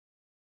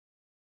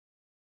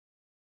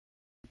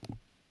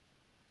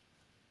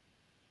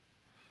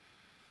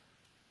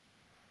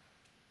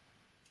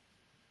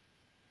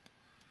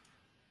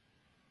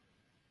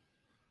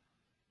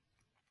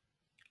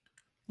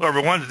Hello,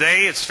 everyone.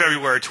 Today it's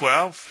February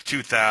 12th,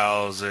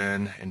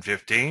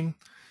 2015,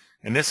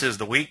 and this is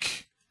the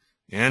Week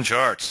in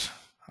Charts.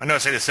 I know I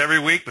say this every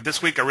week, but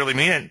this week I really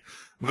mean it.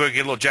 I'm going to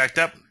get a little jacked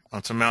up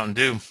on some Mountain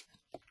Dew.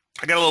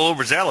 I got a little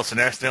overzealous and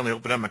accidentally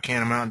opened up my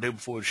can of Mountain Dew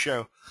before the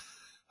show.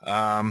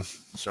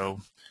 So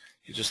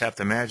you just have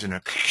to imagine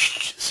a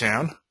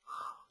sound.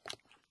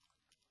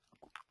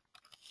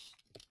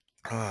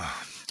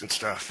 Good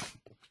stuff.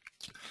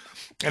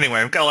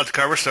 Anyway, I've got a lot to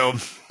cover, so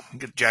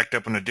get jacked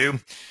up on the Dew.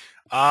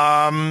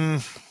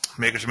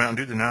 Makers of Mountain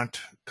Dew did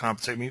not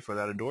compensate me for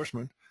that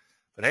endorsement.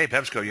 But hey,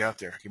 PepsiCo, you out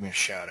there, give me a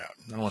shout out.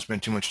 I don't want to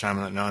spend too much time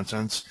on that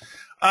nonsense.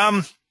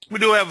 We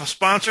do have a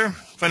sponsor,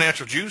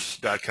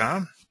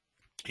 financialjuice.com.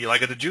 You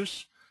like it, the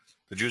juice?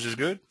 The juice is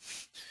good.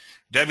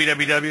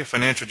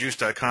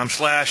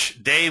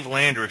 www.financialjuice.com/Dave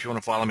Landry if you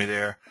want to follow me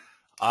there.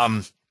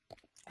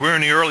 We're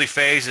in the early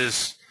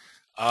phases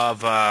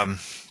of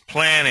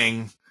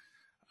planning,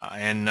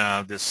 and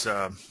this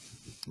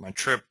my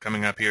trip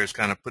coming up here is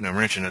kind of putting a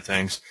wrench into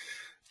things.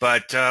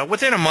 But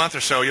within a month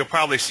or so, you'll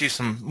probably see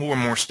some more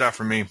and more stuff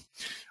from me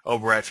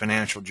over at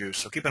Financial Juice.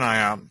 So keep an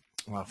eye out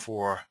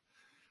for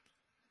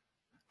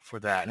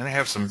that. And I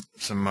have some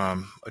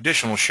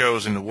additional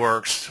shows in the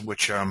works,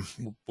 which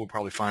we'll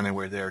probably find their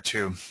way there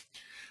too.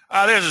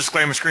 There's a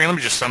disclaimer screen. Let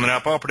me just sum it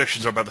up. All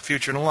predictions are about the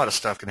future, and a lot of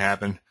stuff can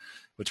happen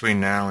between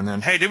now and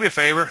then. Hey, do me a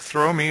favor.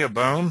 Throw me a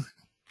bone.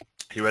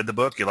 You read the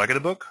book? You like the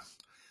book?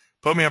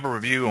 Put me up a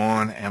review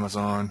on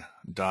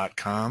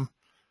Amazon.com.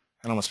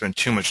 I don't want to spend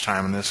too much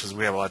time on this because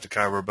we have a lot to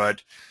cover,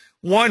 but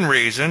one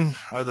reason,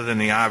 other than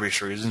the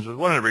obvious reasons, but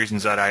one of the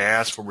reasons that I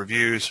ask for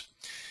reviews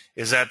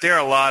is that there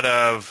are a lot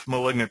of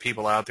malignant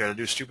people out there that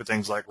do stupid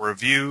things like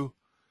review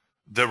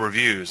the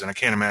reviews, and I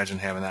can't imagine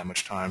having that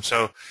much time.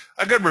 So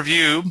a good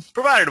review,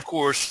 provided, of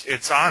course,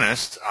 it's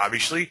honest,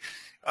 obviously,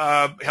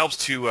 helps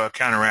to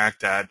counteract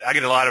that. I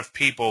get a lot of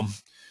people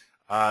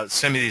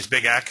send me these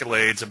big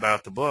accolades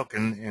about the book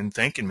and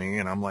thanking me,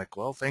 and I'm like,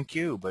 well, thank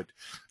you, but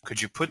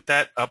could you put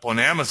that up on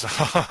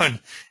Amazon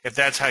if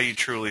that's how you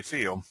truly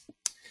feel?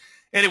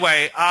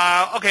 Anyway,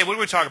 okay, what do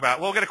we talk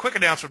about? Well, we'll get a quick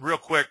announcement real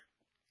quick.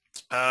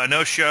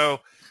 No show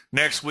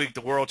next week.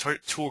 The World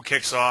Tour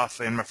kicks off,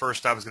 and my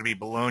first stop is going to be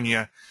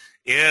Bologna,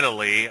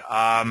 Italy.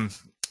 And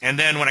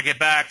then when I get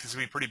back, this will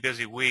be a pretty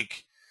busy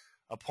week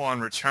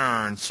upon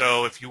return.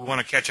 So if you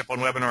want to catch up on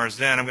webinars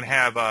then, I'm going to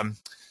have a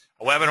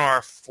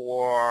webinar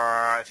for,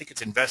 I think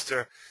it's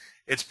Investor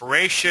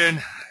Inspiration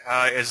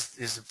is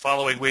the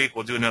following week.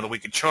 We'll do another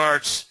week in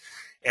charts.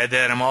 And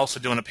then I'm also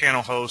doing a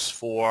panel host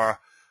for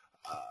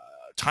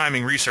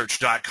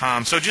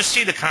timingresearch.com. So just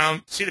see the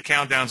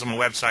countdowns on my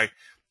website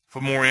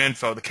for more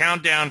info. The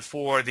countdown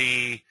for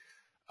the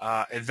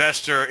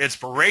Investor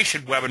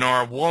Inspiration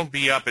webinar won't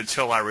be up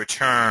until I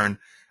return,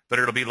 but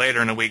it'll be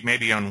later in the week,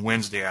 maybe on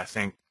Wednesday, I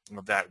think,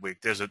 of that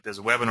week. There's a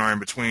webinar in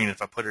between.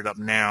 If I put it up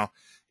now,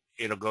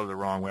 it'll go to the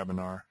wrong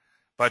webinar.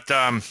 But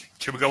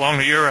should we go along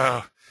the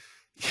Euro?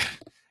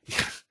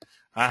 Yeah,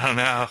 I don't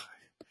know.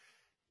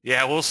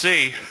 Yeah, we'll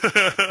see.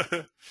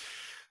 It's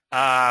going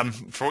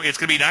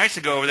to be nice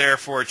to go over there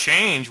for a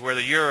change where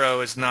the Euro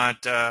is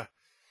not 2-to-1.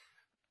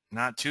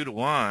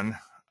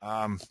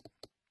 I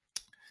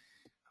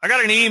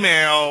got an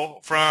email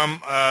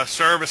from a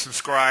service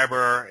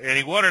subscriber, and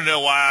he wanted to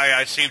know why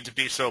I seem to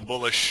be so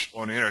bullish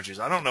on the energies.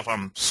 I don't know if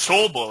I'm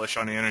so bullish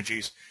on the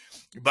energies,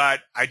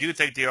 but I do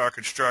think they are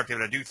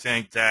constructive. I do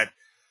think that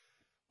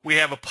we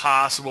have a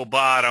possible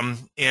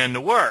bottom in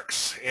the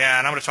works,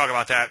 and I'm going to talk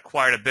about that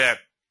quite a bit.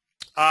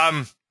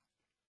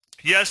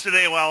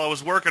 Yesterday, while I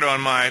was working on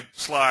my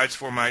slides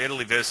for my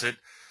Italy visit,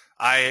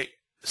 I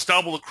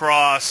stumbled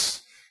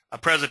across a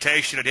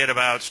presentation I did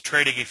about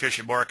trading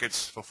efficient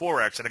markets for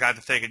Forex, and I got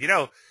to thinking,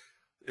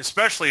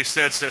 especially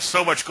since there's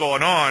so much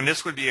going on,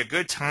 this would be a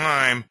good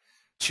time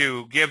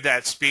to give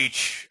that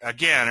speech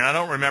again. And I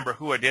don't remember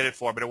who I did it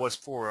for, but it was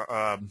for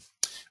a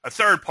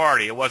third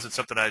party. It wasn't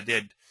something I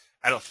did,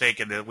 I don't think,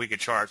 in the week of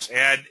charts.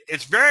 And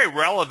it's very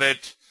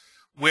relevant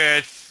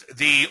with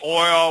the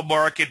oil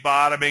market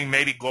bottoming,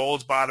 maybe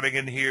gold's bottoming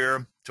in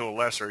here to a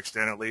lesser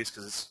extent at least,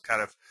 because it's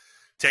kind of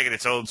taking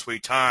its own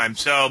sweet time.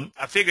 So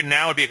I figured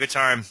now would be a good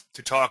time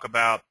to talk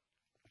about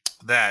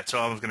that. So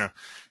I was going to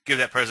give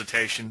that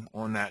presentation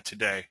on that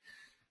today.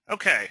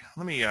 Okay,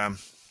 let me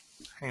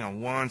hang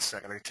on one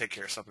second. I can take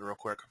care of something real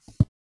quick.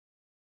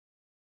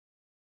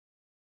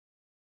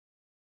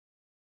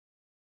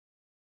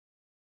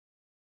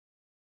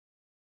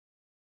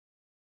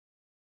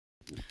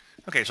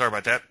 Okay, sorry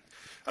about that.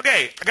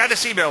 Okay, I got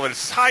this email and it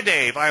says, "Hi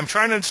Dave, I am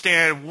trying to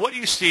understand what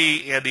you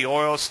see in the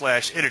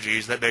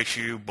oil/energies that makes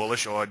you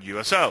bullish on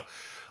USO.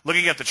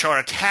 Looking at the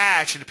chart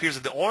attached, it appears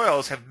that the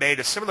oils have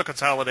made a similar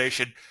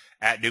consolidation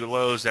at new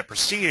lows that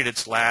preceded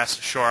its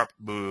last sharp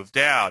move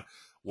down.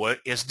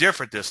 What is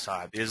different this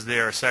time? Is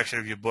there a section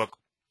of your book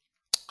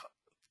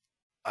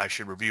I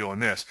should review on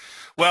this?"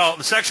 Well,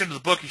 the section of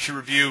the book you should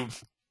review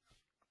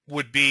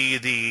would be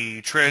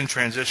the trend,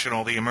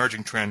 transitional, the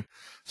emerging trend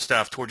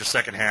stuff towards the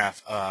second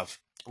half of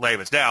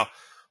Laban's. Now,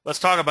 let's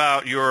talk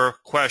about your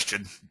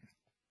question,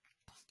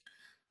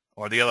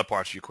 or the other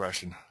parts of your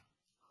question.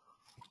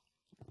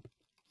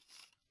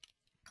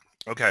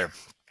 Okay,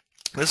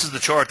 this is the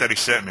chart that he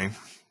sent me,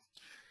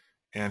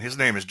 and his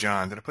name is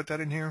John. Did I put that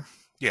in here?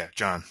 Yeah,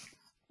 John.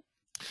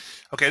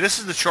 Okay, this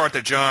is the chart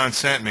that John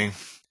sent me,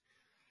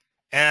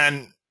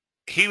 and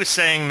he was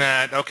saying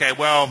that, okay,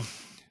 well,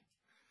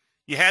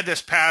 you had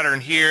this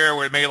pattern here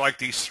where it made like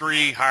these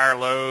three higher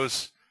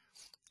lows,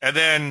 and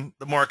then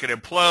the market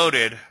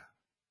imploded,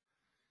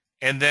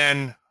 and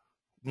then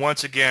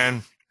once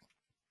again,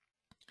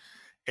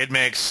 it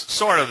makes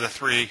sort of the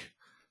three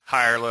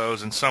higher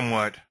lows in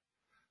somewhat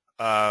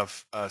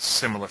of a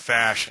similar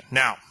fashion.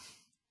 Now,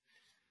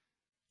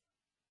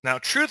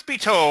 truth be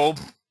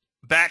told,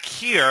 back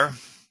here,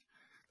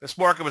 this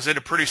market was in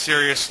a pretty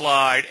serious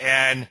slide,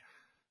 and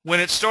when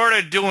it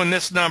started doing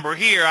this number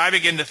here, I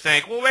began to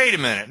think, well, wait a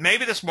minute,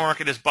 maybe this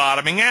market is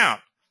bottoming out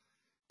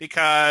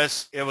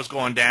because it was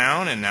going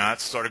down and now it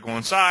started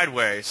going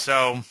sideways.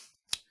 So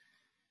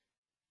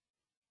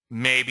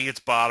maybe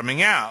it's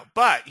bottoming out.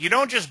 But you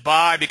don't just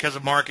buy because the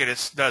market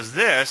does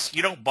this.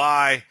 You don't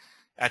buy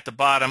at the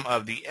bottom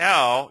of the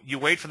L. You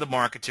wait for the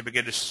market to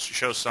begin to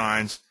show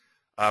signs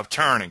of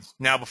turning.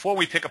 Now, before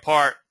we pick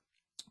apart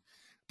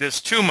this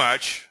too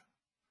much,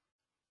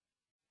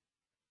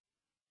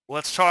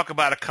 let's talk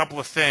about a couple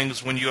of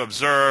things when you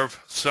observe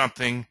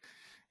something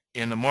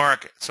in the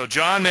market. So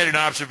John made an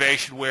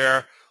observation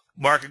where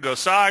market goes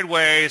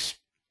sideways,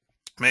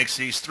 makes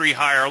these three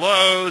higher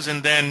lows,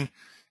 and then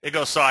it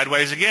goes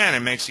sideways again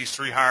and makes these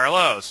three higher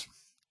lows.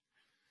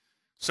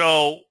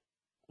 So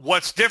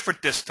what's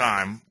different this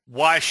time?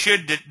 Why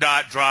should it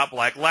not drop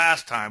like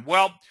last time?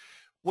 Well,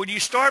 when you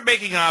start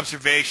making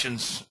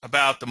observations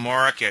about the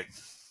market,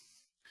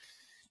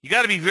 you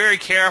got to be very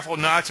careful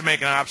not to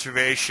make an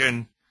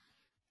observation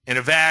in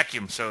a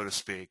vacuum, so to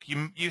speak.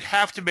 You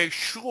have to make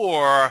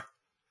sure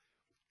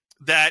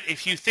that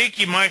if you think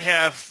you might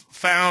have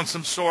found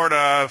some sort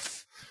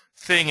of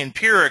thing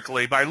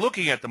empirically by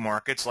looking at the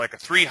markets, like a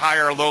three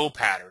higher low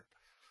pattern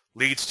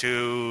leads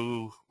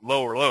to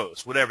lower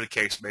lows, whatever the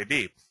case may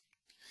be,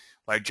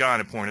 like John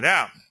had pointed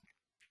out.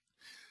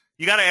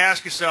 You got to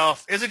ask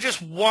yourself, is it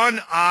just one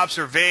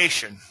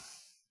observation?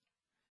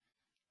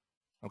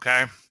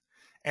 Okay?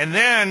 And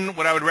then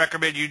what I would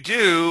recommend you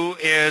do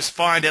is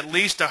find at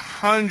least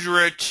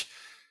 100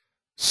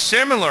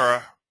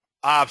 similar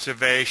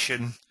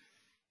observations,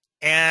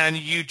 and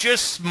you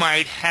just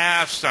might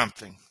have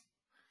something.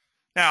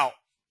 Now,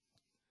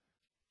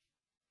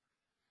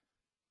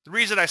 the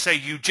reason I say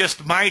you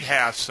just might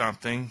have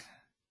something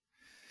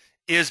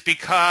is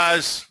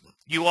because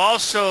you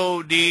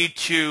also need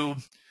to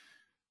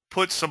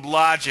put some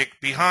logic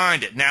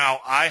behind it. Now,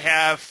 I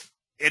have,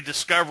 in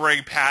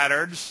discovering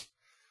patterns,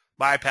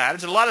 my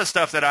patterns, and a lot of the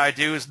stuff that I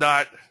do is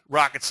not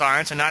rocket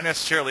science and not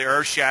necessarily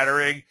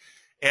earth-shattering,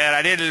 and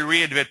I didn't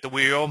reinvent the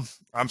wheel.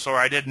 I'm sorry,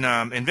 I didn't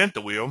invent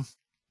the wheel.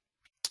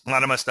 A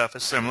lot of my stuff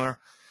is similar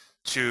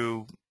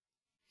to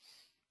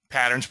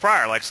patterns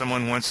prior. Like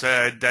someone once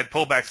said, that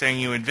pullback thing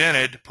you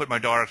invented put my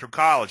daughter through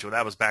college. Well,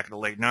 that was back in the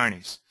late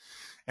 90s.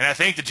 And I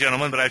thank the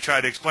gentleman, but I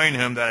tried to explain to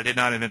him that I did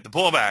not invent the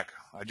pullback.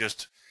 I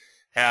just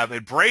have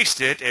embraced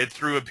it, and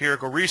through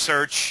empirical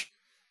research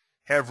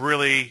have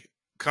really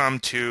come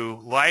to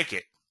like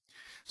it.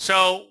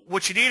 So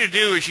what you need to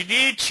do is you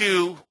need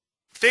to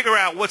figure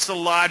out what's the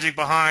logic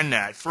behind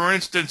that. For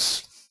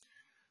instance,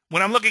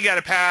 when I'm looking at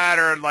a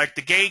pattern like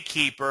the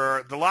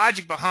gatekeeper, the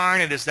logic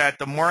behind it is that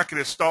the market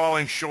is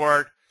stalling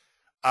short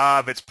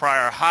of its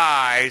prior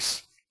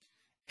highs,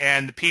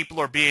 and the people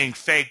are being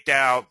faked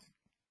out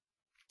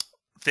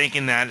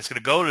thinking that it's going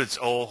to go to its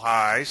old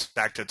highs,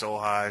 back to its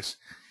old highs.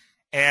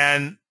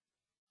 And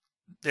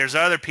there's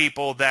other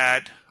people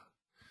that,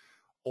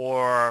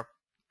 they're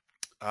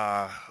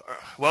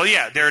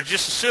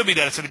just assuming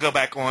that it's going to go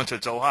back on to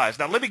its old highs.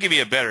 Now, let me give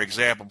you a better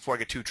example before I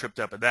get too tripped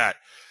up in that.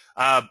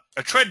 A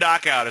trend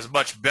knockout is a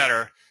much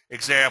better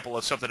example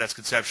of something that's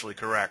conceptually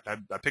correct.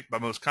 I picked my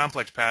most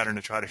complex pattern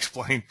to try to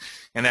explain,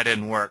 and that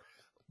didn't work.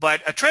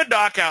 But a trend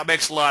knockout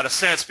makes a lot of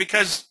sense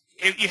because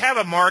if you have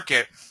a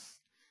market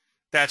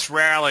that's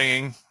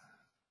rallying,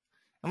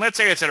 and let's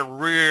say it's at a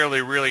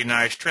really, really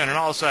nice trend, and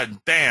all of a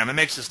sudden, bam, it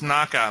makes this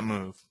knockout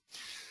move.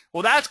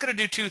 Well, that's going to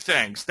do two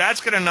things. That's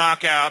going to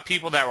knock out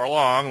people that were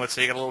long. Let's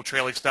say you get a little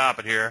trailing stop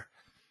it here.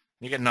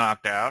 You get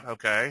knocked out.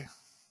 Okay.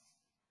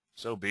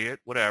 So be it.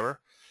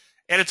 Whatever.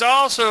 And it's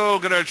also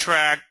going to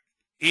attract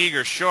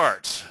eager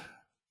shorts.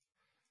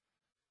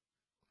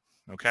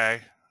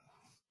 Okay.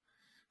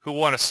 Who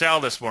want to sell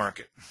this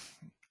market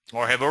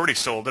or have already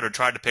sold it or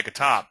tried to pick a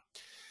top.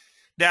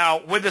 Now,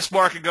 when this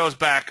market goes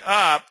back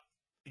up,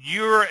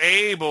 you're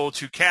able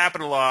to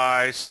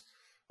capitalize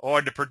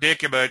on the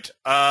predicament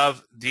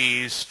of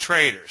these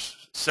traders.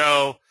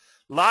 So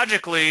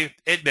logically,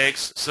 it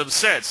makes some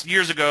sense.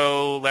 Years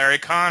ago, Larry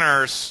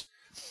Connors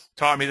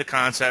taught me the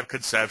concept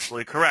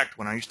conceptually correct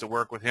when I used to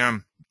work with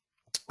him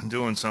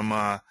doing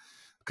some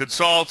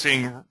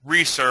consulting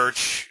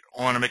research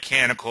on a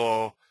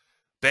mechanical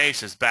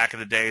basis back in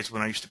the days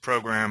when I used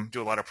to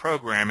do a lot of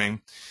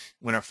programming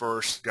when I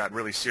first got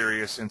really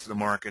serious into the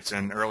markets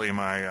and early in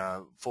my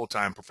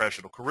full-time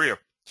professional career.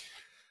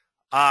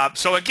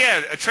 So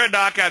again, a trend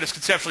knockout is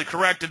conceptually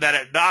correct in that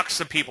it knocks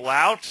some people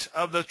out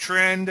of the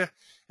trend, and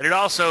it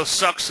also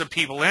sucks some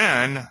people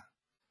in.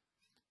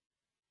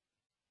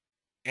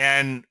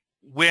 And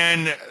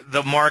when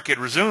the market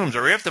resumes,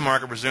 or if the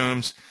market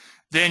resumes,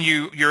 then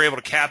you're able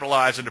to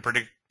capitalize on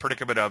the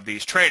predicament of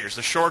these traders.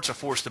 The shorts are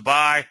forced to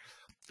buy,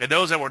 and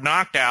those that were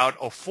knocked out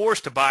are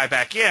forced to buy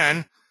back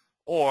in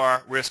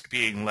or risk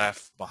being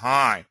left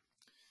behind.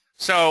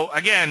 So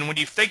again, when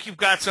you think you've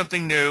got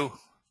something new,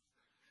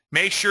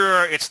 make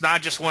sure it's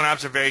not just one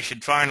observation.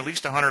 Find at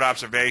least 100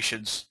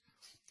 observations,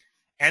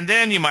 and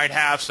then you might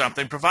have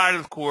something, provided,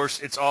 of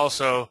course, it's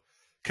also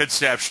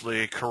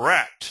conceptually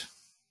correct.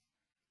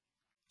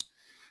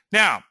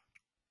 Now,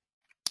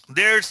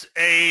 there's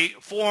a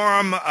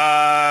form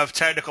of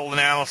technical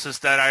analysis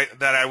that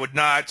I would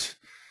not,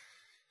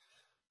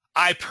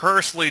 I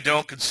personally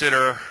don't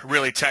consider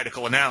really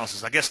technical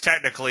analysis. I guess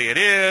technically it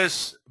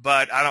is,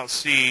 but I don't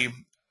see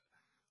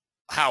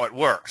how it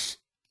works.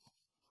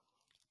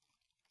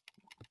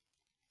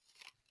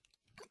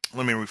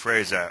 Let me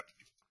rephrase that.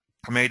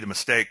 I made the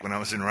mistake when I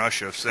was in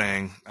Russia of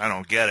saying I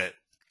don't get it,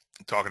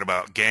 talking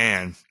about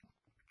GAN,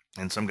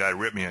 and some guy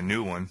ripped me a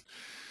new one.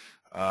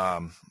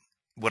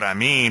 What I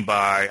mean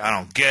by I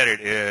don't get it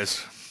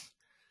is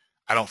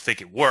I don't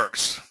think it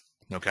works,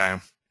 okay?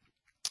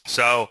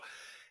 So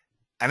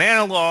an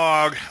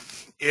analog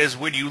is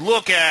when you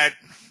look at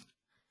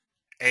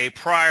a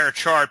prior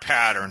chart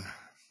pattern,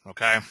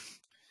 okay?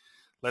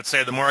 Let's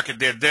say the market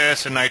did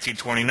this in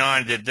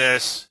 1929, did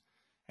this,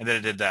 and then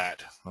it did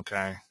that,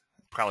 okay?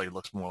 Probably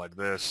looks more like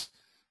this,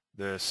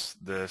 this,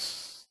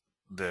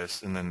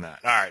 and then that.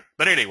 All right,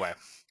 but anyway,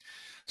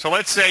 so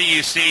let's say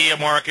you see a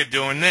market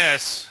doing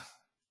this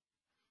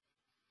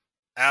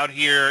out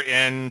here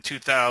in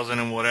 2000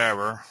 and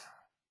whatever,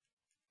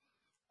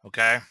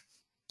 okay?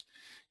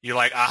 You're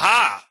like,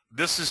 aha,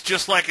 this is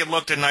just like it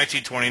looked in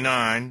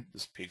 1929.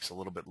 This peak's a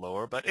little bit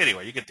lower, but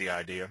anyway, you get the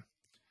idea.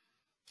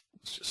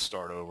 Let's just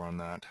start over on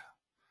that.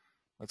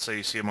 Let's say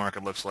you see a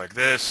market looks like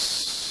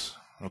this,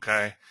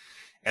 okay?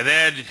 And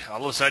then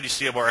all of a sudden you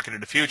see a market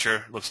in the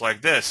future looks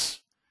like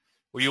this.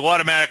 Well, you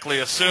automatically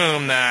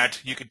assume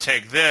that you could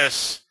take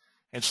this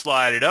and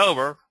slide it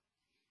over,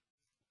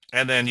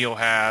 and then you'll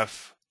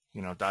have,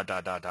 you know,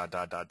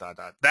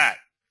 that.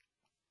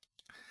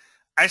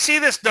 I see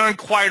this done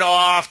quite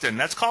often.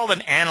 That's called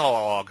an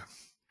analog.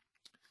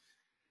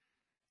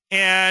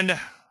 And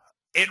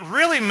it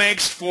really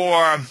makes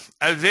for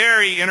a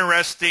very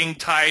interesting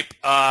type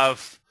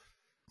of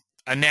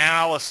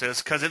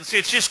analysis because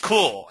it's just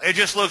cool. It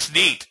just looks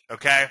neat,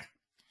 okay?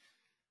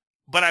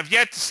 But I've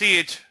yet to see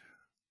it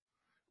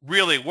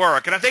really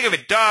work. And I think if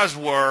it does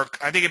work,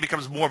 I think it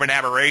becomes more of an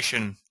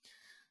aberration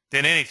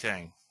than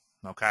anything,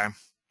 okay?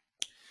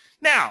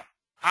 Now,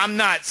 I'm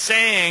not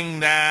saying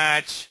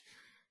that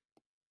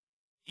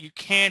you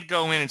can't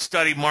go in and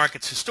study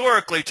markets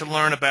historically to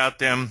learn about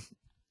them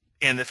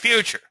in the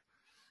future.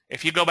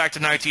 If you go back to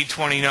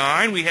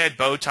 1929, we had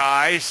bow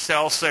ties,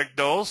 sell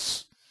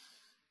signals,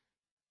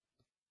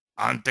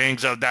 on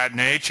things of that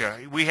nature.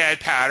 We had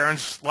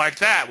patterns like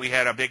that. We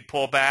had a big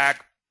pullback,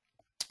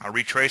 a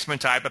retracement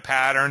type of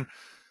pattern.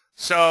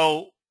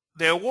 So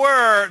they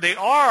are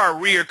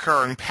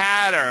reoccurring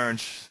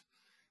patterns,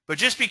 but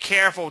just be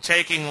careful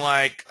taking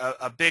like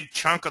a big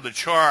chunk of the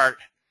chart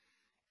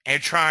and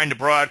trying to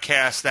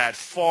broadcast that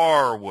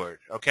forward,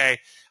 okay?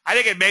 I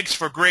think it makes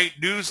for great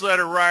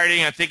newsletter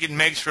writing. I think it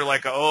makes for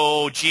like a,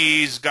 oh,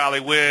 geez, golly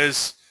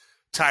whiz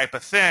type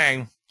of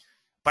thing.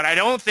 But I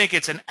don't think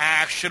it's an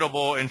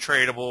actionable and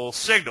tradable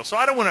signal. So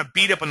I don't want to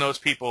beat up on those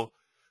people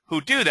who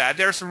do that.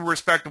 There are some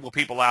respectable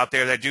people out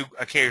there that do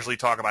occasionally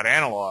talk about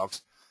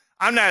analogs.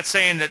 I'm not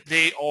saying that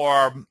they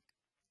are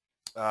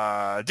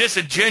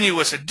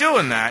disingenuous in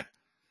doing that,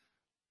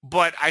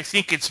 but I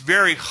think it's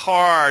very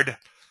hard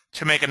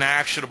to make an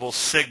actionable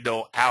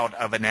signal out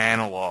of an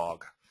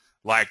analog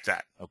like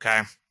that,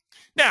 okay?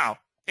 Now,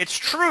 it's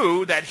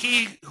true that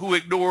he who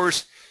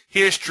ignores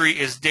history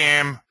is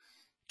damned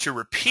to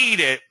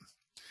repeat it,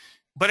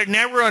 but it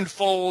never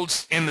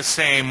unfolds in the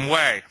same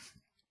way.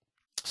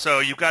 So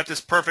you've got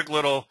this perfect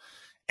little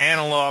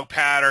analog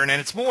pattern,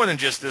 and it's more than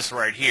just this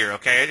right here,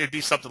 okay? It'd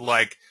be something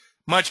like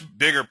much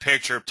bigger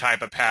picture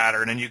type of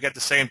pattern, and you get the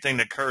same thing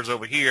that occurs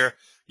over here.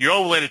 You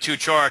overlay the two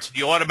charts, and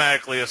you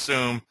automatically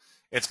assume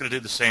it's going to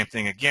do the same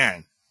thing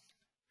again.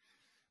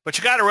 But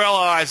you got to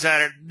realize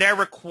that it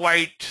never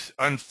quite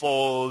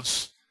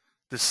unfolds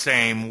the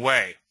same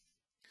way.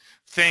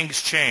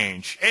 Things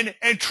change. And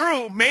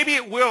true, maybe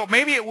it will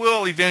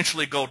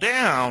eventually go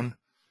down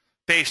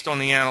based on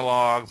the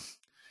analog,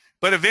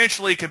 but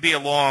eventually it could be a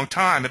long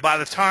time. And by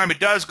the time it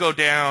does go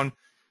down,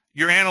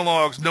 your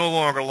analogs no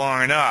longer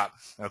line up,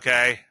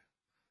 okay?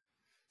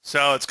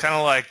 So it's kind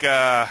of like,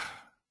 for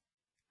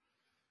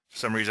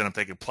some reason I'm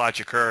thinking plot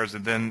your curves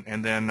and then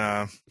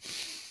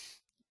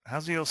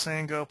how's the old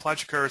saying go?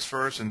 Plot your curves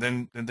first and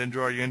then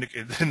draw your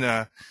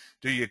then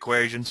do your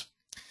equations.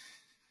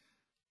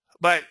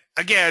 But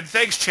again,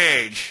 things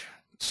change.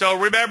 So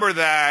remember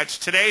that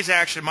today's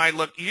action might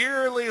look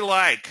eerily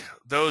like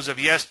those of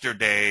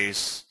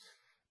yesterday's,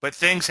 but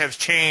things have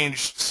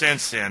changed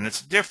since then.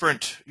 It's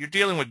different. You're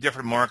dealing with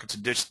different markets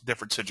and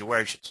different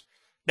situations.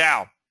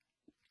 Now,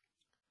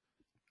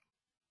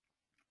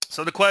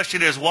 so the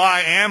question is,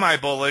 why am I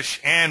bullish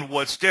and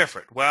what's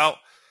different? Well,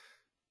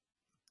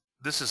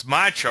 this is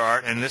my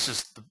chart, and this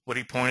is what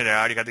he pointed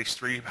out. You got these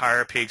 3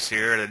 higher peaks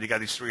here, and then you got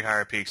these 3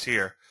 higher peaks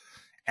here.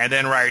 And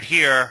then right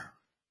here,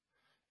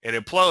 it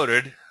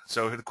imploded.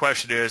 So the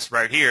question is,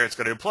 right here, it's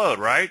going to implode,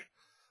 right?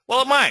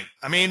 Well, it might.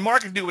 I mean,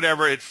 market can do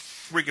whatever it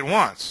freaking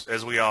wants,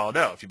 as we all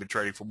know. If you've been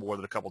trading for more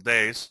than a couple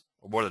days,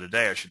 or more than a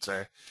day, I should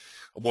say,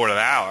 or more than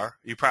an hour,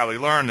 you probably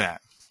learned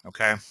that,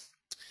 okay?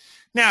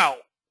 Now,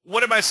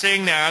 what am I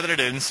seeing now that I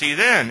didn't see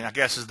then? I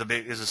guess is a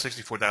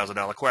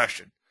 $64,000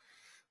 question.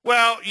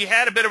 Well, you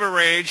had a bit of a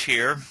range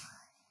here,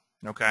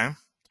 okay?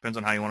 Depends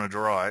on how you want to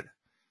draw it.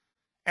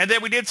 And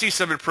then we did see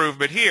some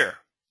improvement here.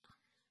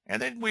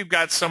 And then we've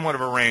got somewhat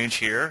of a range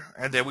here,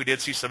 and then we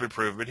did see some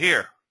improvement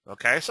here,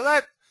 okay? So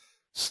that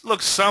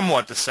looks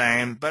somewhat the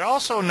same, but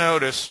also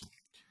notice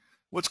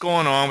what's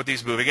going on with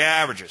these moving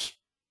averages,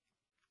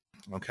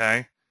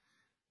 okay?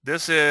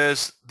 These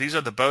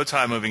are the bow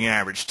tie moving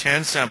average,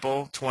 10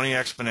 simple, 20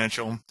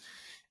 exponential,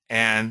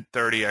 and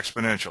 30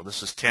 exponential.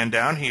 This is 10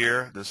 down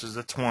here, this is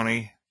the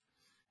 20,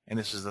 and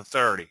this is the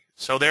 30.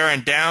 So they're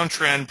in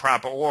downtrend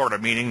proper order,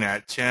 meaning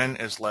that 10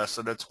 is less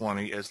than the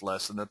 20 is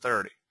less than the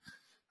 30,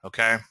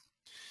 okay?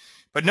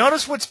 But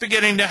notice what's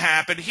beginning to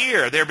happen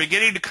here. They're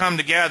beginning to come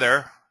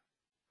together,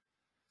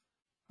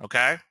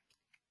 okay?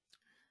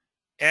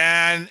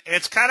 And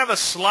it's kind of a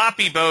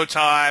sloppy bow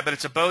tie, but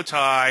it's a bow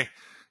tie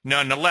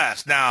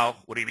nonetheless. Now,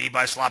 what do you mean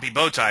by sloppy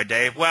bow tie,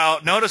 Dave? Well,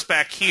 notice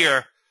back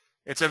here,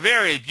 it's a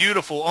very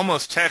beautiful,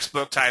 almost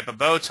textbook type of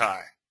bow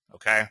tie,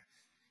 okay?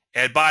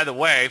 And by the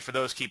way, for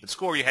those keeping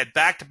score, you had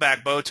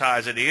back-to-back bow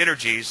ties in the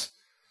energies,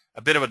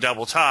 a bit of a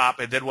double top,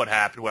 and then what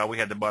happened? Well, we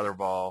had the mother of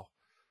all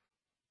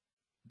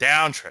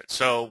downtrend.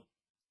 So,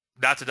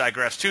 not to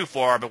digress too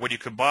far, but when you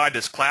combine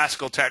this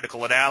classical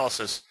technical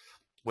analysis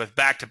with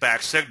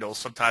back-to-back signals,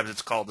 sometimes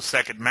it's called the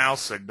second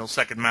mouse signal.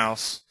 Second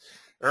mouse,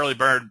 early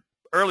bird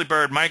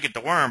might get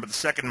the worm, but the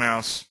second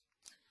mouse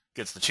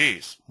gets the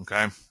cheese,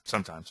 okay,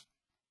 sometimes.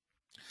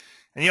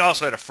 And you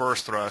also had a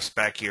first thrust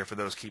back here for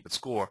those keeping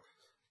score.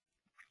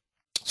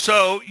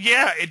 So,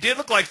 yeah, it did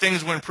look like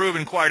things were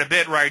improving quite a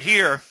bit right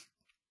here,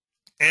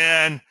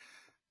 and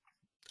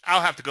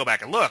I'll have to go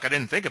back and look. I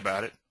didn't think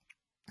about it.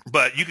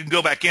 But you can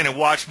go back in and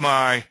watch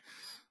my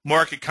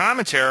market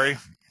commentary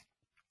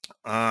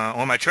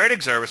on my trading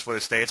service for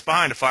this day. It's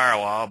behind a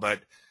firewall, but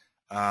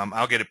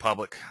I'll get it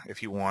public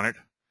if you want it.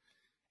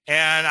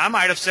 And I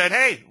might have said,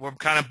 hey, we're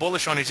kind of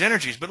bullish on these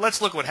energies, but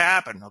let's look what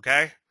happened,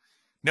 okay?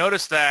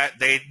 Notice that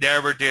they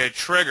never did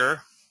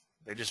trigger.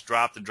 They just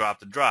dropped and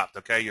dropped and dropped,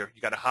 okay? You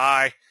got a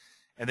high,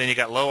 and then you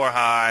got lower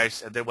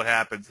highs, and then what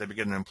happens? They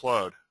begin to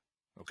implode,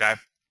 okay?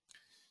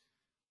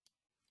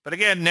 But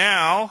again,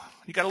 now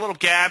you got a little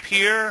gap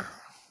here,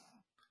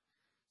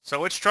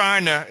 so it's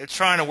trying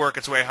to work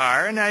its way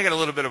higher, and now you got a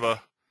little bit of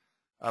a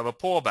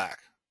pullback.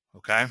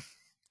 Okay.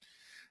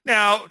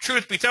 Now,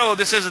 truth be told,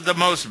 this isn't the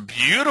most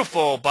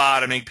beautiful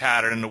bottoming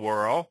pattern in the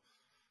world,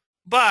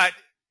 but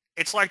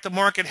it's like the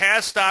market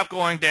has stopped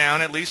going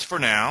down, at least for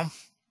now.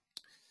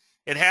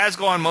 It has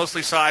gone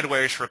mostly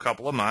sideways for a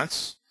couple of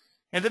months,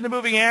 and then the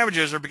moving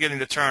averages are beginning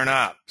to turn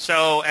up.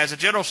 So, as a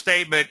general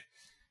statement,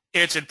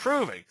 it's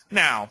improving.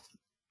 Now,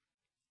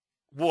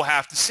 we'll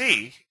have to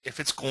see if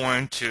it's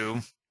going to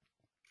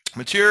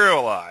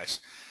materialize.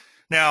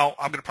 Now,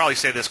 I'm going to probably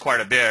say this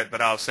quite a bit, but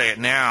I'll say it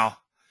now.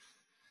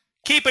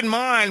 Keep in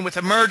mind with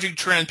emerging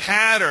trend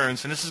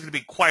patterns, and this is going to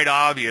be quite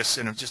obvious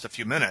in just a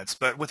few minutes,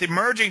 but with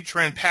emerging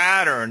trend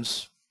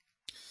patterns,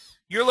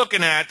 you're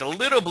looking at the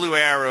little blue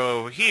arrow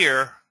over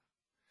here,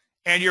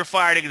 and you're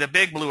fighting the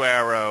big blue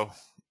arrow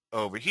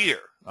over here,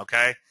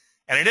 okay?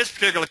 And in this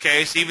particular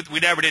case, even we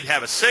never did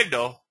have a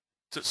signal,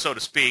 so to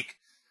speak,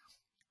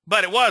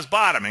 but it was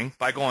bottoming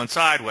by going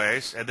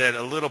sideways and then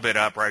a little bit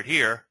up right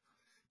here.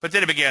 But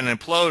then it began to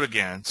implode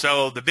again.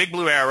 So the big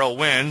blue arrow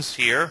wins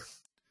here.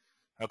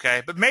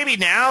 Okay, but maybe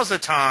now's the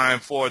time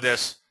for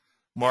this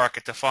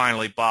market to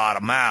finally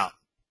bottom out.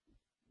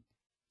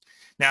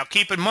 Now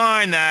keep in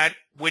mind that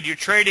when you're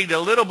trading the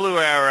little blue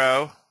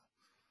arrow,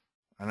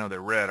 I know they're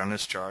red on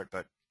this chart,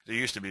 but they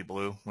used to be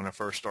blue when I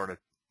first fired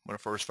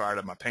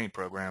up my paint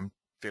program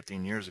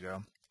 15 years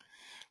ago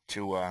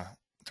to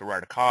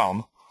write a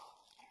column.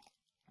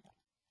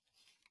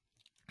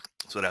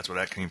 So that's where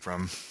that came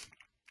from,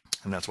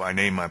 and that's why I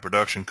named my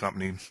production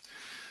company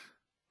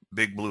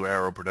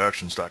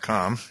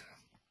BigBlueArrowProductions.com.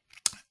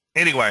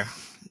 Anyway,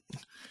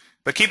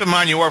 but keep in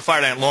mind you are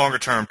fighting that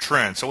longer-term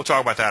trend, so we'll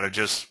talk about that in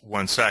just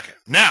 1 second.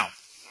 Now,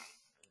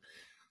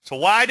 so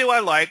why do I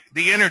like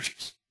the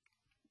energies?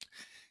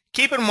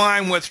 Keep in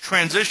mind with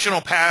transitional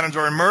patterns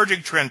or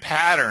emerging trend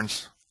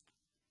patterns,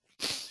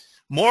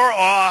 more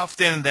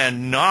often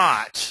than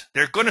not,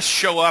 they're going to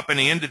show up in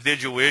the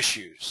individual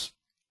issues.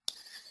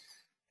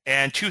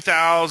 In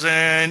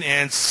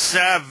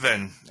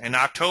 2007, in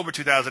October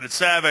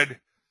 2007,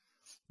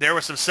 there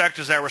were some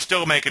sectors that were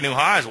still making new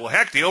highs. Well,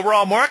 heck, the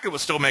overall market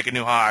was still making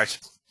new highs.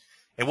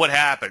 And what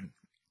happened?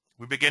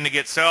 We begin to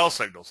get sell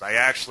signals. I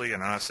actually,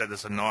 and I said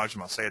this ad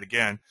nauseam, I'll say it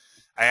again,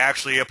 I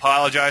actually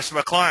apologize to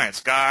my clients.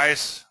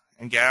 Guys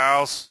and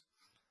gals,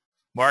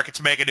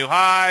 market's making new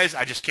highs.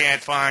 I just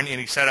can't find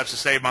any setups to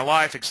save my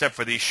life except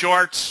for these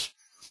shorts,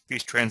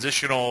 these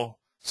transitional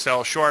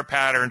sell short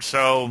patterns.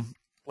 So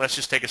let's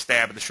just take a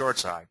stab at the short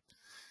side.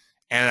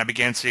 And I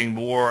began seeing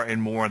more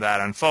and more of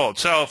that unfold.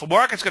 So if a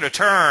market's going to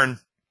turn,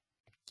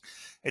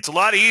 it's a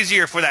lot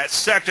easier for that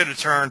sector to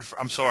turn,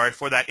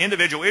 for that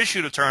individual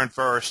issue to turn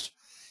first,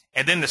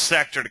 and then the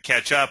sector to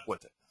catch up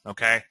with it,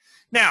 okay?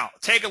 Now,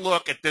 take a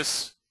look at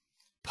this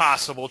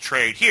possible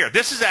trade here.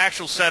 This is the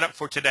actual setup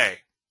for today,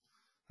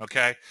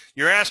 okay?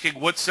 You're asking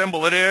what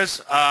symbol it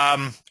is.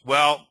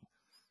 Well,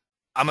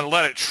 I'm going to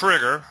let it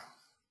trigger,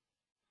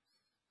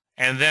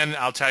 and then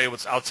I'll tell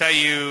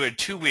you in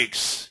 2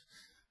 weeks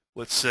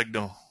what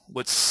symbol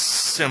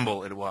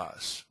it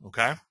was,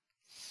 okay?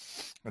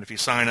 And if you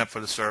sign up for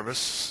the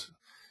service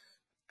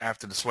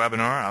after this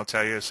webinar, I'll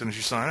tell you as soon as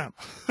you sign up.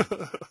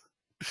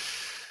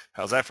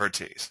 How's that for a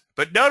tease?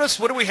 But notice,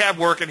 what do we have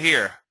working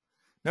here?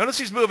 Notice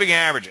these moving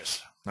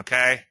averages,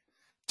 okay?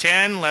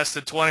 10, less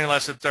than 20,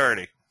 less than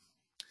 30.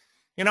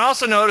 And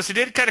also notice it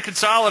did kind of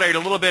consolidate a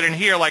little bit in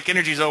here like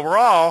energies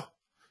overall,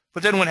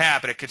 but then what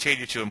happened? It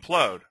continued to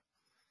implode.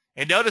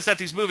 And notice that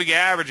these moving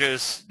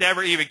averages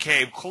never even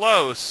came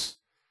close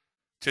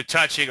to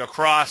touching or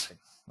crossing,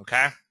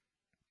 okay?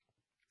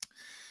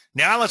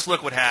 Now let's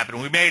look what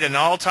happened. We made an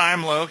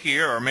all-time low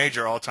here, or a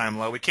major all-time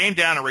low. We came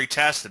down and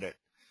retested it.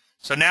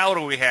 So now what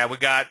do we have? We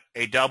got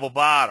a double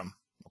bottom,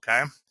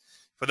 okay?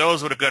 For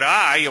those with a good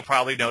eye, you'll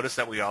probably notice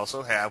that we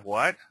also have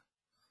what?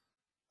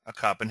 A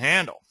cup and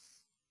handle,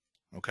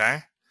 okay?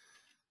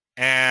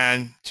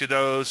 And to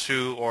those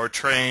who are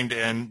trained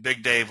in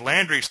Big Dave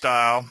Landry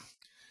style,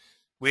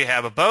 we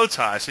have a bow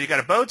tie. So you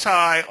got a bow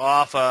tie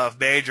off of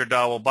major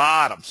double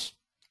bottoms.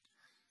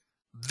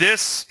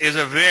 This is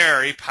a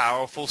very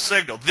powerful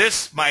signal.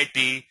 This might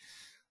be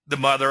the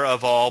mother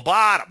of all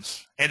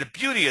bottoms. And the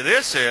beauty of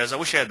this is, I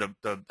wish I had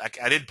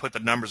I didn't put the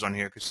numbers on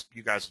here because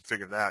you guys have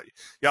figured it out.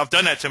 Y'all have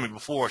done that to me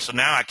before, so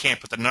now I can't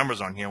put the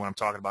numbers on here when I'm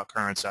talking about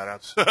current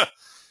setups.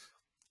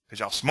 Because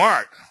y'all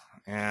smart,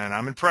 and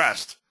I'm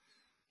impressed.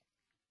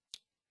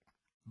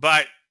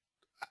 But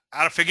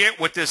I forget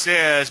what this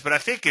is, but I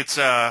think it's,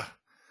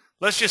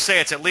 let's just say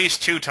it's at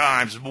least 2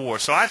 times more.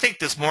 So I think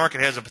this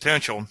market has a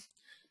potential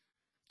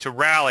to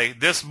rally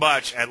this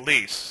much at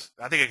least.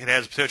 I think it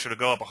has potential to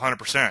go up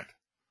 100%.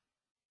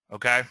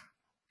 Okay?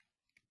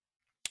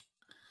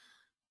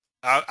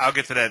 I'll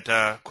get to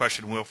that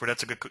question, Wilford.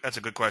 That's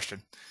a good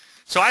question.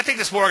 So I think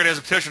this market has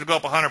a potential to go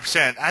up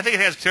 100%. I think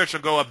it has potential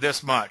to go up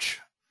this much,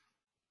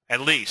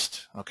 at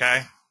least.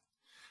 Okay?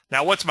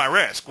 Now, what's my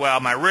risk? Well,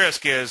 my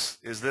risk is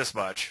this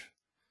much.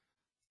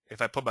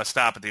 If I put my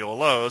stop at the old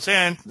lows,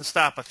 and the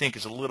stop I think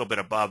is a little bit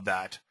above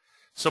that.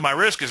 So my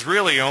risk is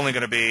really only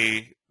going to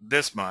be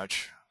this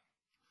much.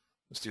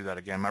 Let's do that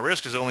again. My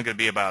risk is only going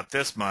to be about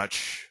this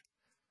much,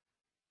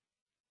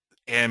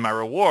 and my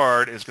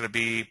reward is going to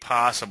be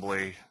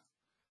possibly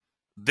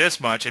this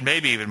much and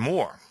maybe even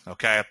more,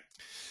 okay?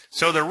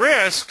 So the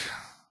risk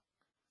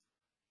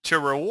to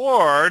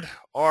reward,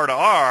 R to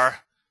R,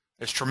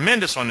 is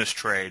tremendous on this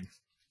trade,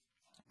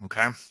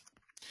 okay?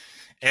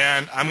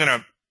 And I'm going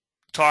to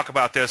talk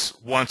about this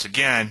once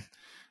again,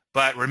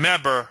 but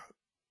remember,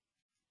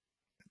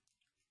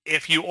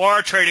 if you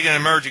are trading an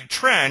emerging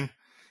trend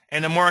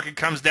and the market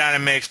comes down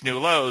and makes new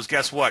lows,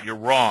 guess what? You're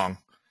wrong,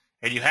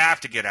 and you have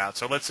to get out.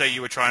 So let's say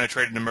you were trying to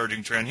trade an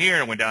emerging trend here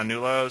and went down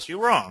new lows.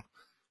 You're wrong,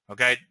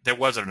 okay? There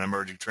wasn't an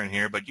emerging trend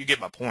here, but you get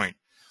my point.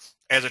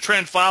 As a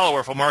trend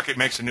follower, if a market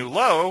makes a new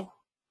low,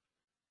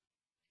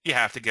 you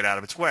have to get out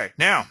of its way.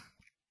 Now,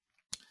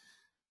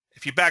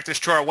 if you back this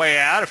chart way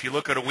out, if you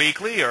look at a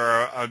weekly or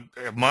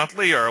a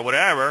monthly or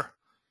whatever,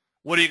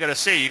 what are you going to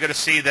see? You're going to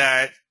see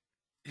that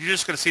you're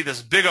just going to see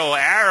this big old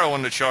arrow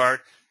in the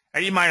chart,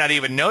 and you might not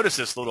even notice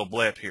this little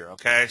blip here,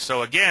 okay?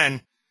 So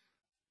again,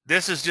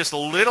 this is just a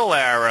little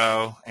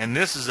arrow, and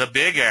this is a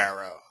big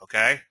arrow,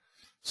 okay?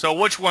 So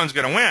which one's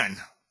going to win?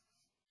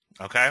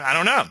 Okay, I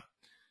don't know.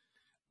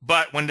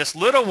 But when this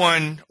little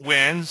one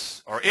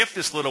wins, or if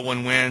this little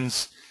one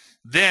wins,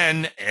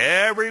 then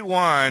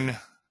everyone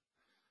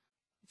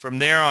from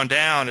there on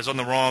down is on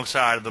the wrong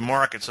side of the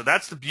market. So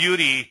that's the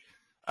beauty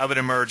of an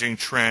emerging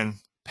trend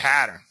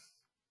pattern.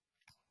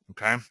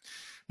 Okay.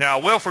 Now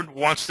Wilford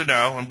wants to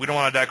know, and we don't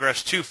want to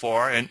digress too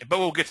far, but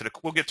we'll get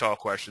to all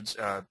questions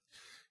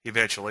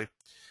eventually.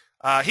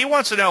 He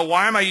wants to know,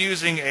 why am I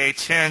using a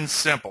 10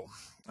 simple?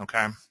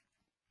 Okay.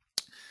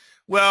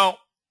 Well,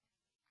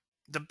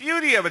 the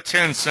beauty of a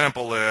 10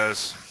 simple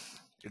is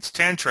it's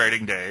 10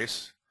 trading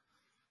days,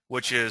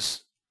 which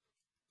is,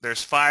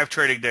 there's 5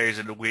 trading days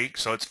in a week.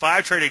 So it's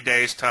 5 trading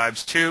days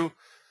times 2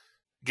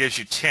 gives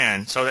you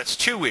 10. So that's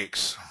 2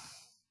 weeks.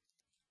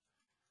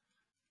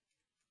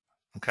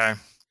 Okay.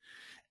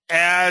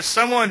 As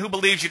someone who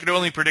believes you can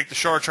only predict the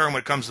short term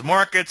when it comes to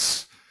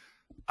markets,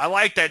 I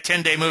like that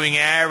 10-day moving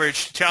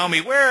average to tell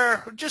me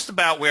just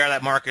about where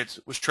that market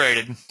was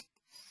traded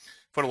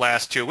for the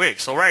last 2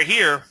 weeks. So right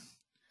here,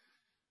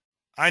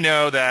 I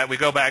know that we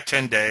go back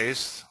 10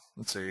 days.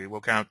 Let's see,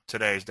 we'll count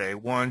today's day.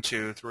 1,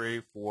 2,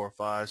 3, 4,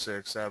 5,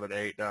 6, 7,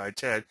 8, 9,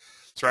 10.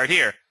 It's right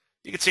here.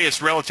 You can see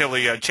it's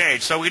relatively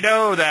unchanged. So we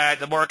know that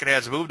the market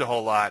hasn't moved a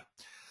whole lot.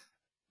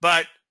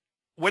 But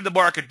when the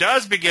market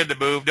does begin to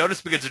move,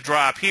 notice it begins to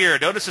drop here.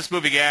 Notice this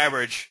moving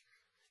average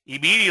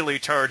immediately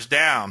turns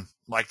down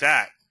like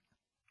that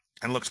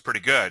and looks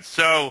pretty good.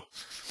 So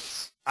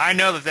I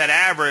know that that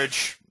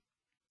average,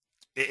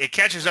 it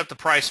catches up the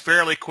price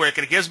fairly quick,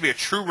 and it gives me a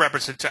true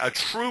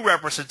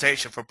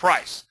representation for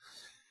price.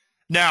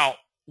 Now,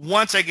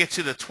 once I get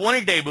to the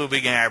 20-day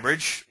moving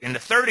average and the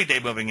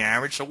 30-day moving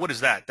average, so what is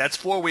that? That's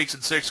 4 weeks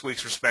and 6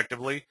 weeks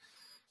respectively.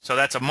 So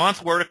that's a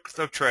month worth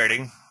of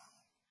trading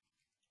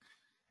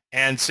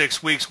and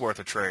 6 weeks worth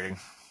of trading.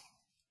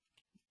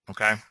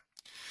 Okay?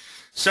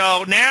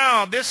 So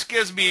now this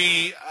gives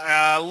me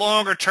a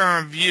longer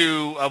term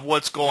view of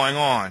what's going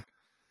on.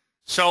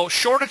 So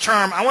shorter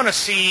term, I want to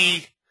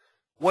see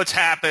what's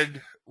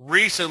happened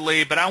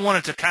recently, but I want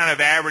it to kind of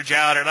average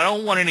out, and I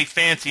don't want any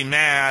fancy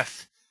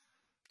math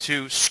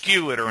to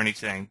skew it or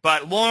anything.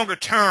 But longer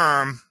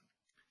term,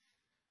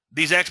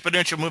 these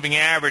exponential moving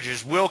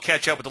averages will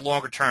catch up with the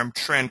longer term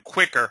trend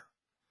quicker.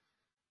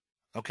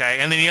 Okay,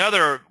 and then the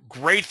other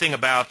great thing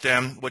about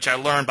them, which I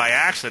learned by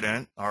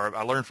accident, or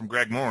I learned from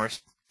Greg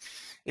Morris,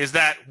 is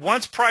that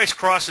once price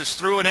crosses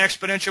through an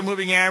exponential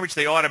moving average,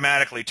 they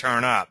automatically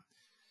turn up.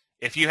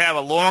 If you have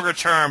a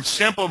longer-term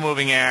simple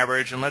moving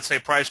average, and let's say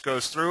price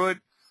goes through it,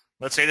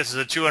 let's say this is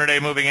a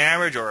 200-day moving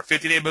average or a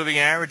 50-day moving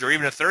average or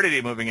even a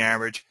 30-day moving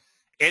average,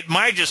 it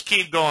might just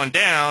keep going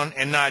down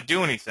and not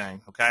do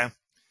anything, okay?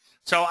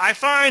 So I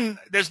find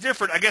there's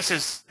different, I guess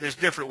there's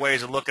different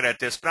ways of looking at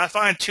this, but I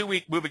find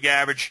 2-week moving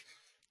average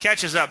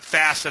catches up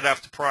fast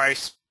enough to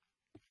price,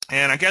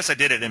 and I guess I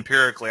did it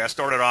empirically. I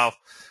started off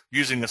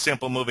using a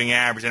simple moving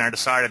average, and I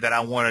decided that I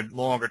wanted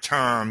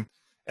longer-term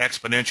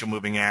exponential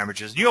moving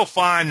averages. You'll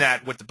find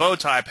that with the bow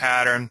tie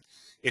pattern,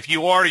 if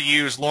you are to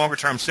use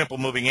longer-term simple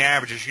moving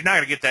averages, you're not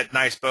going to get that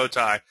nice bow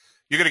tie.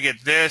 You're going to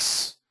get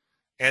this,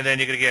 and then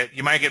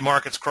you might get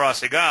markets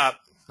crossing up,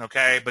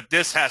 okay, but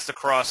this has to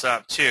cross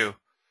up too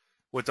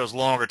with those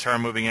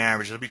longer-term moving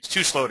averages. It'll be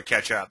too slow to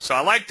catch up. So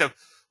I like the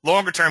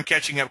longer-term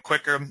catching up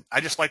quicker.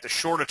 I just like the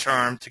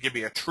shorter-term to give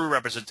me a true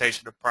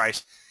representation of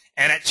price.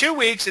 And at 2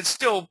 weeks, it's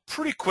still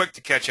pretty quick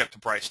to catch up to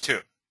price too.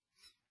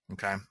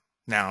 Okay.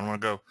 Now I'm going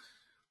to go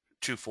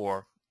too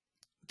far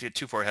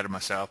ahead of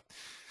myself.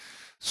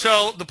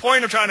 So the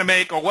point I'm trying to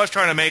make, or was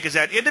trying to make, is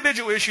that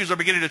individual issues are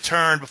beginning to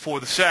turn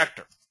before the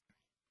sector,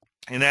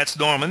 and that's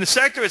normal. And the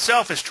sector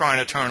itself is trying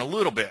to turn a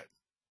little bit.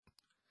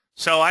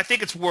 So I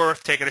think it's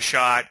worth taking a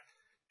shot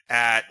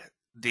at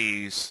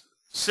these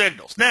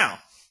signals. Now,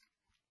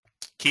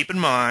 keep in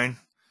mind,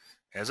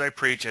 as I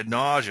preach ad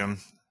nauseum,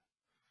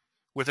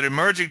 with an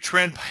emerging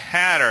trend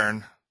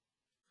pattern,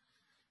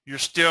 you're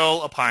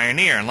still a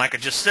pioneer. And like I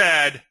just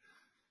said,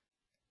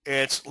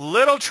 it's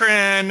little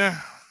trend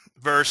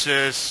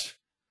versus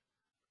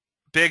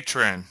big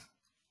trend.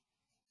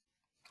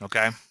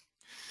 Okay?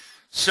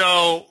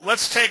 So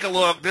let's take a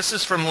look. This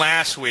is from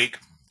last week,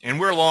 and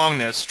we're long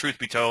this, truth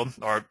be told,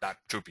 or not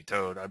truth be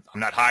told. I'm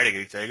not hiding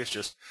anything. It's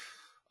just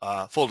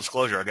full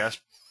disclosure, I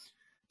guess.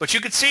 But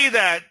you can see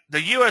that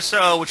the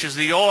USO, which is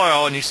the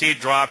oil, and you see it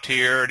dropped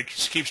here, and it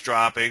just keeps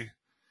dropping.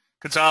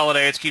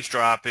 Consolidates, keeps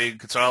dropping,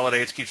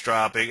 consolidates, keeps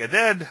dropping, and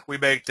then we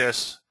make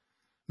this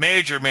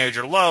major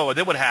low, and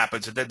then what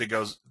happens? And then it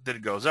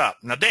goes up.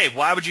 Now, Dave,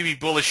 why would you be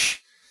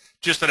bullish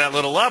just on that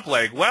little up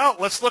leg? Well,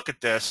 let's look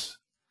at this.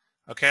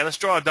 Okay, let's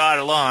draw a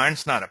dotted line.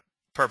 It's not a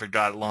perfect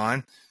dotted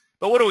line,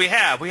 but what do we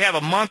have? We have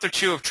a month or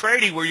two of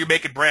trading where you're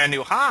making brand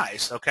new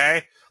highs.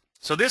 Okay,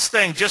 so this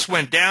thing just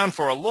went down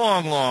for a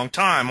long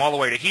time, all the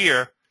way to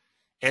here,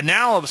 and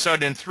now all of a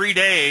sudden in 3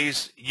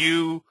 days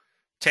you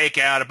take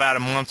out about a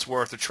month's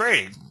worth of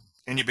trading,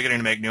 and you're beginning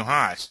to make new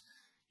highs.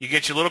 You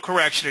get your little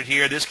correction in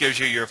here. This gives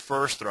you your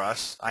first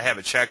thrust. I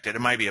haven't checked it.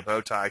 It might be a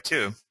bow tie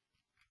too.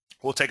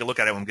 We'll take a look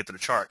at it when we get to the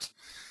charts.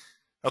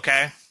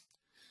 Okay?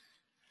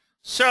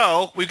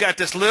 So we've got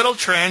this little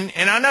trend,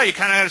 and I know you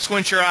kind of got to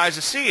squint your eyes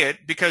to see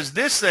it because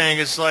this thing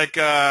is like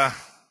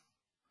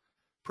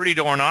pretty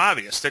darn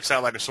obvious. Sticks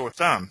out like a sore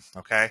thumb.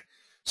 Okay?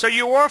 So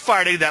you are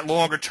fighting that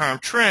longer-term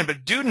trend,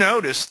 but do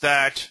notice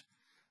that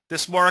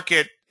this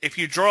market, if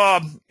you draw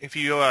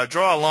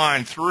a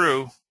line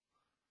through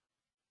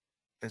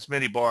as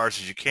many bars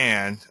as you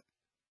can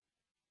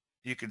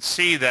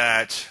see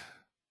that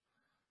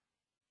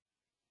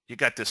you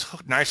got this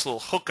nice little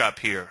hook up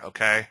here,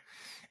 okay?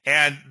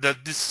 And the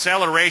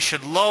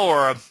deceleration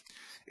lower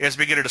is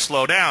beginning to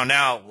slow down.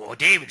 Now, well,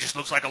 Dave, it just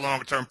looks like a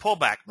longer-term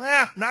pullback.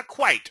 Not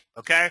quite,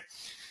 okay?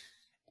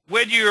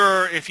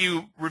 If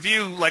you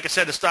review, like I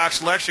said, the stock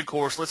selection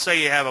course, let's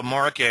say you have a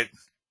market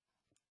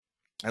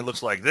that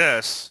looks like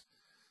this,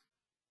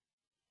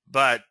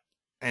 and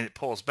it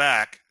pulls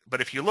back. But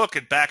if you look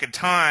back in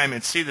time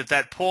and see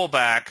that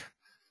pullback,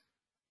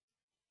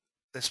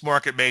 this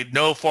market made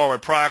no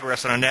forward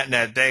progress on a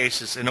net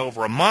basis in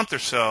over a month or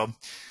so,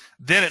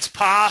 then it's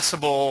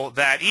possible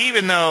that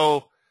even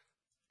though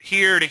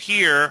here to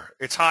here,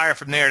 it's higher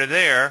from there to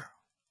there,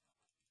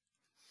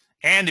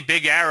 and the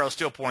big arrow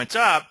still points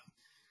up,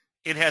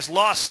 it has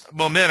lost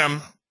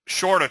momentum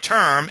shorter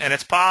term, and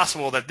it's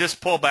possible that this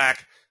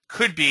pullback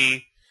could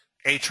be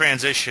a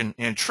transition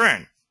in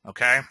trend,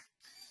 okay?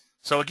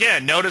 So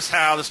again, notice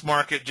how this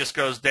market just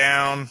goes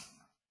down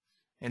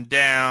and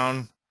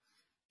down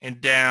and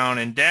down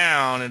and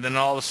down, and then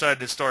all of a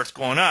sudden it starts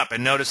going up.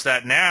 And notice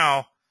that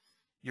now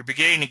you're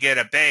beginning to get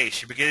a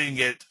base. You're beginning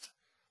to get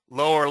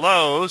lower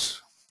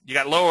lows. You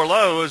got lower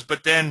lows,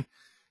 but then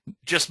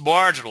just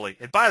marginally.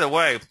 And by the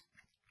way,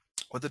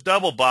 with the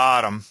double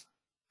bottom,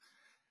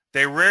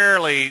 they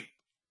rarely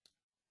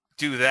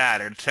do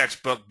that in a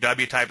textbook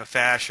W type of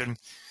fashion.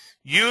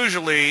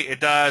 Usually it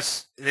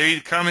does. They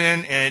either come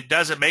in and it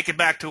doesn't make it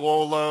back to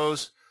old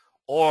lows,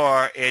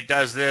 or it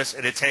does this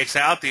and it takes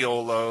out the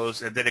old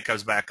lows and then it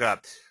comes back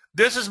up.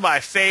 This is my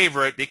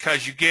favorite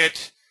because you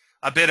get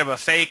a bit of a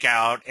fake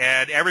out,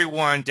 and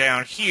everyone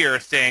down here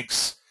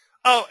thinks,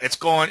 oh, it's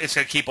going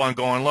to keep on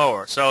going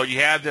lower. So you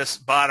have this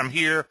bottom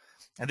here,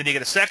 and then you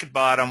get a second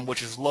bottom,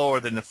 which is lower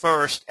than the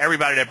first.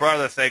 Everybody and their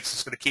brother thinks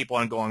it's going to keep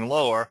on going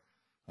lower,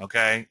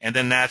 okay? And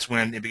then that's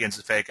when it begins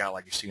to fake out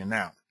like you're seeing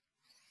now,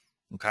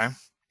 okay?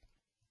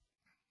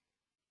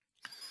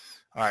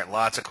 All right,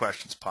 lots of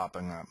questions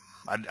popping up.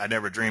 I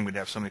never dreamed we'd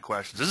have so many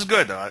questions. This is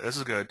good, though. This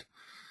is good,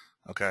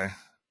 okay?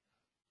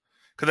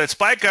 Could that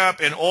spike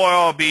up in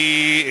oil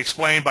be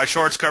explained by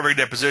shorts covering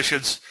their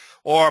positions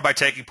or by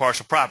taking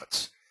partial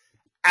profits?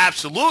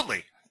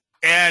 Absolutely.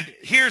 And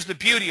here's the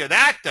beauty of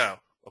that, though,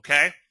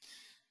 okay?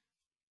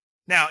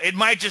 Now, it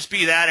might just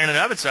be that in and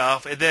of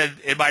itself, and then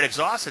it might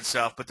exhaust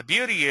itself, but the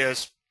beauty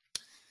is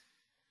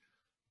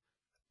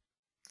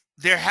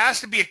there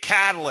has to be a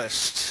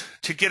catalyst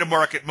to get a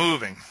market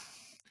moving.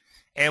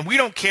 And we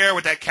don't care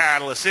what that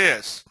catalyst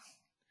is.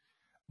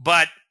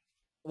 But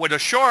when the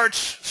shorts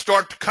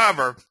start to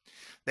cover,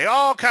 they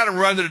all kind of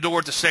run to the door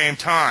at the same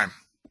time.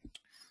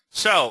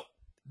 So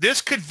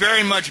this could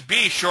very much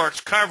be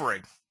shorts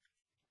covering,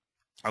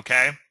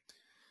 okay?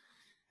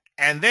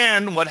 And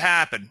then what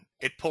happened?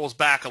 It pulls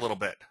back a little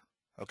bit,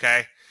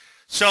 okay?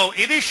 So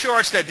any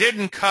shorts that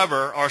didn't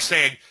cover are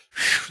saying,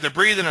 they're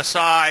breathing a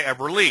sigh of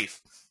relief.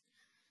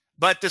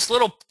 But this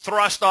little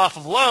thrust off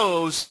of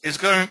lows is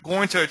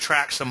going to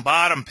attract some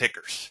bottom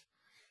pickers.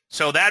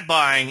 So that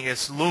buying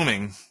is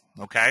looming,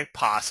 okay,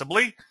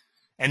 possibly.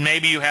 And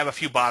maybe you have a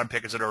few bottom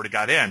pickers that already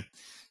got in.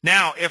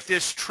 Now, if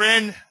this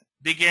trend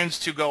begins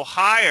to go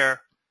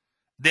higher,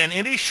 then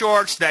any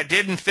shorts that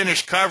didn't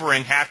finish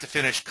covering have to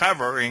finish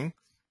covering.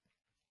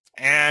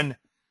 And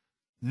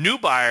new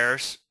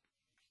buyers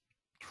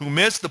who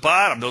missed the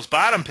bottom, those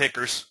bottom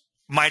pickers,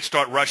 might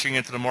start rushing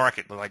into the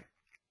market. They're like,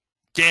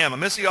 damn, I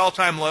missed the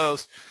all-time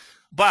lows,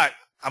 but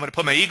I'm going to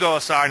put my ego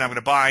aside and I'm going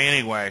to buy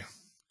anyway,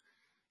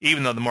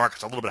 even though the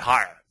market's a little bit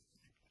higher.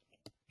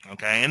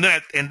 Okay,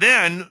 and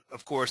then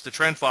of course the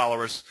trend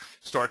followers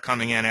start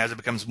coming in as it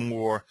becomes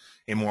more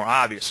and more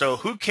obvious. So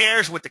who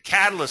cares what the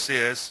catalyst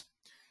is?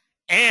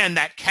 And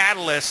that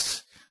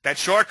catalyst, that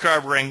short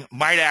covering,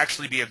 might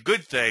actually be a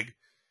good thing,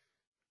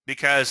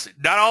 because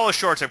not all the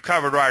shorts have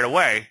covered right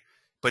away,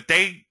 but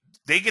they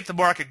get the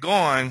market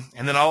going,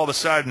 and then all of a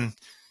sudden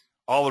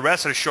all the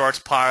rest of the shorts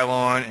pile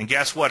on, and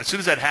guess what? As soon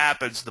as that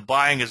happens, the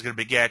buying is going to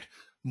beget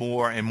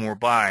more and more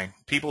buying.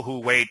 People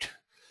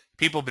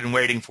have been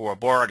waiting for a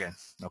bargain,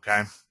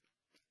 okay?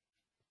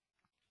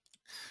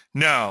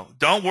 No,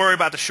 don't worry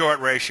about the short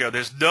ratio.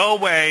 There's no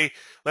way,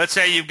 let's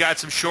say you've got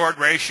some short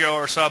ratio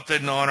or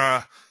something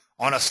on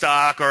a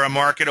stock or a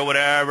market or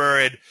whatever,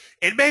 and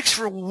it makes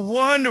for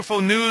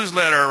wonderful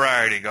newsletter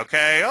writing,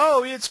 okay?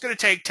 Oh, it's going to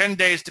take 10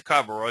 days to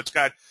cover, or it's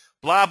got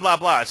blah, blah,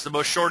 blah. It's the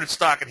most shorted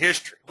stock in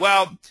history.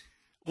 Well,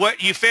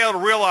 what you fail to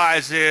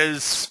realize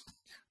is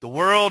the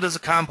world is a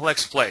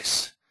complex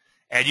place,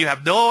 and you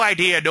have no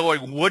idea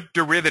knowing what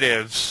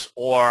derivatives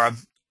are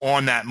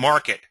on that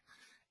market,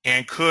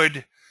 and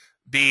could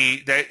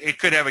be that it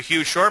could have a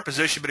huge short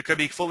position, but it could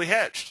be fully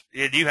hedged.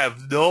 And you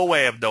have no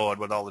way of knowing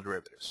with all the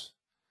derivatives.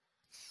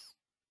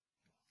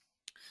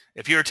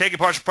 If you're taking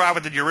partial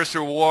profit, then your risk to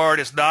reward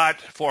is not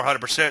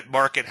 400%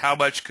 market. How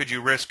much could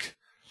you risk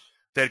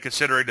then,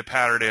 considering the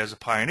pattern as a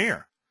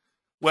pioneer?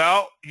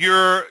 Well,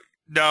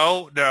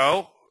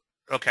 no.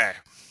 Okay.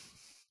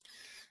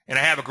 And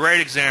I have a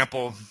great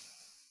example.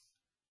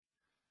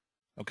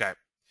 Okay.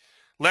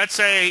 Let's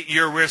say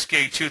you're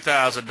risking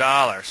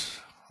 $2,000,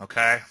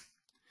 okay?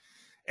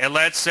 And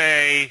let's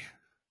say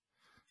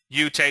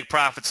you take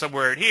profit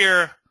somewhere in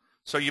here,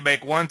 so you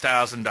make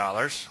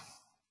 $1,000,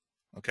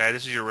 okay?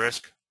 This is your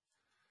risk.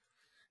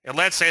 And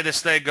let's say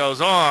this thing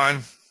goes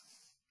on,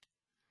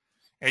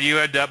 and you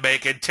end up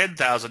making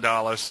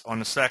 $10,000 on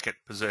the second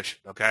position,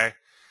 okay?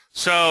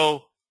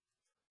 So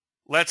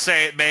let's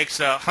say it makes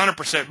a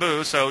 100%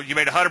 move, so you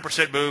made a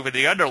 100% move in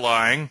the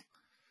underlying,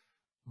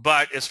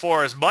 but as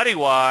far as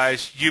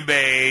money-wise, you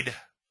made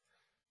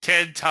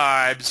 10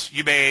 times,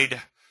 you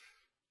made,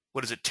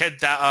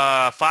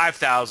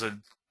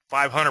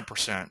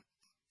 5,500%.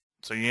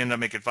 So you end up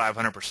making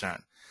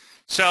 500%.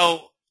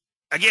 So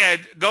again,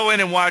 go in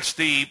and watch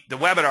the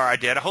webinar I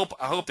did. I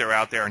hope they're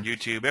out there on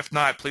YouTube. If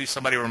not, please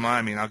somebody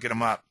remind me and I'll get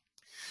them up.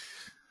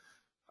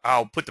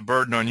 I'll put the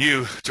burden on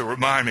you to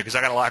remind me because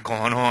I got a lot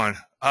going on.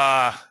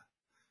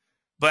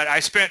 But I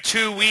spent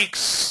 2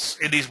 weeks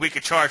in these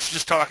weekly charts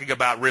just talking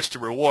about risk to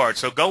reward.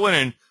 So go in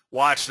and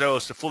watch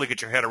those to fully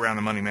get your head around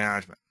the money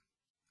management.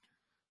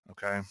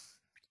 Okay.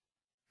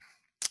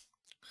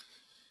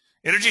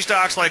 Energy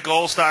stocks like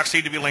gold stocks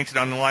seem to be linked to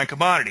an underlying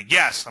commodity.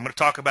 Yes, I'm going to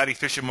talk about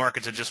efficient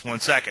markets in just 1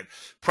 second.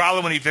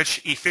 Problem with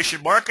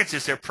efficient markets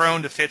is they're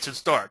prone to fits and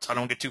starts. I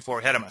don't get too far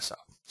ahead of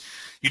myself.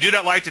 You do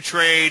not like to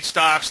trade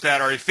stocks that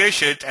are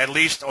efficient, at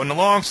least on the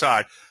long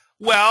side.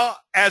 Well,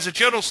 as a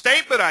general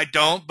statement, I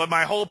don't, but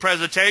my whole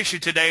presentation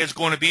today is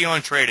going to be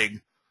on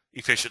trading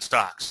efficient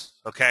stocks,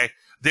 okay?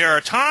 There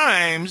are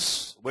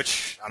times,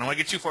 which I don't want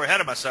to get too far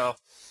ahead of myself,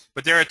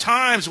 but there are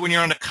times when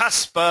you're on the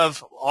cusp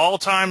of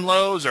all-time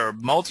lows or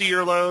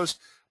multi-year lows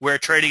where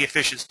trading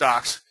efficient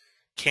stocks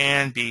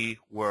can be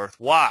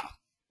worthwhile,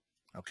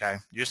 okay?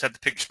 You just have to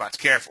pick your spots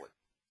carefully.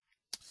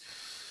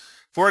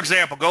 For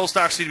example, gold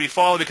stocks seem to be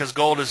falling because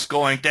gold is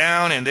going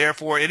down, and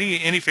therefore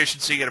any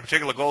inefficiency in a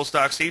particular gold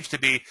stock seems to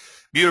be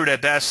muted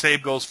at best. Same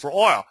goes for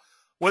oil.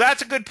 Well,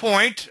 that's a good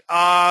point,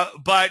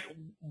 but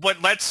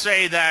let's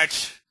say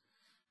that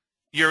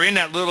you're in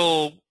that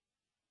little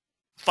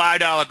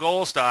 $5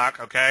 gold stock,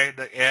 okay,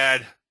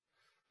 and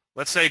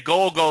let's say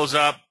gold goes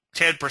up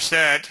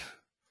 10%.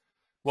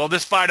 Well,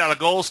 this $5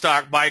 gold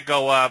stock might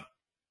go up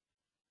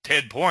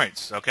 10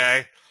 points,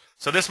 okay?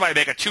 So this might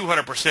make a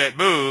 200%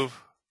 move.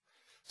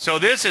 So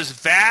this is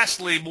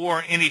vastly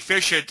more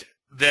inefficient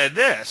than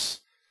this.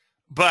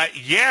 But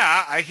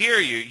yeah, I hear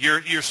you.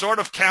 You're sort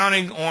of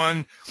counting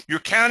on an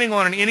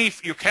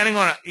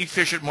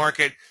efficient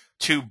market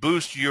to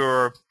boost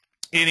your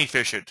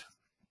inefficient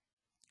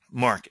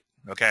market.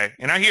 Okay?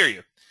 And I hear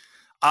you.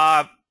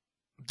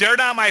 They're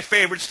not my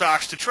favorite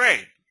stocks to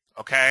trade,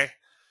 okay?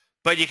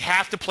 But you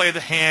have to play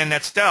the hand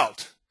that's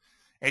dealt.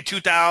 In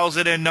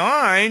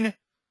 2009,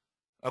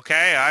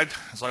 okay, I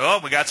was like, oh,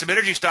 we got some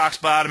energy stocks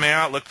bottoming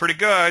out. Look pretty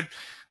good.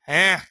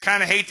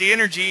 Kind of hate the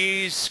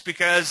energies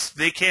because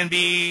they can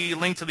be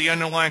linked to the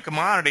underlying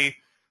commodity.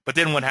 But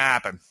then what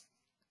happened?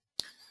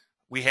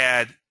 We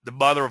had the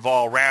mother of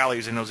all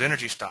rallies in those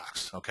energy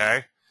stocks,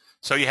 okay?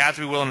 So you have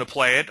to be willing to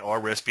play it or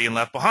risk being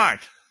left behind.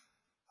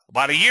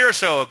 About a year or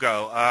so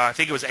ago, I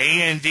think it was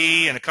AND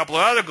and a couple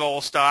of other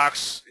gold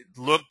stocks. It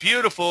looked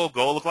beautiful.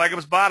 Gold looked like it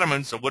was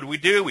bottoming. So what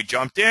did? We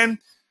jumped in.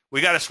 We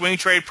got a swing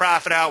trade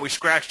profit out. We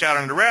scratched out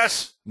on the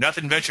rest.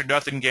 Nothing ventured,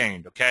 nothing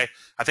gained, okay?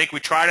 I think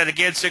we tried it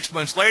again 6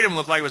 months later and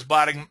looked like it was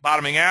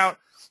bottoming out.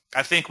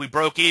 I think we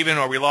broke even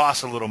or we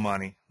lost a little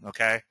money,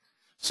 okay?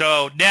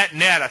 So net,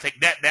 I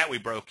think net we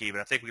broke even.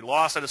 I think we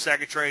lost on the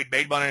second trade,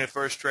 made money in the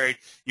first trade.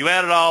 You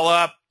add it all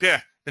up, yeah,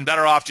 been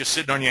better off just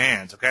sitting on your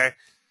hands, okay?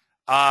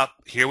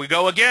 Here we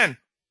go again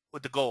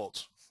with the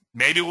golds.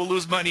 Maybe we'll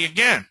lose money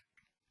again,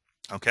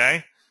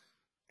 okay?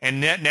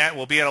 And net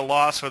we'll be at a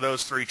loss for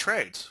those 3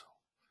 trades.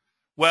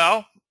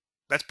 Well,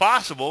 that's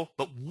possible,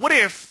 but what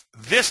if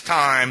this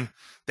time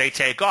they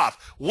take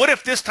off? What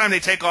if this time they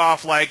take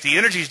off like the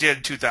energies did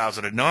in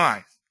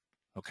 2009?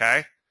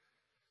 Okay?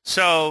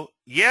 So,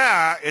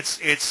 yeah, it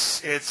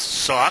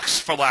sucks,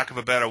 for lack of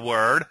a better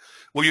word,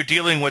 when you're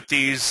dealing with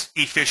these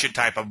efficient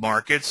type of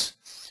markets,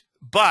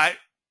 but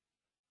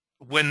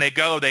when they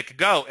go, they could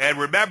go. And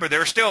remember,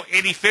 they're still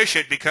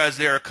inefficient because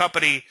they're a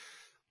company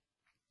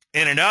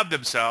in and of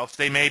themselves.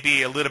 They may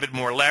be a little bit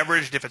more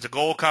leveraged if it's a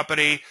gold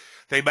company.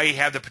 They may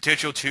have the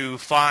potential to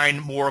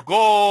find more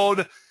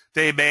gold.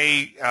 They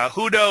may,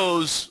 who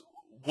knows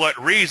what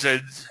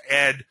reasons,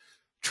 and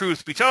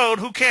truth be told,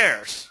 who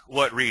cares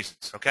what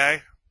reasons,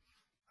 okay?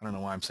 I don't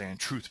know why I'm saying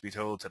truth be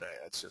told today.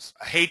 It's just,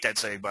 I hate that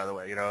saying, by the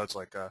way. You know, it's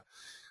like,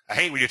 I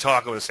hate when you're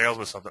talking with a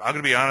salesman or something. I'm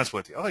going to be honest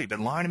with you. Oh, you've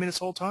been lying to me this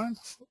whole time?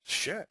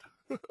 Shit.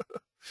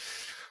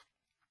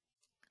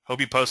 Hope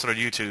you posted on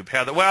YouTube.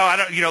 Well, I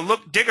don't,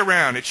 look, dig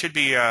around. It should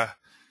be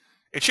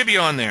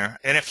on there.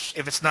 And if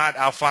it's not,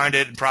 I'll find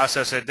it and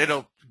process it.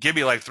 It'll give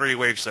me like 3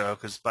 weeks, though,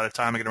 because by the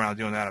time I get around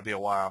to doing that, it'll be a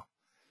while.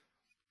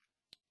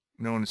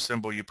 Knowing the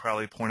symbol, you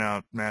probably point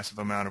out massive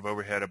amount of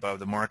overhead above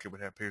the market,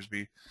 what appears to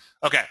be.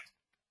 Okay.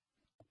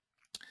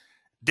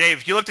 Dave,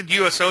 if you looked at the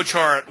USO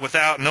chart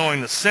without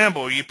knowing the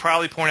symbol, you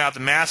probably point out the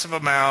massive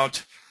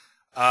amount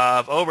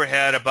of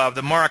overhead above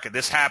the market.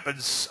 This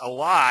happens a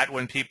lot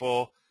when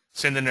people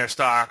send in their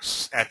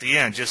stocks at the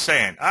end. Just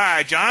saying. All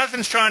right,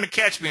 Jonathan's trying to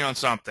catch me on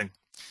something.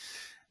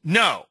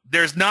 No,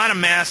 there's not a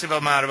massive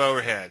amount of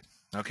overhead,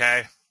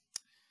 okay?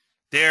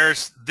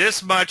 There's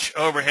this much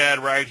overhead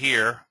right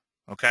here,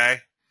 okay?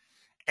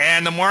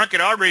 And the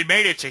market already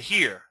made it to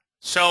here.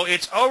 So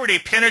it's already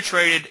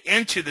penetrated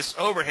into this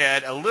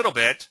overhead a little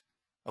bit,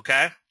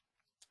 okay?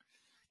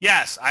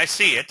 Yes, I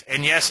see it,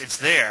 and yes, it's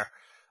there.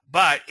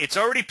 But it's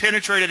already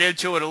penetrated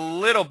into it a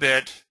little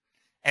bit,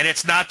 and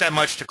it's not that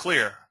much to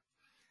clear.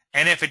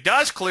 And if it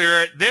does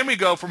clear it, then we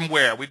go from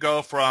where? We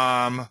go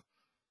from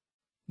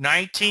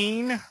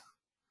 19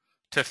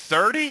 to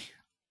 30,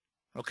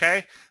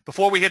 okay,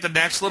 before we hit the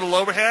next little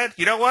overhead.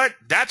 You know what?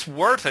 That's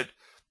worth it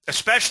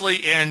especially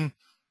in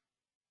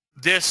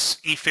this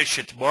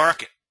efficient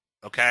market,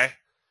 okay?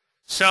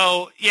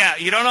 So, yeah,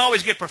 you don't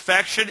always get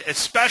perfection,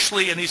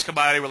 especially in these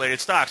commodity-related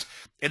stocks.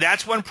 And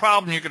that's one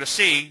problem you're going to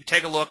see.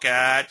 Take a look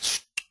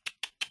at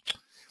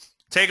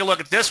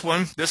this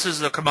one. This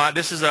is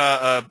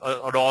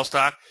an all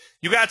stock.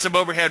 You got some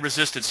overhead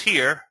resistance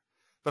here.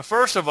 But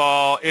first of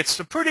all, it's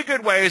a pretty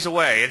good ways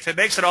away. If it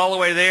makes it all the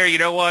way there, you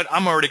know what?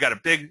 I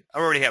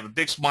already have a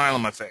big smile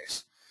on my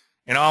face.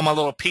 And all my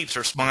little peeps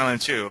are smiling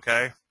too,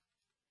 okay?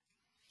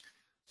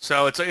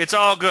 So it's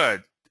all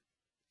good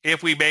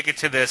if we make it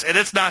to this. And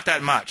it's not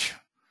that much,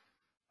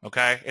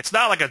 okay? It's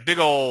not like a big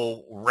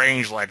old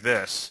range like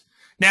this.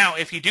 Now,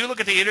 if you do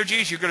look at the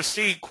energies, you're going to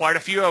see quite a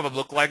few of them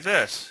look like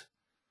this,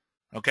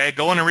 okay?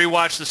 Go in and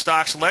rewatch the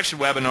stock selection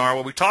webinar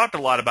where we talked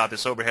a lot about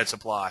this overhead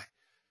supply.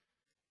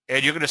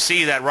 And you're going to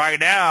see that right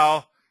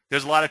now,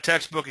 there's a lot of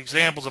textbook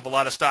examples of a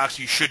lot of stocks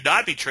you should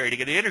not be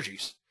trading in the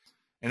energies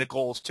and the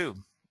goals too,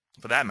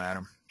 for that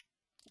matter,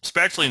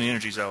 especially in the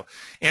energy zone.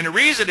 And the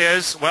reason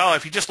is, well,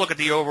 if you just look at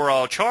the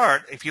overall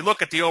chart, if you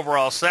look at the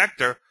overall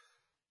sector,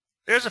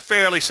 there's a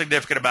fairly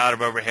significant amount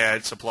of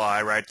overhead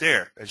supply right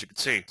there, as you can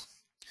see.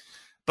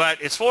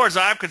 But as far as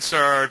I'm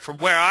concerned, from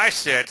where I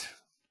sit,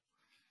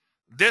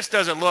 this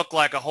doesn't look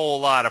like a whole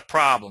lot of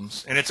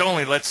problems. And it's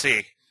only, let's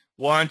see,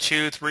 1,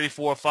 2, 3,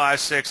 4, 5,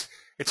 6.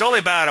 It's only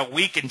about a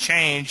week and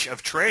change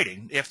of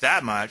trading, if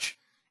that much.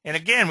 And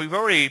again, we've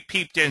already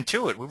peeped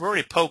into it. We've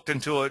already poked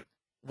into it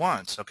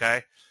once,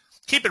 okay?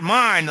 Keep in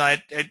mind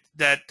that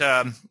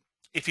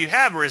if you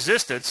have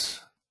resistance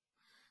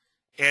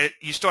and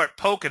you start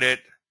poking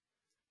it,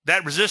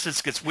 that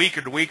resistance gets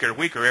weaker and weaker and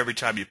weaker every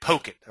time you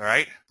poke it, all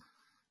right?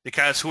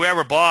 Because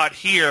whoever bought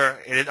here,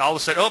 and all of a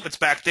sudden, oh, it's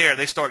back there,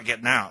 they start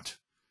getting out.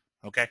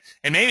 Okay,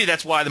 and maybe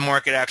that's why the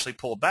market actually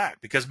pulled back,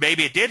 because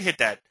maybe it did hit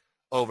that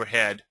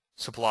overhead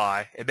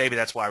supply, and maybe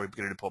that's why we're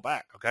beginning to pull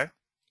back, okay?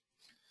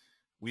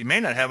 We may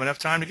not have enough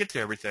time to get to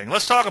everything.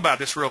 Let's talk about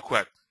this real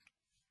quick.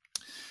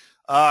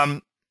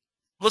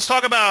 Let's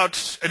talk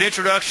about an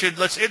introduction.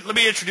 Let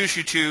me introduce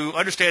you to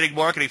understanding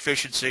market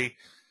efficiency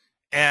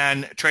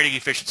and trading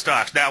efficient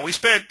stocks. Now, we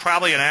spent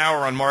probably an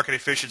hour on market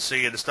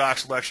efficiency in the stock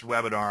selection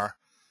webinar,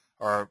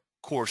 or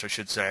course, I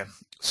should say.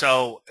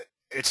 So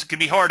it can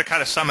be hard to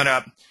kind of sum it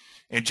up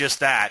in just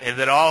that. And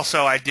then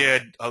also I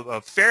did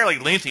a fairly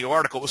lengthy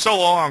article. It was so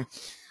long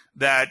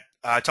that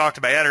I talked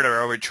to my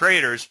editor over at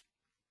Traders,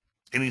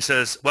 and he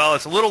says, well,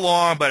 it's a little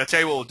long, but I'll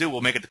tell you what we'll do.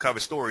 We'll make it the cover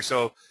story.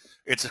 So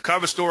it's a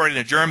cover story in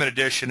the German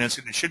edition, and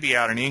it should be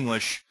out in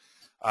English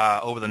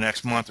over the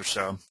next month or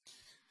so.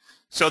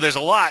 So there's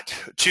a lot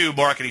to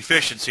market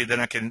efficiency that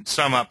I can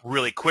sum up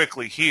really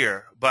quickly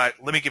here, but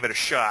let me give it a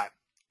shot.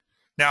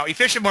 Now,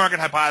 efficient market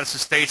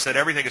hypothesis states that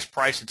everything is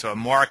priced into a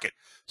market.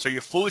 So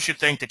you're foolish to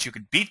think that you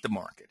could beat the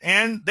market.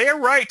 And they're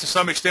right to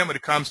some extent when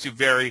it comes to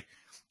very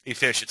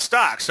efficient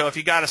stocks. So if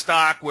you got a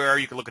stock where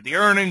you can look at the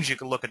earnings, you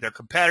can look at their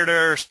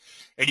competitors,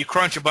 and you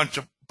crunch a bunch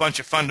of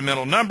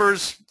fundamental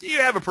numbers, you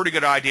have a pretty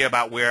good idea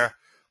about where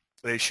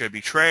they should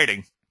be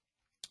trading.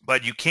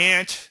 But you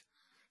can't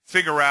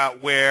figure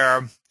out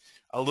where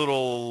a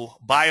little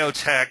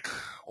biotech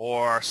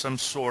or some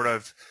sort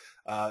of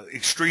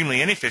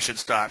extremely inefficient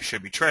stock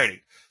should be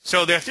trading.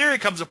 So their theory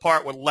comes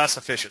apart with less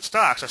efficient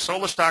stocks. A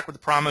solar stock with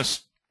the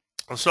promise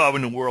of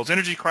solving the world's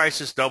energy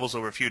crisis doubles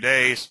over a few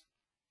days.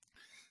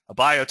 A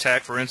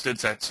biotech, for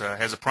instance, that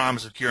has a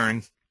promise of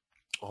curing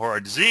a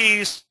horrid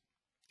disease,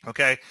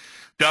 okay,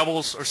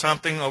 doubles or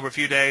something over a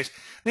few days.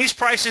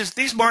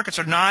 These markets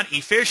are not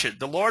efficient.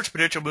 The large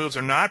potential moves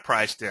are not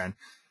priced in.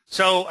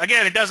 So,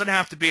 again, it doesn't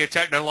have to be a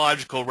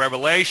technological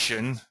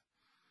revelation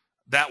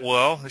that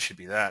will, this should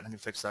be that, let me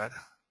fix that,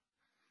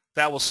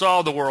 that will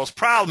solve the world's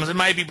problems. It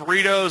might be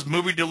burritos,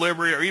 movie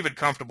delivery, or even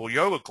comfortable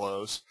yoga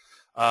clothes,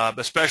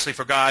 especially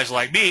for guys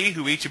like me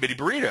who eat too many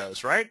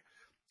burritos, right?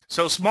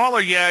 So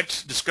smaller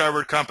yet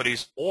discovered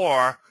companies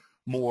are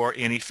more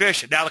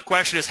inefficient. Now the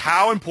question is,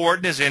 how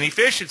important is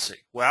inefficiency?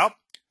 Well,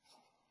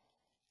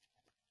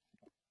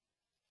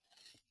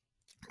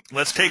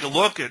 let's take a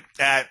look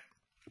at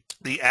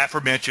the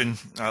aforementioned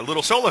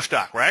little solar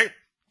stock, right?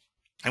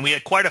 And we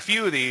had quite a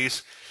few of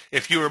these.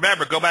 If you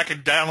remember, go back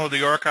and download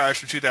the archives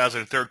from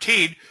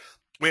 2013.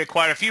 We had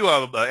quite a few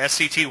of them.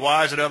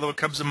 SCTY is another one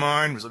that comes to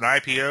mind. It was an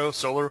IPO.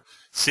 Solar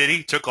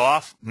City took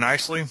off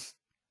nicely.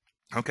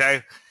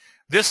 Okay.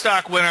 This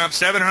stock went up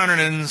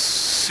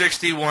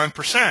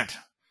 761%.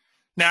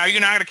 Now, you're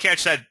not going to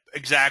catch that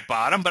exact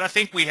bottom, but I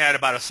think we had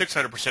about a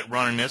 600%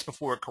 run in this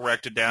before it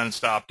corrected down and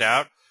stopped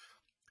out.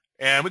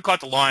 And we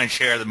caught the lion's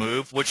share of the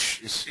move,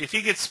 which is, if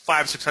he gets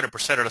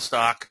 500-600% of the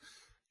stock,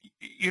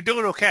 you're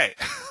doing okay.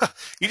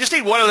 You just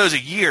need one of those a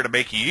year to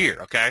make a year,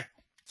 okay?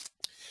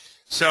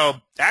 So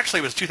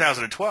actually it was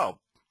 2012,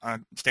 I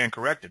stand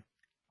corrected,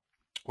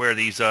 where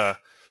these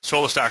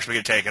solar stocks were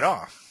going to take it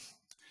off.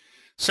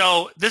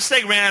 So this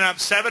thing ran up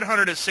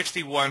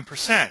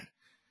 761%.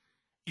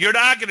 You're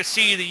not going to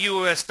see the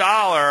U.S.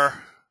 dollar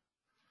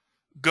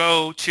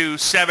go to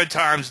 7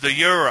 times the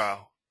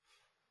euro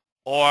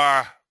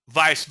or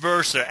vice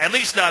versa, at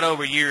least not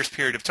over a year's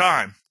period of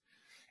time.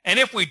 And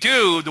if we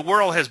do, the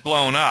world has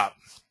blown up.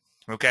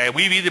 Okay,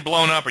 we've either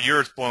blown up or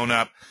yours blown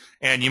up,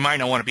 and you might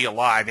not want to be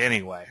alive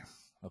anyway.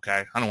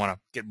 Okay, I don't want to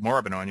get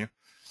morbid on you.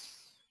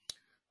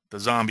 The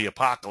zombie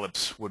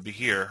apocalypse would be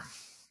here.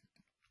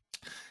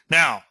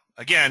 Now,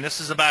 again, this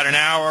is about an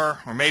hour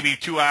or maybe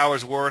 2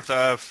 hours worth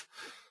of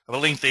a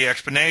lengthy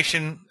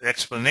explanation.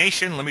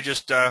 Let me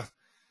just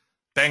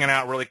bang it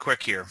out really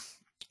quick here.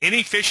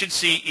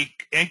 Inefficiency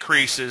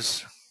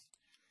increases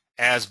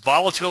as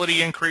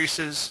volatility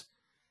increases,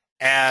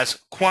 as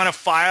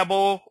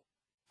quantifiable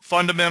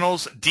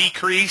fundamentals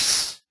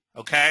decrease,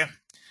 okay?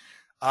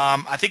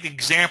 I think the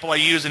example I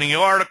used in the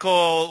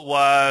article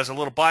was a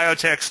little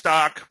biotech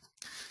stock.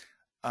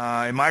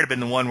 It might have been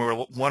the one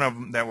of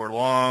them that were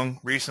long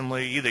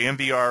recently, either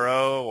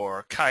MVRO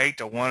or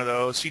Kite or one of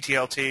those,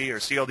 CTLT or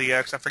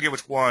CLDX, I forget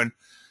which one.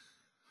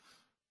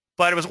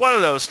 But it was one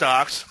of those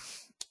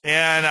stocks,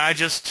 and I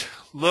just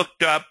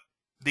looked up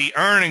the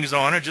earnings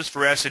on it just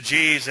for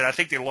S&Gs, and I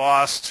think they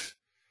lost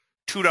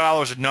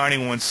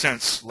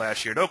 $2.91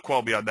 last year. Don't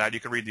quote me on that. You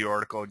can read the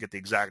article and get the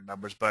exact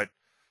numbers, but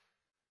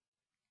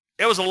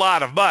it was a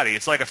lot of money.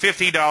 It's like a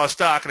 $15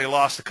 stock, and they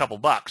lost a couple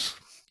bucks.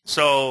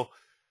 So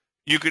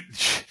you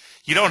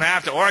don't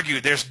have to argue.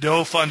 There's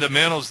no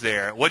fundamentals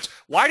there.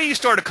 Why do you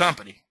start a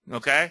company?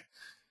 Okay.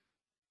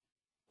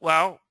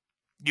 Well,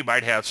 you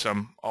might have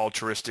some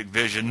altruistic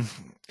vision.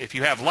 If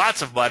you have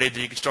lots of money,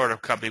 then you can start a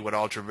company with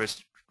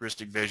altruistic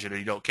vision, and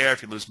you don't care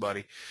if you lose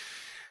money.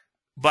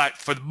 But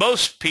for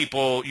most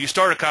people, you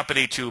start a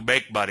company to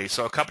make money.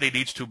 So a company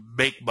needs to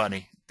make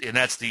money, and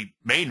that's the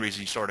main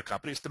reason you start a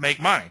company, is to make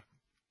money.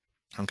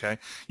 Okay,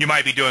 you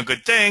might be doing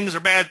good things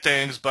or bad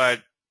things,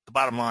 but the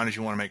bottom line is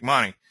you want to make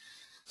money.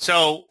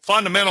 So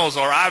fundamentals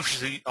are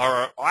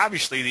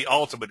obviously the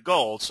ultimate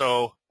goal.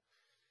 So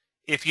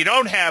if you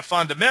don't have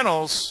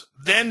fundamentals,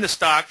 then the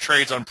stock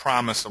trades on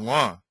promise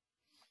alone.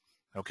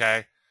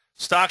 Okay,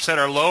 stocks that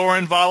are lower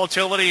in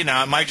volatility,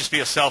 now it might just be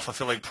a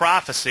self-fulfilling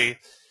prophecy,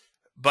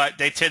 but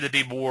they tend to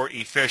be more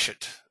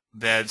efficient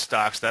than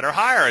stocks that are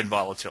higher in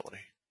volatility.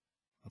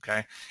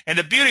 Okay, and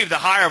the beauty of the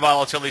higher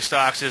volatility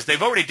stocks is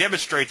they've already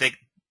demonstrated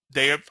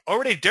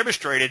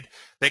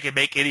they can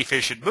make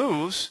inefficient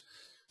moves,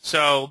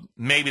 so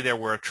maybe they're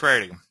worth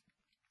trading.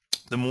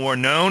 The more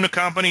known a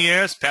company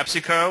is,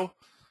 PepsiCo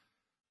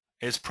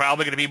is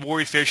probably going to be more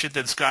efficient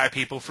than Sky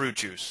People fruit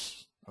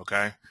juice.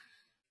 Okay,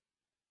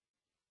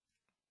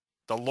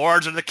 the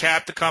larger the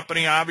cap the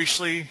company,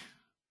 obviously,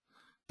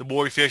 the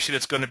more efficient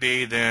it's going to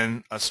be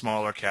than a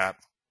smaller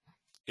cap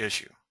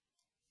issue.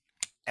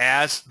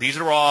 As these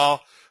are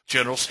all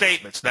general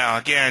statements. Now,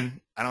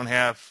 again, I don't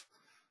have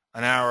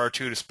an hour or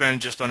two to spend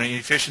just on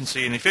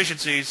efficiency and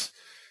efficiencies,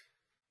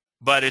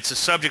 but it's a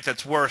subject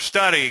that's worth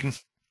studying.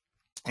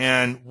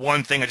 And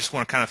one thing I just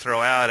want to kind of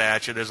throw out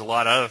at you, there's a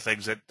lot of other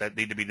things that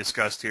need to be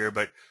discussed here,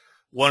 but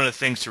one of the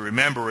things to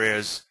remember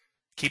is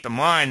keep in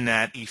mind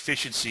that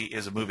efficiency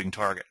is a moving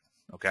target,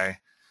 okay?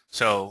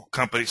 So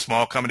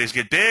small companies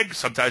get big,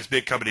 sometimes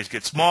big companies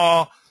get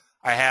small.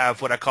 I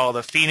have what I call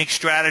the Phoenix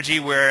strategy,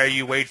 where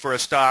you wait for a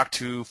stock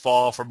to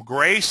fall from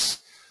grace.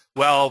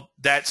 Well,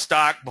 that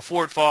stock,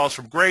 before it falls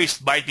from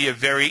grace, might be a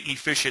very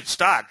efficient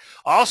stock.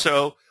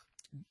 Also,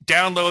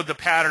 download the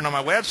pattern on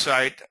my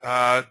website,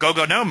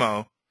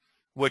 GoGoNomo,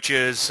 which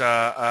is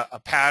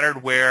a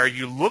pattern where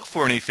you look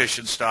for an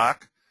efficient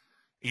stock.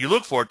 You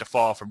look for it to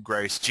fall from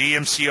grace.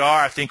 GMCR,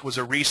 I think, was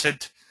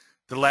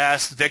the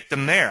last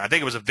victim there. I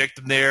think it was a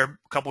victim there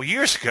a couple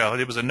years ago.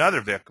 It was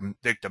another victim.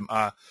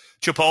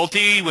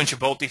 Chipotle, when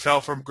Chipotle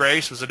fell from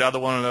grace, was another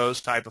one of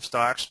those type of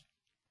stocks.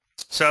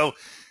 So,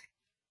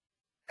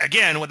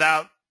 again,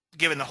 without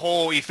giving the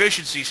whole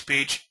efficiency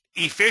speech,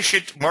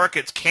 efficient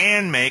markets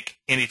can make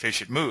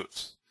inefficient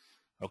moves.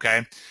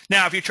 Okay?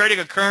 Now, if you're trading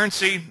a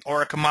currency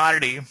or a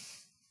commodity,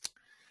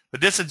 the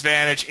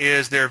disadvantage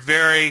is they're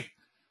very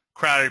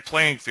crowded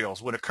playing fields.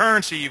 With a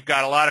currency, you've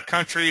got a lot of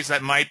countries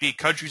and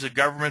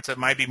governments that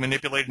might be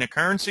manipulating the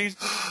currencies.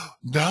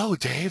 No,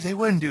 Dave, they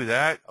wouldn't do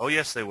that. Oh,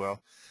 yes, they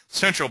will.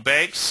 Central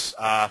banks,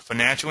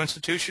 financial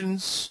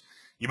institutions.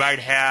 You might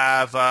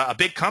have a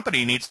big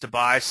company needs to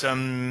buy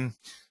something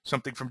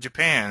from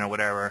Japan or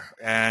whatever,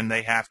 and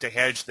they have to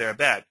hedge their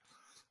bet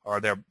or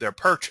their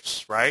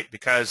purchase, right?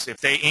 Because if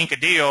they ink a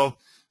deal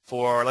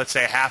for, let's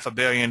say, $500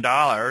 million,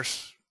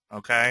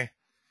 okay,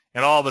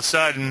 and all of a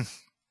sudden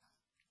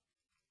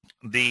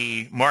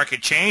the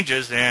market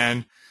changes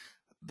and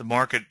the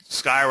market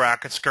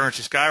skyrockets,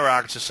 currency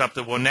skyrockets or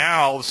something, well,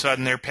 now all of a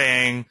sudden they're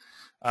paying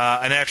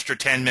an extra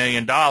 $10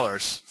 million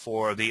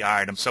for the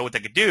item. So what they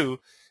could do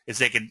is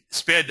they could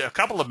spend a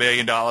couple of $1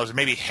 million and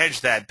maybe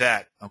hedge that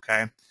bet,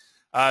 okay?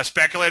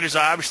 Speculators,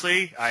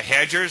 obviously,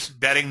 hedgers,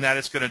 betting that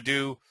it's going to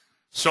do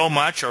so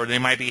much, or they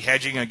might be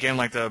hedging, again,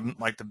 like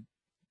the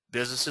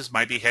businesses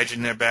might be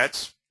hedging their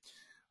bets.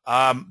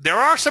 There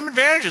are some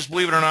advantages,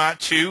 believe it or not,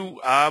 to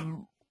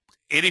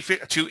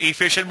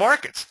efficient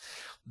markets.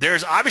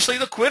 There's obviously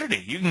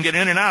liquidity. You can get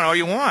in and out all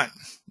you want,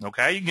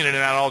 okay? You can get in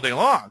and out all day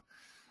long.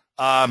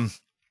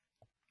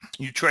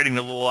 You're trading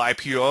a little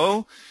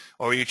IPO,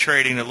 or you're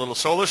trading a little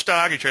solar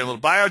stock, you're trading a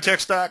little biotech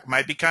stock,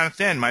 might be kind of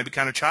thin, might be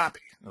kind of choppy,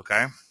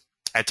 okay,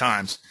 at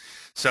times.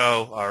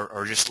 So,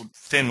 or just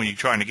thin when you're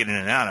trying to get in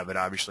and out of it,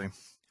 obviously.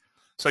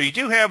 So you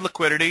do have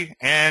liquidity,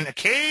 and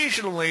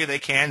occasionally they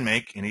can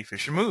make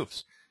inefficient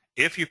moves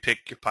if you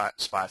pick your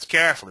spots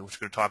carefully,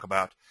 which we're going to talk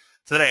about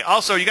today.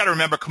 Also, you got to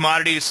remember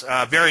commodities,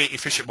 very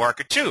efficient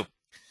market too.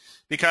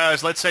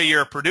 Because let's say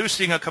you're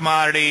producing a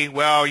commodity,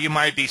 well, you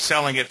might be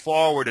selling it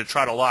forward to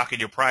try to lock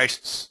in your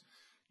prices.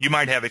 You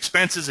might have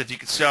expenses if you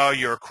could sell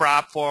your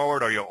crop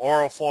forward or your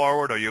oil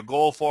forward or your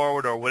gold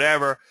forward or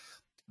whatever.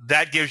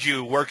 That gives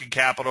you working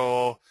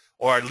capital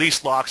or at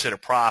least locks in a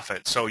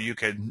profit so you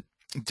can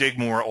dig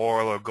more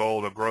oil or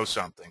gold or grow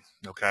something,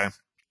 okay?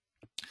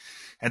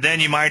 And then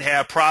you might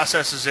have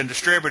processors and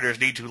distributors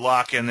need to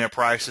lock in their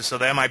prices, so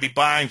they might be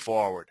buying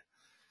forward.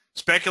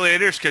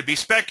 Speculators could be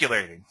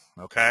speculating,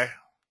 okay?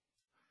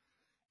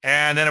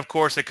 And then, of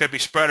course, there could be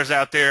spreaders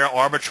out there,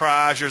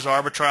 arbitragers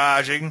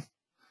arbitraging,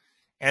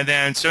 and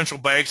then central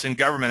banks and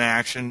government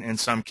action in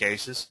some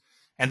cases.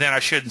 And then I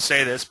shouldn't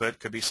say this, but it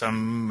could be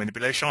some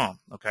manipulation,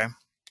 okay?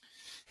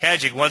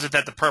 Hedging, wasn't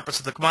that the purpose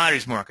of the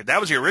commodities market? That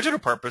was the original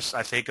purpose,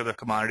 I think, of the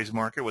commodities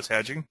market was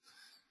hedging,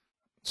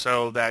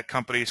 so that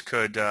companies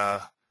could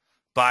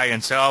buy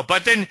and sell.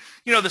 But then,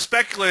 you know, the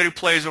speculator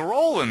plays a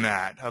role in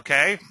that,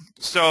 okay?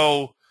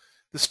 So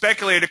the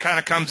speculator kind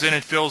of comes in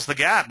and fills the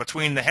gap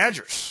between the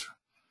hedgers.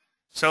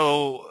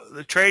 So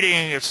the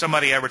trading, if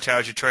somebody ever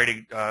tells you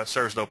trading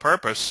serves no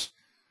purpose,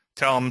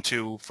 tell them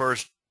to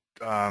first,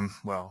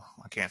 well,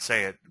 I can't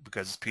say it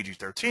because it's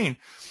PG-13,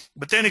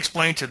 but then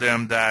explain to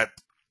them that,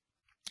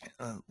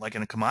 like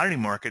in a commodity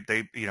market,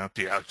 the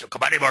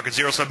commodity market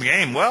zero-sum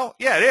game. Well,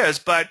 yeah, it is,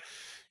 but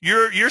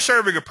you're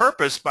serving a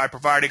purpose by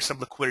providing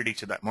some liquidity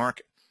to that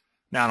market.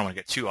 Now, I don't want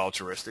to get too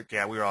altruistic.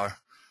 Yeah, our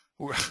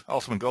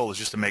ultimate goal is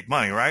just to make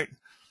money, right?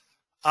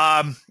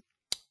 Now,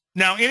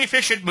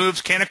 inefficient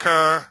moves can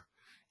occur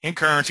in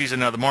currencies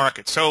and other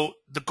markets. So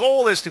the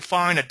goal is to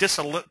find a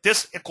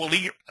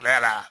disequilibrium,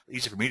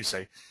 easy for me to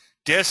say,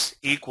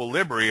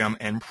 disequilibrium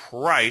in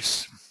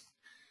price,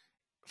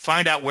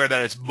 find out where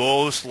that is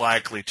most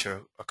likely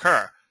to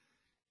occur.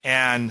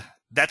 And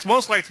that's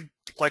most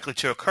likely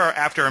to occur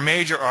after a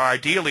major or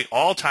ideally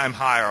all-time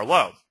high or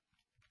low.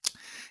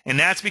 And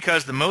that's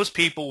because the most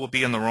people will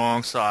be on the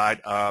wrong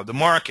side of the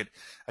market.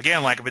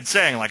 Again, like I've been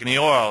saying, like in the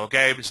oil,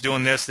 okay, if it's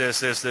doing this,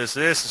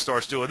 it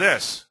starts doing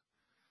this.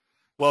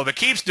 Well, if it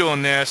keeps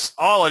doing this,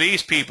 all of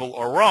these people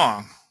are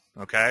wrong,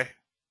 okay?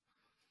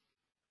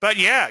 But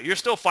yeah, you're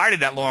still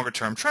fighting that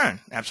longer-term trend,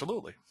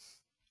 absolutely.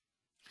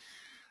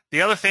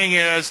 The other thing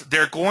is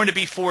they're going to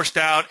be forced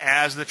out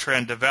as the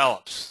trend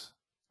develops,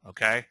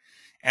 okay?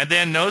 And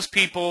then those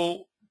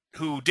people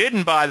who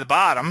didn't buy the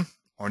bottom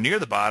or near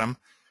the bottom,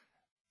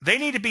 they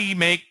need to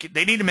make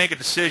a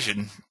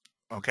decision,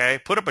 okay?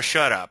 Put up a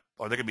shut up,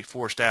 or they're going to be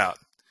forced out.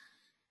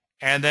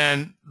 And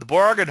then the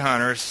bargain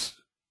hunters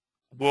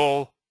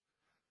will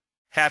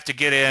have to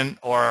get in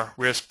or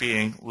risk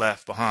being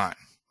left behind,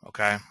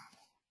 okay?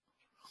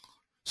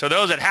 So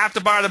those that have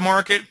to buy the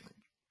market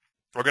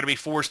are going to be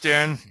forced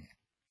in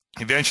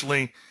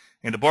eventually,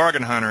 and the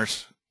bargain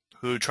hunters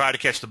who try to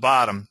catch the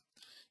bottom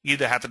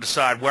either have to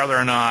decide whether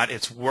or not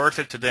it's worth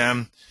it to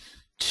them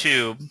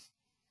to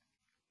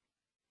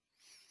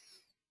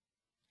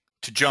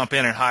jump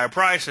in at higher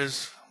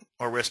prices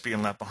or risk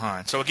being left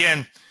behind. So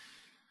again,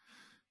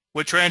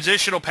 with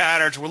transitional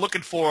patterns, we're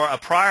looking for a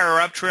prior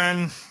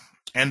uptrend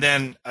and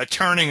then a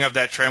turning of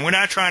that trend. We're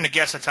not trying to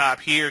guess a top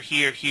here,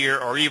 here, here,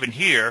 or even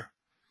here.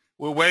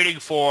 We're waiting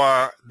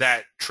for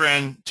that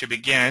trend to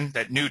begin,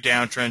 that new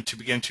downtrend to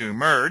begin to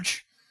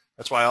emerge.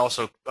 That's why I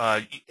also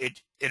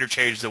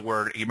interchange the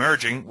word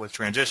emerging with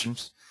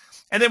transitions.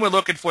 And then we're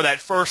looking for that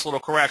first little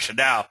correction.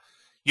 Now,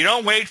 you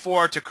don't wait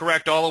for it to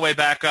correct all the way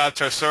back up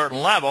to a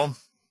certain level,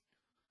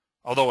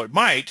 although it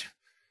might.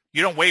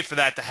 You don't wait for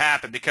that to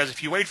happen, because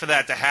if you wait for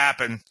that to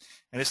happen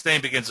and this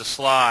thing begins to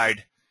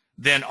slide,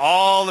 then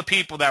all the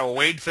people that were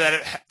waiting for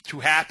that to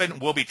happen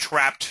will be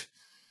trapped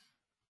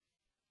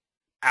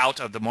out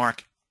of the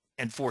market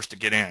and forced to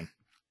get in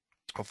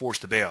or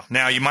forced to bail.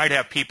 Now, you might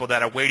have people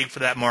that are waiting for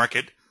that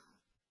market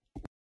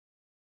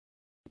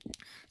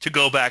to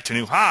go back to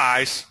new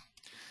highs,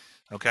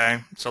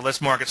 okay? So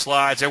let's market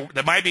slides.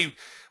 They might be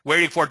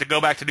waiting for it to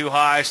go back to new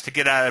highs to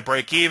get out of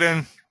break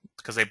even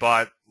because they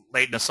bought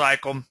late in the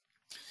cycle.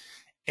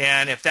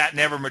 And if that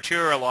never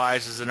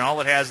materializes and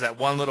all it has is that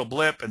one little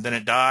blip and then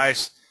it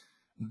dies,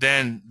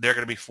 then they're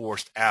going to be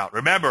forced out.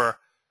 Remember,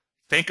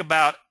 think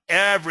about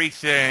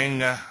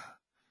everything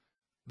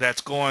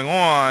that's going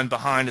on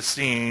behind the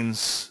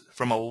scenes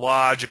from a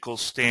logical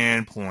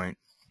standpoint,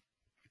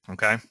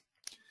 okay?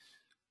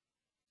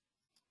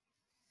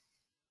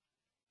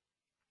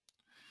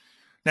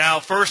 Now,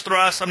 first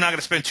thrust, I'm not going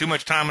to spend too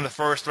much time on the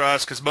first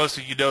thrust because most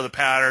of you know the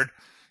pattern.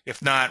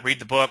 If not, read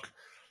the book.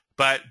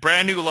 But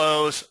brand new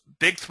lows,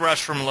 big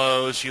thrust from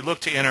lows, you look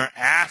to enter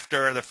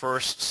after the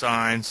first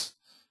signs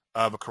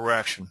of a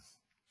correction.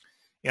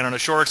 And on the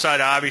short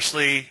side,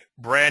 obviously,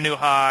 brand new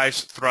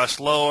highs, thrust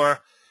lower.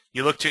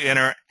 you look to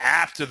enter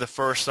after the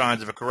first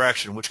signs of a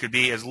correction, which could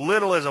be as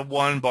little as a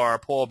 1-bar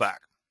pullback.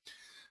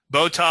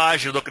 Bow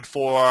ties, you're looking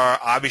for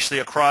obviously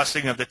a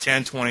crossing of the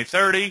 10, 20,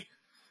 30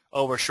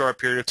 over a short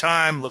period of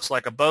time. Looks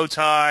like a bow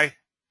tie,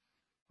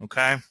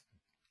 okay?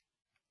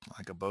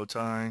 Like a bow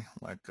tie,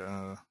 like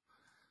a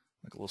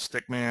little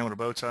stick man with a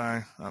bow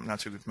tie. Not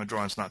too good. My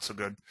drawing's not so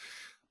good.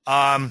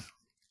 And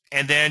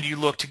then you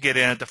look to get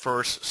in at the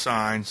first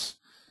signs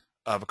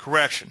of a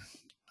correction,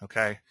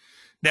 okay?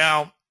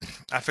 Now,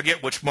 I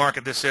forget which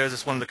market this is.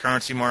 It's one of the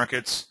currency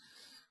markets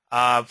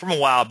from a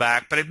while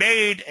back, but it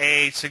made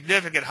a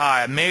significant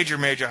high, a major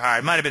high.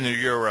 It might have been the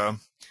euro.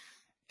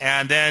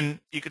 And then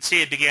you could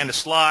see it began to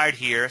slide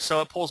here,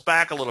 so it pulls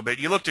back a little bit.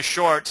 You look to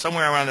short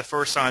somewhere around the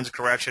first signs of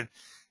correction.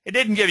 It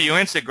didn't give you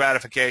instant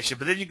gratification,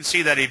 but then you can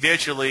see that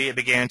eventually it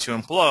began to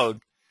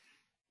implode.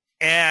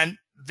 And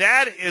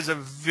that is a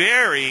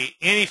very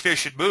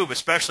inefficient move,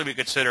 especially if you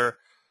consider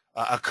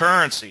a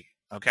currency,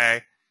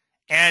 okay?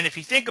 And if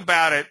you think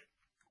about it,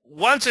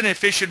 once an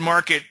efficient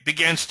market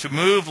begins to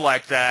move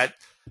like that,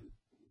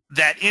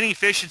 that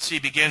inefficiency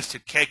begins to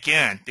kick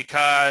in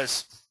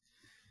because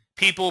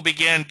people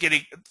begin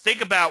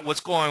think about what's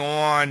going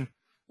on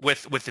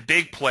with the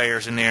big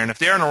players in there. And if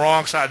they're on the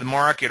wrong side of the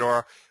market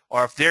or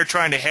if they're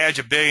trying to hedge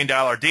a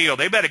billion-dollar deal,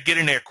 they better get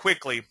in there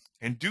quickly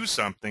and do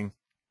something,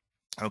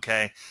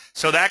 okay?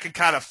 So that could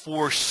kind of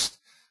force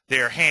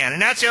their hand.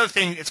 And that's the other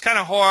thing. It's kind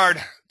of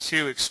hard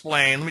to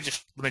explain. Let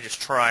me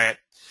just try it.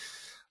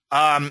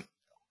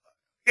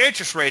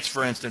 Interest rates,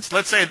 for instance.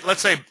 Let's say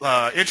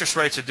interest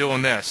rates are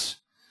doing this.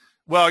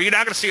 Well, you're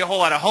not going to see a whole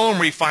lot of home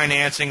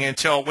refinancing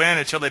until when?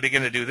 Until they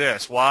begin to do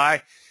this.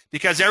 Why?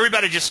 Because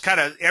everybody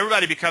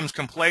becomes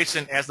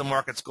complacent as the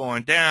market's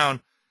going down,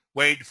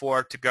 waiting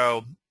for it to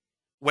go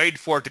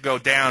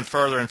down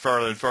further and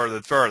further and further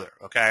and further.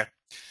 Okay.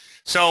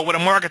 So when a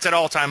market's at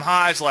all-time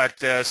highs like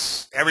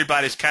this,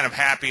 everybody's kind of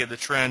happy at the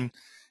trend,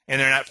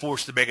 and they're not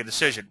forced to make a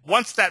decision.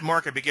 Once that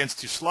market begins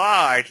to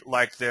slide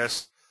like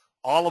this,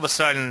 all of a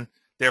sudden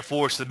they're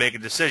forced to make a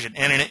decision.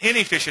 And in an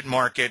efficient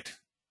market,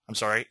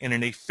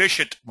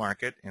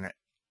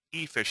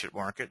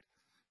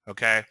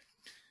 okay,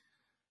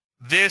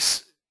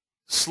 this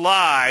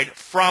slide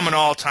from an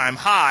all-time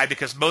high,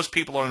 because most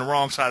people are on the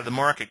wrong side of the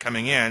market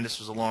coming in, this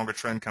was a longer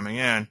trend coming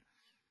in,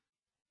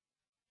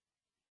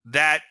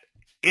 that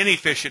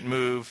inefficient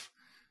move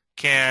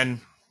can,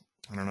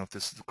 I don't know if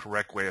this is the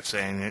correct way of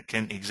saying it,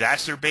 can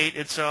exacerbate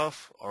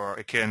itself, or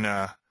it can,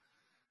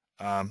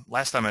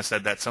 last time I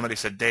said that, somebody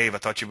said, Dave, I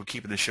thought you were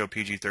keeping the show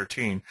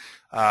PG-13.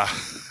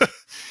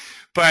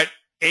 But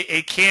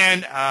it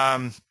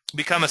can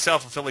become a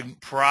self-fulfilling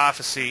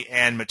prophecy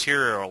and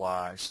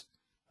materialize,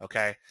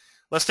 okay?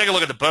 Let's take a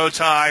look at the bow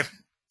tie.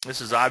 This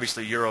is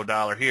obviously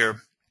euro-dollar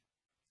here,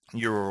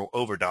 euro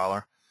over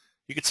dollar.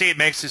 You can see it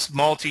makes this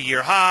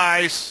multi-year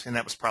highs, and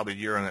that was probably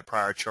euro in that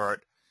prior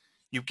chart.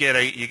 You get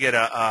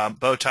a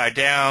bow tie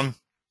down,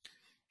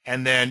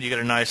 and then you get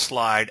a nice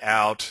slide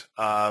out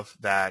of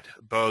that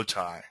bow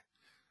tie.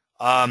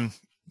 I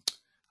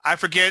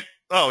forget.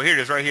 Oh, here it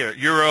is right here.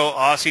 Euro,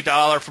 Aussie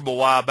dollar from a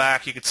while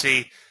back. You can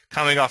see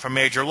coming off of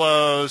major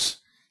lows,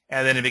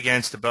 and then it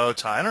begins to bow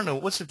tie. I don't know.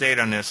 What's the date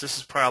on this? This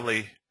is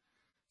probably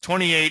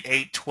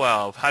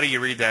 28/8/12. How do you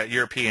read that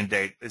European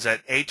date? Is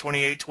that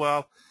 8/28/12?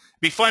 It'd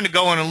be fun to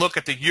go in and look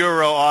at the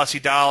Euro,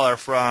 Aussie dollar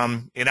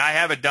from, and I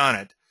haven't done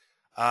it,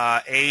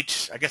 I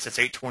guess it's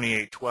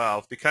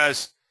 8/28/12,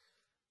 because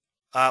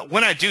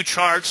when I do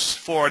charts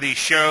for these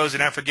shows,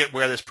 and I forget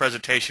where this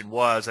presentation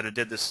was that I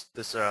did this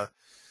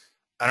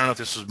I don't know if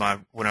this was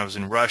when I was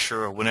in Russia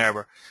or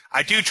whenever.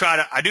 I do try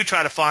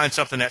to find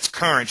something that's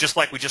current, just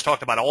like we just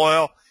talked about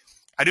oil.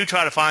 I do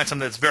try to find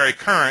something that's very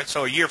current.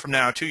 So a year from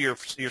now, 2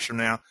 years from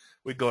now,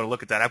 we'd go and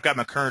look at that. I've got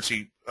my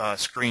currency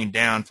screen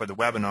down for the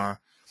webinar,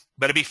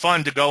 but it'd be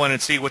fun to go in and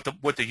see what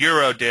the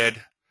euro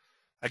did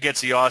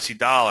against the Aussie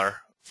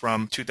dollar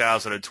from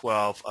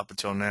 2012 up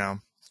until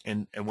now,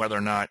 and whether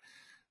or not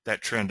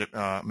that trend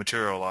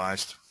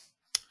materialized.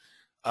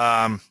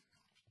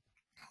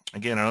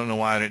 Again, I don't know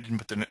why I didn't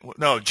put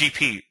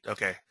GP.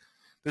 Okay,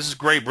 this is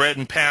Great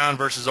Britain pound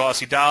versus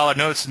Aussie dollar.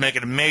 Notice it's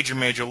making a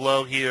major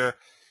low here.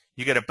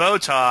 You get a bow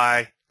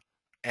tie,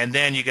 and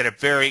then you get a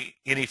very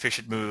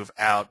inefficient move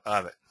out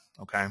of it.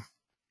 Okay,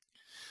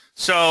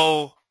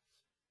 so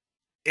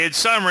in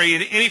summary,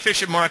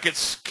 inefficient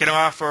markets can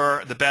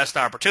offer the best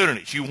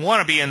opportunities. You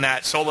want to be in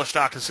that solar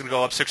stock that's going to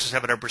go up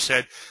 600 or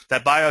 700%,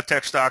 that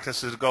biotech stock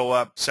that's going to go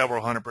up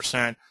several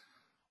 100%,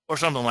 or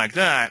something like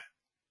that.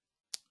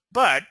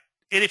 But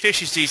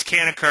inefficiencies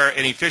can occur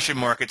in efficient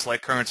markets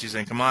like currencies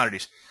and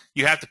commodities.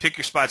 You have to pick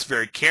your spots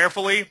very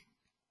carefully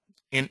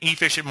in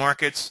efficient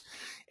markets,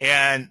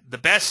 and the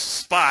best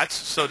spots,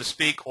 so to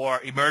speak,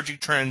 or emerging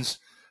trends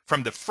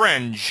from the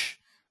fringe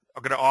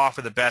are going to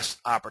offer the best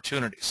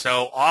opportunities.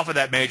 So offer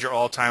that major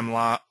all-time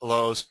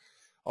lows,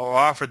 or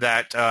offer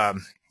that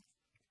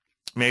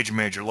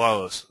major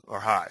lows or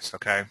highs,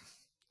 okay?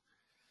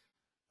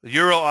 The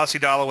euro Aussie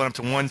dollar went up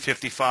to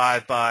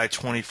 155 by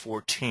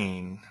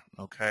 2014.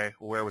 Okay,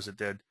 where was it?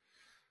 Did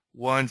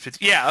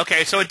 150? Yeah.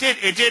 Okay, so it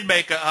did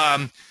make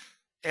a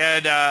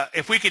And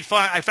if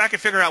I could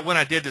figure out when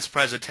I did this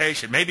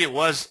presentation, maybe it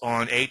was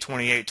on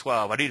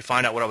 8/28/12. I need to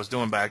find out what I was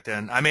doing back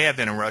then. I may have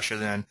been in Russia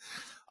then.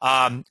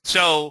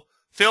 So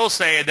Phil's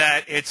saying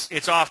that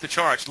it's off the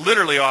charts,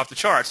 literally off the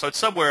charts. So it's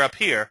somewhere up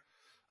here,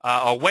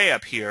 or way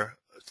up here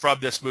from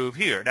this move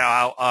here.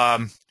 Now,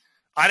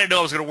 I didn't know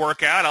it was going to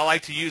work out. I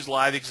like to use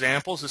live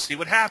examples to see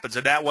what happens,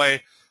 and that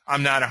way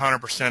I'm not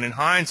 100% in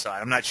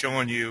hindsight. I'm not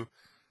showing you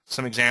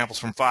some examples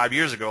from 5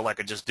 years ago like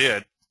I just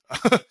did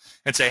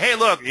and say, hey,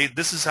 look,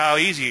 this is how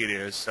easy it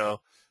is.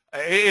 So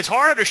it's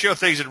harder to show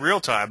things in real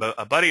time.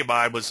 A buddy of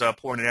mine was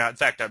pointing out, in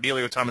fact,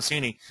 Emilio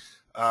Tomasini,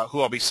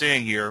 who I'll be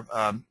seeing here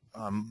on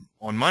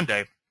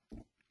Monday,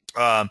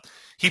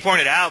 he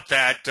pointed out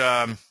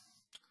that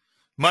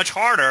much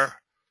harder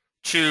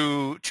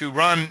to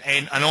run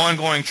an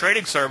ongoing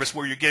trading service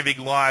where you're giving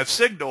live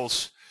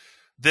signals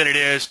than it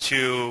is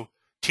to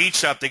teach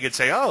something and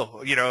say,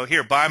 oh,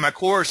 here, buy my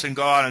course and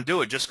go out and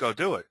do it. Just go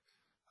do it.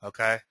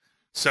 Okay?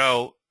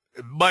 So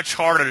much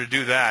harder to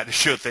do that, to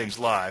show things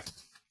live.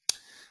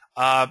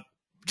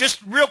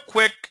 Just real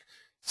quick,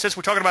 since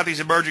we're talking about these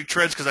emerging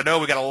trends, because I know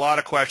we got a lot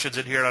of questions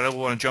in here, and I don't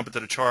want to jump into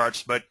the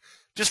charts, but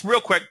just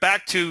real quick,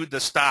 back to the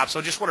stops.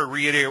 I just want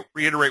to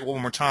reiterate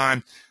one more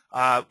time.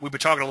 We've been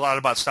talking a lot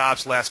about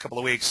stops the last couple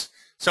of weeks.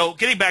 So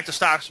getting back to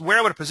stocks,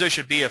 where would a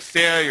position be a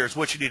failure is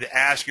what you need to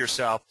ask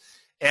yourself.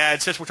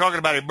 And since we're talking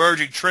about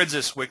emerging trends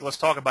this week, let's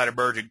talk about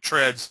emerging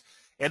trends.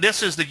 And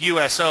this is the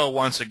USO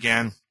once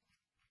again.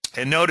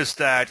 And notice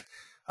that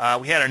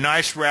we had a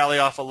nice rally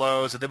off of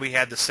lows, and then we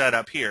had the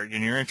setup here. And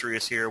your entry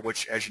is here,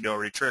 which, as you know,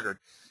 already triggered.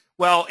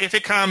 Well, if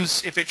it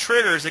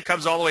triggers, it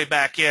comes all the way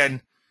back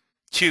in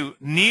to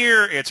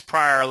near its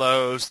prior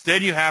lows.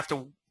 Then you have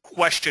to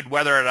question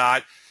whether or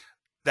not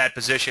that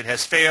position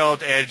has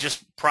failed,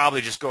 and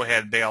probably just go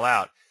ahead and bail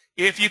out.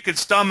 If you can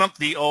stomach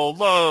the old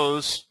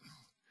lows,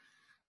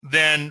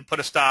 then put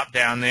a stop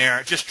down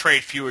there. Just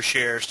trade fewer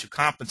shares to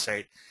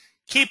compensate.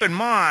 Keep in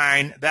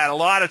mind that a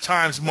lot of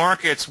times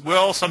markets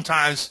will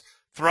sometimes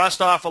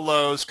thrust off of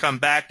lows, come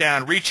back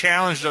down,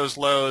 re-challenge those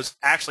lows,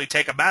 actually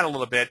take them out a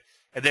little bit,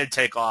 and then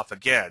take off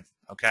again,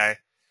 okay?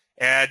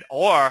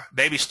 Or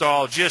maybe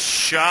stall just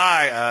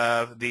shy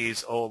of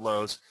these old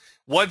lows.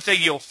 One thing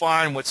you'll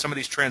find with some of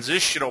these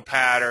transitional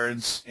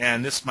patterns,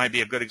 and this might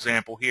be a good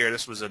example here,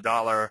 this was a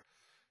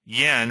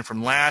dollar-yen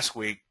from last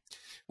week.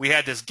 We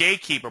had this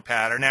gatekeeper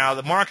pattern. Now,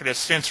 the market has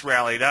since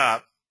rallied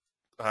up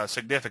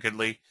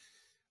significantly,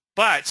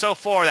 but so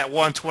far that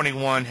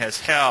 121 has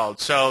held.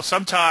 So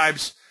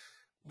sometimes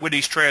with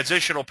these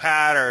transitional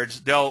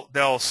patterns,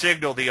 they'll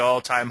signal the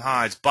all-time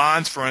highs.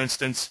 Bonds, for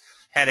instance,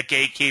 had a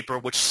gatekeeper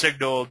which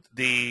signaled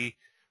the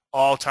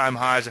all-time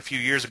highs a few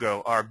years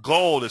ago. Our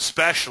gold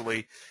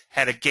especially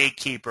had a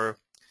gatekeeper,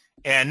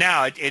 and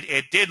now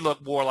it did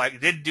look more like,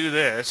 it didn't do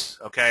this,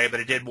 okay,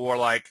 but it did more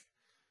like,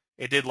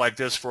 it did like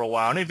this for a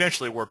while, and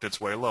eventually worked its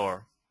way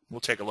lower.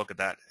 We'll take a look at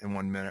that in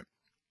 1 minute.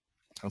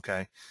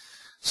 Okay.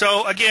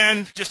 So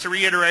again, just to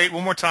reiterate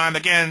one more time,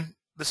 again,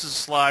 this is a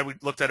slide we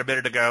looked at a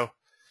minute ago.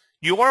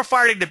 You are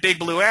fighting the big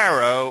blue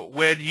arrow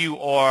when you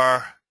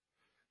are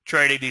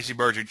trading these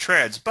emerging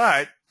trends,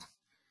 but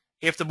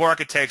if the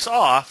market takes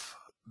off,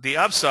 the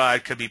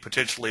upside could be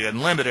potentially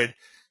unlimited,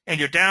 and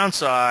your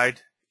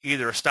downside,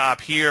 either a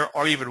stop here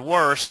or even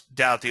worse,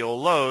 down at the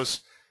old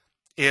lows,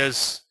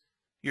 is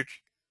you're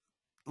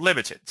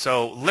limited.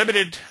 So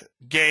limited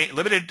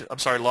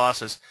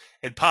losses,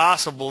 and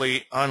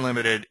possibly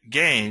unlimited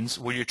gains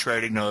when you're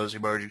trading those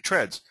emerging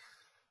trends.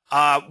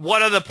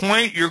 One other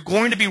point, you're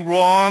going to be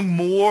wrong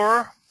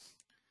more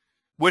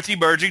with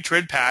emerging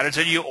trend patterns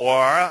than you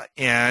are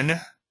in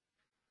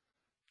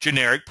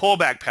generic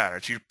pullback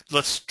patterns.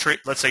 Let's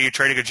say you're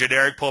trading a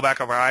generic pullback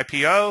of our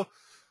IPO,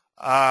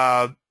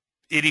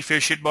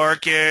 inefficient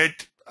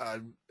market,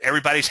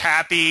 everybody's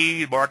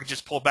happy, the market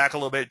just pulled back a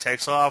little bit, it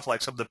takes off,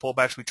 like some of the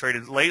pullbacks we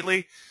traded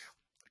lately.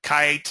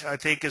 Kite, I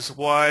think, is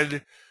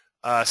one.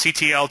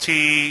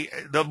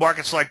 CTLT, the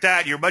markets like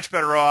that, you're much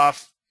better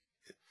off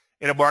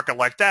in a market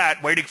like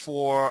that waiting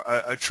for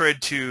a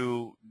trend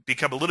to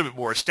become a little bit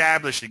more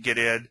established and get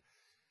in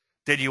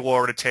than you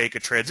are to take a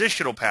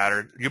transitional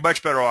pattern. You're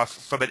much better off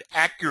from an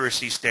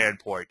accuracy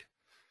standpoint,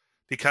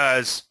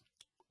 because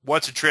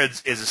once a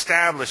trend is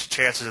established, the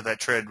chances of that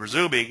trend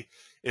resuming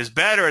is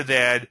better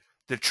than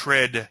the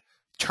trend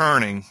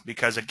turning,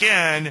 because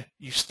again,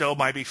 you still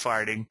might be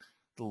fighting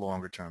the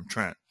longer term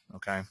trend,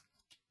 okay?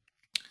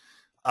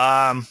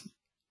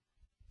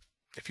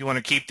 If you want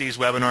to keep these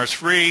webinars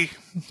free,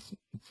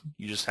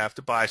 you just have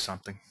to buy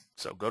something.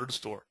 So go to the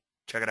store,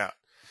 check it out.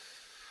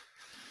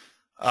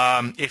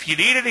 If you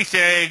need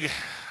anything,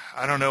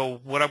 I don't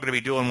know what I'm going to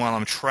be doing while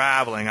I'm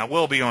traveling. I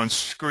will be on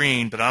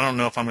screen, but I don't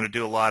know if I'm going to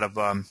do a lot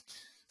of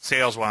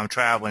sales while I'm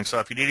traveling. So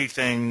if you need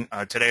anything,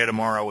 today or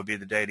tomorrow would be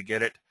the day to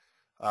get it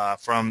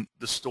from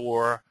the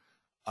store.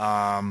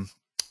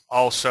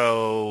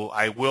 Also,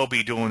 I will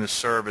be doing the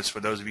service for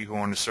those of you who are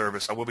on the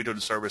service. I will be doing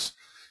the service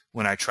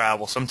when I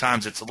travel.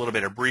 Sometimes it's a little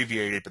bit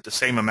abbreviated, but the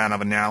same amount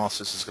of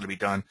analysis is going to be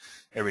done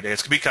every day.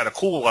 It's going to be kind of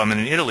cool. I'm in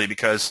Italy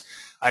because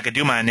I could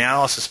do my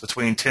analysis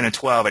between 10 and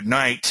 12 at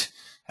night,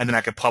 and then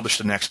I could publish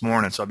the next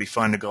morning. So it'd be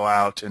fun to go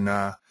out and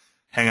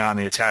hang out in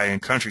the Italian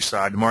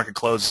countryside. The market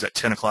closes at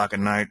 10 o'clock at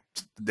night,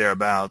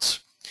 thereabouts.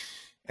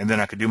 And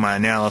then I could do my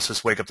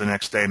analysis, wake up the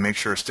next day, make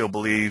sure I still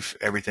believe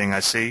everything I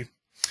see.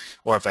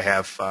 Or if I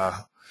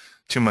have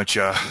too much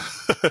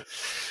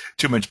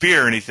too much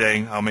beer or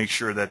anything, I'll make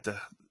sure that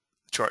the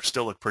charts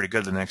still look pretty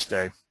good the next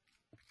day.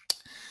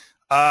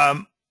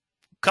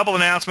 Couple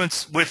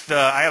announcements.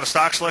 I have a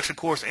stock selection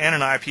course and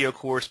an IPO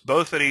course.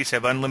 Both of these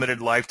have unlimited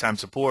lifetime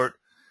support.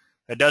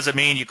 That doesn't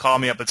mean you call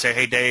me up and say,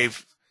 hey,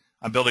 Dave,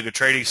 I'm building a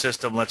trading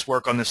system. Let's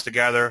work on this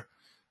together.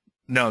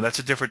 No, that's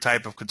a different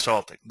type of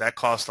consulting. That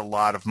costs a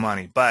lot of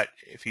money. But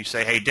if you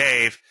say, hey,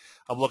 Dave,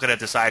 I'm looking at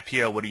this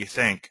IPO. What do you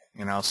think?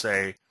 And I'll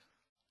say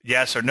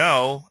yes or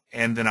no,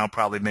 and then I'll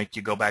probably make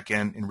you go back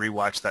in and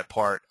rewatch that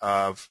part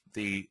of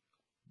the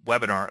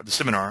webinar, the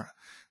seminar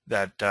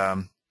that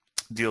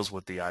deals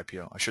with the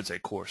IPO. I should say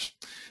course.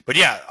 But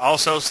yeah,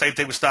 also same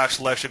thing with stock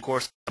selection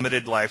course,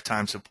 limited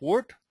lifetime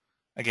support,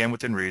 again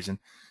within reason.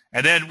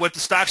 And then with the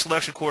stock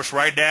selection course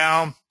right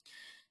now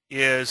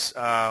is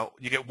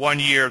you get 1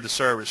 year of the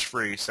service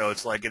free. So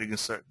it's like getting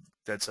that's a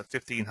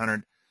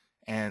 $1,500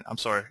 and I'm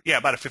sorry, yeah,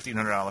 about a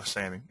 $1,500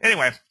 saving.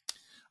 Anyway,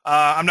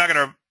 I'm not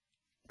going to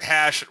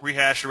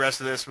rehash the rest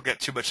of this. We've got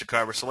too much to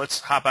cover. So let's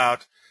hop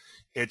out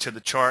into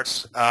the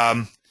charts.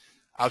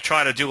 I'll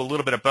try to do a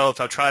little bit of both.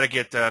 I'll try to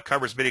get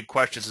cover as many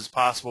questions as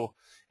possible,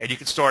 and you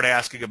can start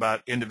asking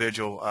about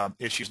individual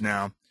issues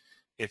now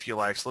if you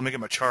like. So let me get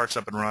my charts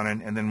up and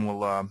running, and then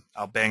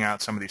I'll bang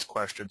out some of these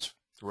questions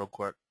real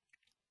quick.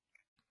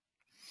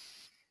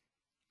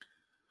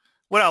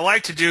 What I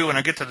like to do when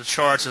I get to the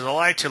charts is I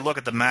like to look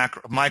at the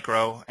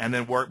micro and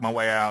then work my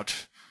way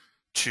out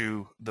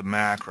to the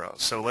macro.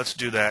 So let's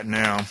do that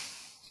now. Let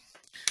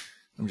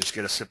me just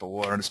get a sip of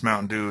water. This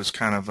Mountain Dew is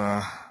kind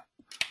of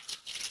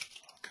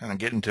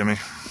getting to me.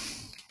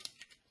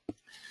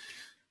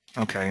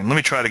 Okay, and let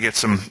me try to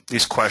get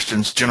these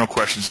questions, general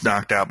questions,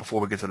 knocked out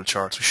before we get to the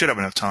charts. We should have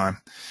enough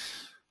time.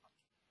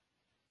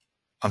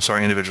 I'm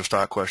sorry, individual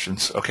stock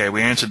questions. Okay,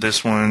 we answered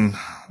this one.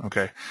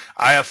 Okay.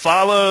 I have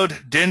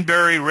followed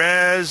Denbury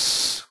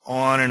Res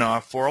on and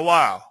off for a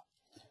while.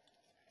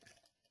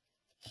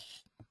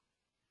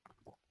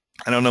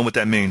 I don't know what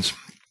that means.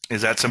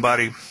 Is that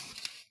somebody?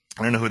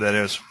 I don't know who that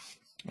is.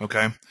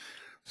 Okay.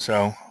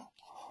 So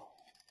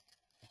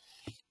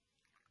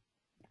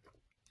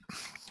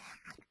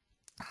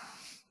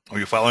are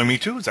you following me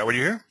too? Is that what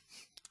you hear?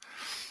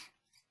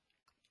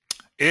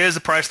 Is the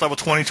price level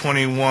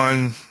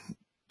 2021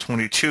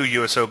 22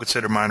 USO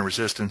considered minor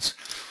resistance?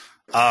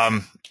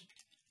 Yeah,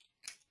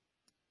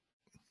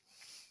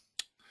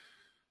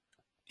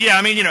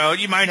 I mean,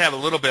 you might have a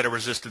little bit of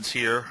resistance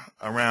here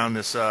around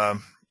this.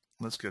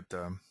 Let's do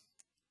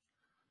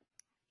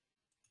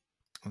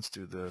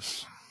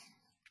this.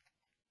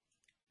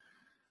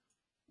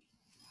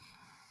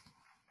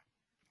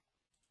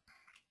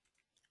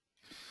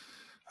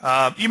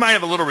 You might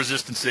have a little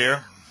resistance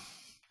there,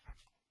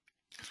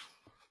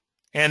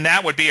 and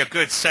that would be a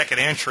good second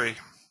entry.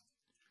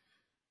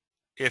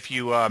 If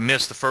you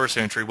miss the first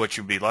entry, which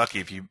you'd be lucky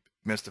if you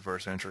missed the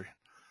first entry.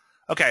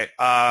 Okay,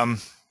 let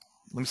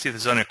me see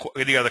if there's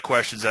any other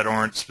questions that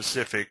aren't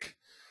specific.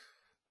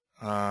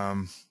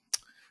 David,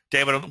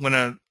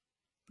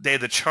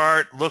 Dave, the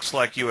chart looks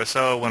like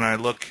USO. When I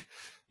look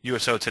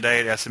USO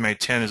today, the SMA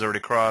 10 is already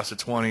crossed. The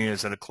 20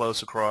 is at a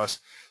close across.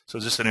 So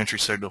is this an entry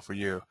signal for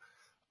you?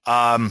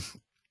 Yeah,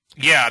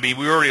 I mean,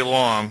 we're already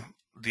along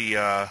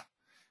the,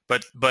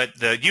 but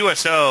the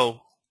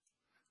USO.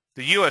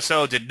 The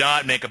USO did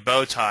not make a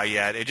bow tie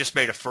yet. It just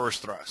made a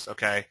first thrust,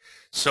 okay?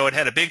 So it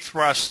had a big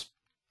thrust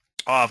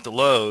off the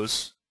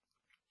lows,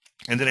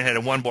 and then it had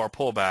a one-bar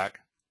pullback,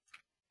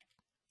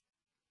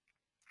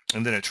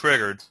 and then it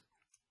triggered,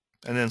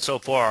 and then so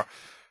far,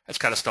 it's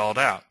kind of stalled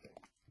out,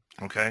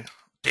 okay?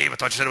 Dave, I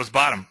thought you said it was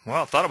bottom.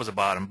 Well, I thought it was a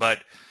bottom, but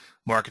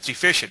market's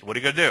efficient. What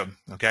are you going to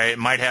do, okay? It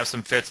might have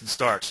some fits and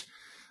starts.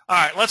 All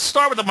right, let's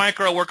start with the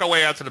micro, work our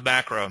way out to the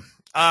macro.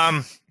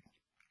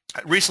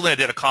 Recently, I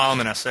did a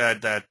column, and I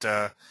said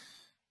that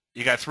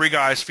you got three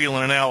guys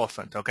feeling an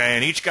elephant, okay?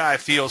 And each guy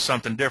feels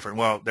something different.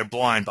 Well, they're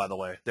blind, by the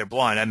way. They're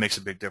blind. That makes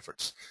a big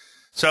difference.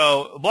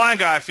 So, a blind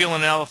guy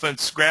feeling an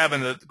elephant's grabbing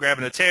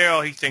the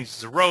tail. He thinks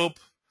it's a rope.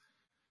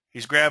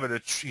 He's grabbing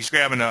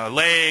a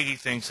leg. He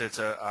thinks it's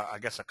I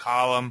guess a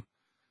column.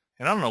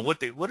 And I don't know what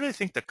do they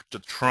think the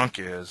trunk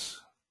is.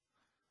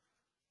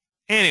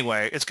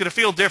 Anyway, it's going to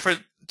feel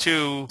different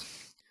to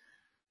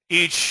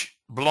each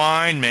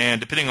blind man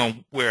depending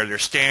on where they're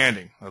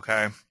standing,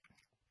 okay?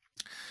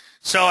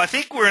 So I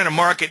think we're in a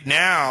market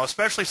now,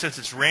 especially since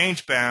it's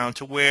range bound,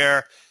 to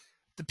where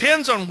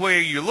depends on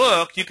where you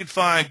look, you can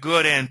find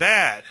good and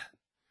bad.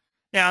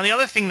 Now, the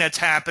other thing that's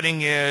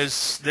happening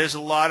is there's a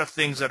lot of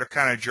things that are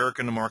kind of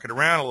jerking the market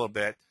around a little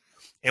bit.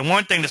 And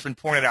one thing that's been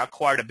pointed out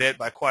quite a bit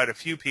by quite a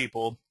few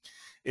people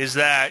is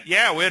that,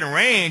 yeah, we're in a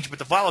range, but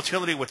the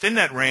volatility within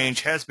that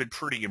range has been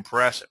pretty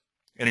impressive,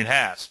 and it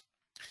has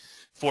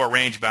for a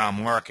range-bound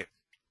market.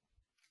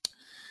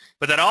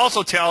 But that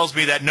also tells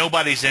me that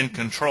nobody's in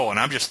control, and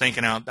I'm just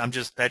thinking out. That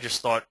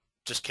just thought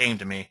just came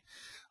to me.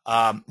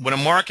 When a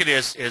market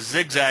is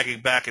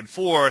zigzagging back and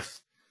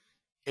forth,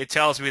 it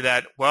tells me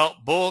that, well,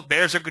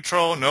 bears are in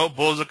control, no,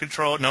 bulls are in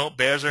control, no,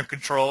 bears are in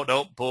control,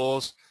 no,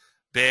 bulls,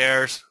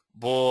 bears,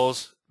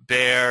 bulls,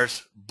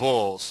 bears,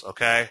 bulls,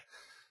 okay?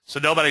 So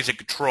nobody's in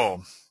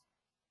control.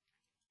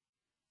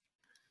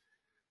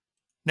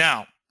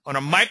 Now, on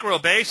a micro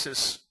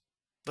basis,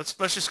 let's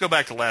just go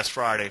back to last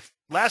Friday.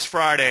 Last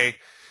Friday,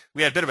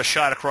 we had a bit of a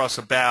shot across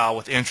the bow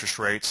with interest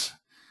rates,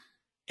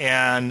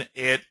 and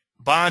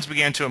bonds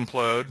began to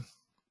implode,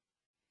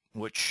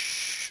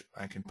 which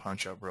I can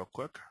punch up real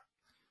quick,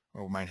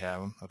 or we might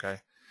have them, okay?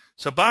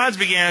 So bonds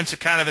began to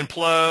kind of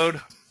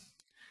implode,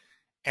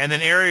 and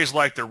then areas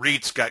like the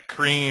REITs got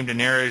creamed,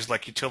 and areas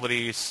like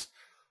utilities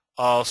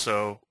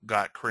also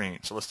got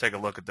creamed. So let's take a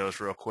look at those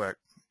real quick.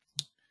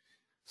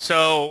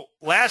 So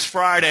last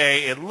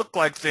Friday, it looked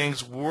like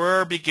things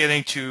were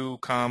beginning to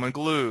come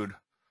unglued,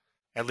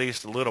 at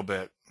least a little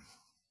bit.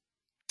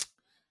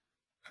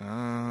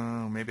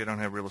 Maybe I don't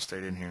have real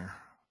estate in here.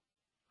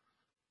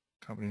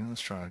 Company,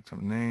 let's try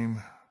company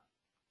name.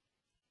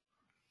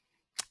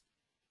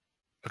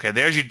 Okay,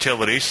 there's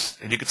utilities,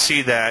 and you can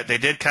see that they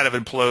did kind of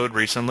implode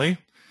recently,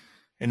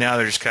 and now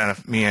they're just kind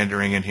of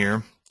meandering in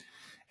here.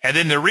 And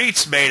then the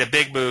REITs made a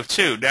big move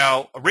too.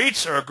 Now,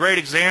 REITs are a great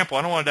example.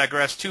 I don't want to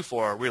digress too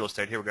far. Real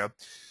estate, here we go.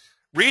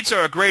 REITs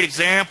are a great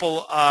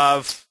example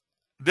of,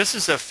 this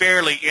is a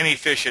fairly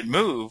inefficient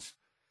move,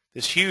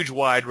 this huge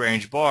wide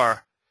range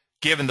bar,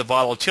 given the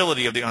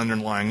volatility of the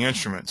underlying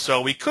instrument. So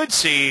we could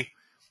see,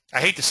 I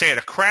hate to say it,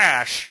 a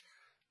crash,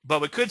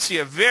 but we could see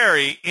a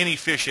very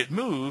inefficient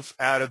move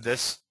out of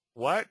this,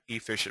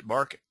 efficient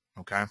market,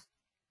 okay?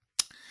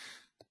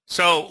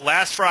 So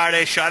last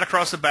Friday, shot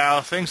across the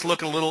bow, things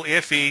look a little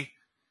iffy,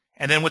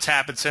 and then what's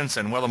happened since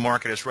then? Well, the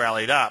market has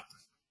rallied up.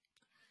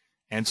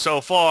 And so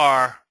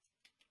far,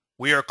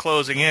 we are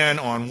closing in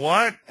on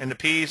what? And the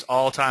P's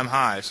all-time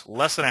highs,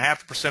 less than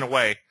 0.5%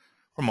 away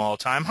from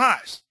all-time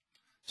highs.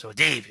 So,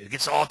 Dave, if it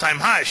gets all-time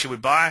highs, should we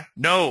buy?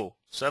 No.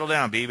 Settle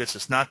down, Beavis.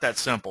 It's not that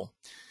simple.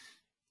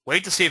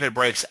 Wait to see if it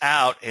breaks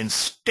out and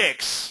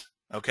sticks,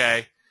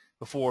 okay,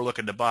 before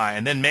looking to buy.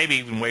 And then maybe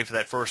even wait for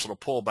that first little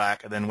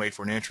pullback and then wait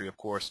for an entry, of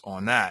course,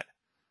 on that.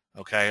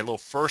 Okay, a little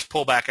first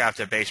pullback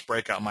after base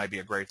breakout might be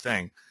a great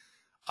thing.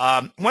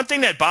 One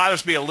thing that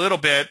bothers me a little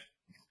bit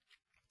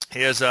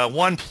is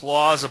one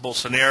plausible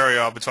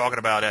scenario I've been talking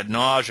about ad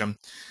nauseum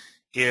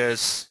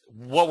is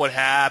what would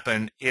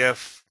happen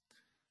if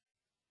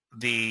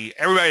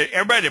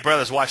everybody and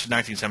brothers watched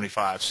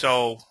 1975.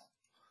 So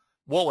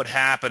what would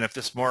happen if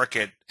this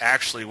market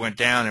actually went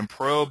down and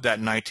probed that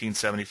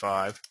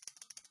 1975,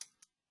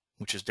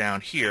 which is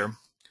down here,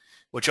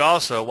 which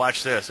also,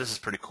 watch this is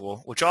pretty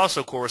cool, which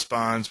also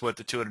corresponds with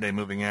the 200-day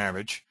moving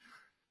average,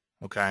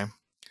 okay?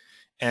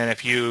 And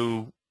if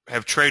you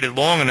have traded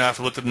long enough,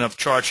 looked at enough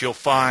charts, you'll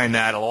find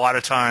that a lot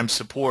of times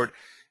support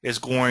is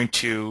going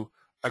to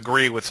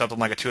agree with something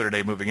like a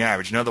 200-day moving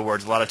average. In other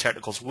words, a lot of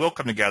technicals will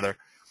come together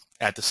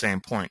at the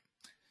same point.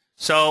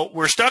 So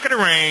we're stuck in a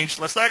range.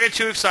 Let's not get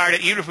too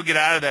excited, even if we get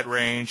out of that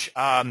range.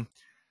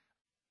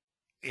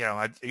 You know,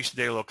 I used to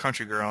date a little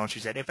country girl, and she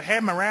said, if I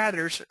had my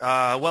rathers,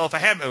 well, if I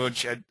had,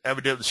 which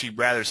evidently she'd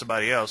rather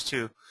somebody else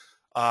too,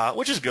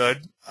 which is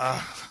good. I'd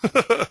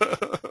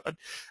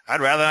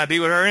rather not be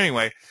with her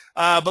anyway.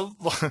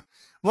 But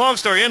long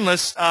story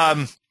endless,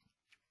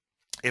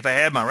 if I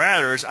had my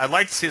rathers, I'd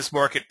like to see this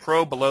market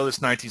probe below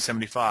this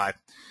 1975.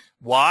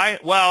 Why?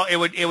 Well,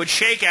 it would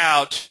shake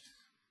out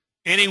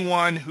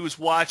anyone who's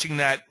watching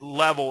that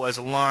level as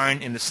a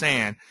line in the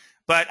sand.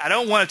 But I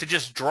don't want it to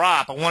just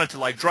drop. I want it to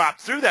like drop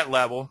through that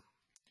level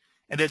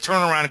and then turn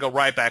around and go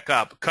right back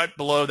up, cut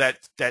below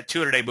that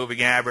 200-day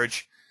moving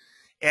average.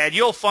 And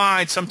you'll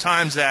find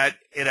sometimes that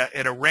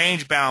in a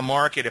range-bound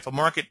market, if a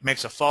market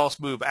makes a false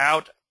move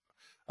out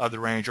of the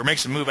range or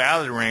makes a move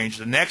out of the range,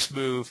 the next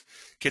move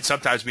can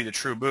sometimes be the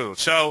true move.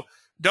 So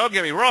don't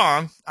get me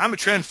wrong. I'm a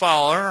trend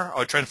follower,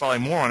 or trend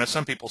following moron, as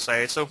some people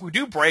say. So if we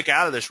do break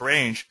out of this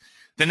range,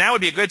 then that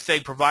would be a good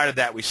thing, provided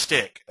that we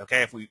stick.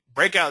 Okay, if we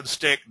break out and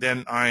stick,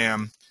 then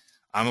I'm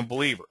a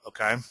believer.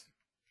 Okay,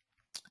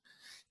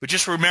 but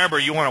just remember,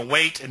 you want to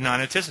wait and not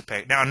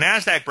anticipate. Now,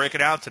 Nasdaq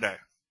breaking out today.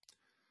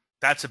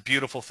 That's a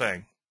beautiful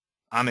thing.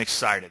 I'm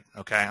excited.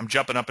 Okay, I'm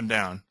jumping up and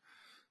down.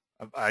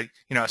 I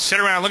sit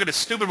around and look at this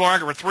stupid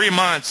market for 3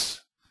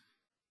 months,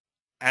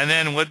 and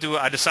then what do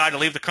I decide to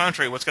leave the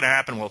country? What's going to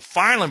happen? Well,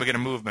 finally we get a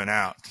movement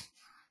out,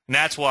 and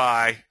that's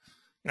why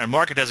the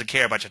market doesn't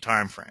care about your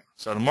time frame.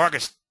 So the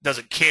market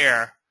doesn't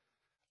care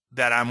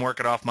that I'm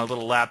working off my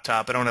little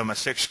laptop. I don't have my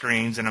 6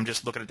 screens, and I'm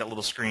just looking at that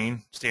little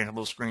screen, staring at a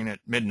little screen at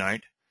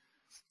midnight.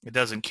 It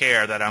doesn't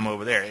care that I'm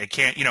over there. It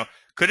can't,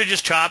 could it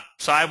just chop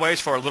sideways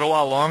for a little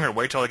while longer,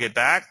 wait till I get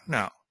back?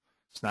 No,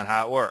 it's not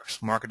how it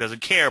works. Market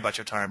doesn't care about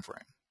your time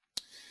frame.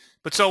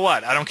 But so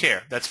what? I don't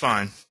care. That's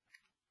fine.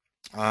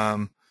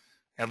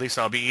 At least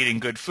I'll be eating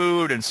good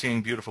food and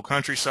seeing beautiful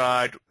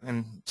countryside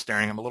and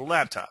staring at my little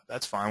laptop.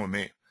 That's fine with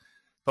me.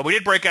 But we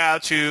did break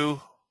out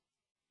to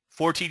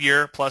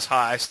 14-year plus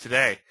highs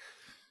today.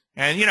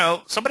 And, you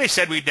know, somebody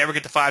said we'd never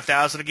get to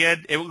 5,000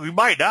 again. We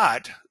might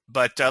not,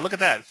 but look at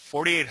that,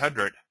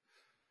 4,800.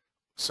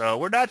 So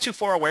we're not too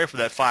far away from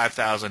that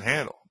 5,000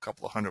 handle. A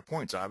couple of hundred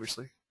points,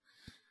 obviously.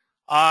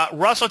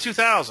 Russell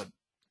 2000.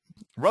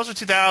 Russell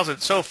 2000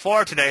 so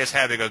far today is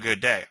having a good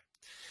day.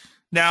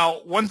 Now,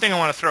 one thing I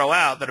want to throw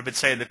out that I've been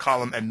saying in the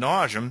column ad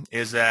nauseum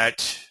is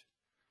that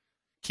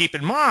keep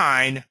in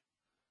mind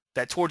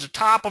that towards the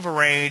top of a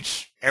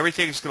range,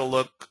 everything's going to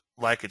look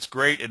like it's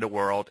great in the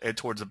world, and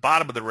towards the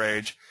bottom of the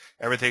range,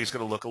 everything's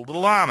going to look a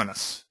little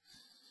ominous.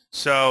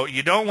 So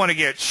you don't want to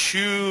get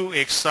too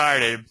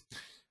excited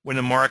when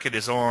the market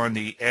is on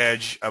the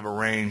edge of a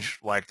range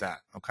like that,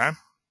 okay?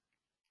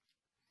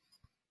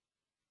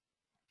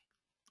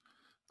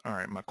 All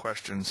right, my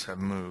questions have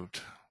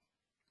moved.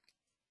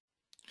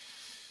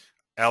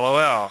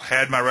 LOL,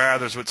 had my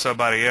rathers with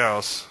somebody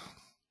else.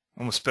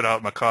 I'm going to spit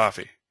out my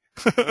coffee.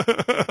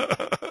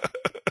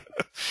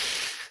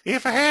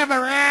 If I had my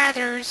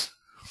rathers,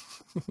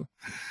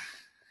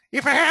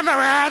 if I had my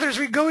rathers,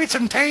 we'd go eat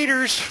some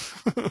taters.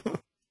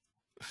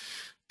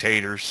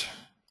 Taters.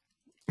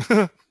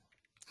 All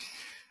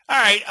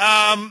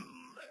right,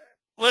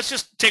 let's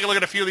just take a look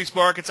at a few of these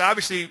markets.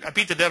 Obviously, I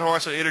beat the dead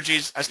horse on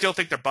energies. I still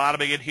think they're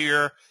bottoming in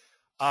here.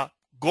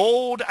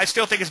 Gold, I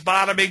still think is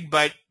bottoming,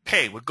 but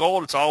hey, with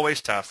gold, it's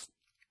always tough.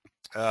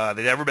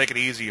 They never make it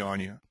easy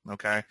on you,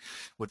 okay,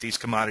 with these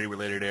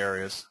commodity-related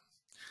areas.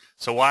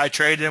 So why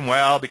trade them?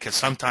 Well, because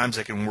sometimes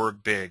they can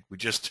work big. We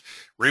just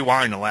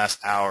rewind the last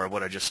hour of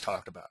what I just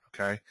talked about,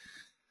 okay?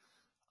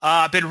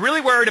 I've been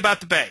really worried about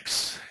the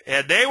banks,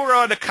 and they were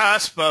on the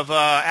cusp of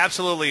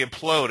absolutely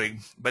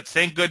imploding, but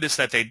thank goodness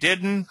that they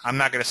didn't.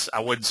 I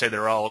wouldn't say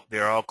they're all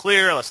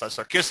clear. Let's not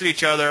start kissing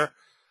each other.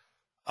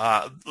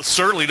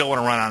 Certainly don't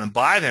want to run out and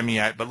buy them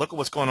yet, but look at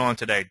what's going on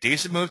today.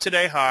 Decent move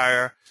today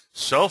higher.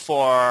 So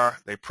far,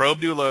 they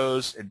probed new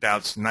lows and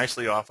bounced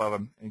nicely off of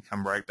them and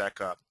come right back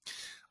up.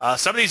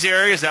 Some of these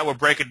areas that were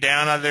breaking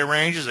down out of their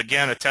ranges,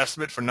 again, a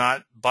testament for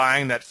not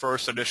buying that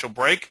first initial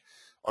break,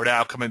 are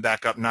now coming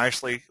back up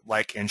nicely,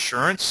 like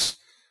insurance.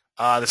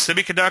 The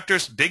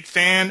semiconductors, big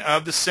fan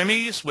of the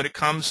semis when it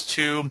comes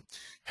to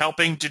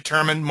helping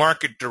determine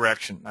market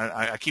direction.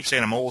 I keep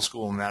saying I'm old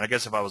school in that. I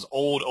guess if I was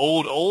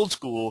old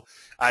school,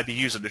 I'd be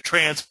using the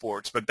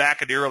transports. But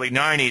back in the early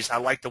 90s, I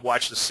like to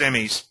watch the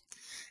semis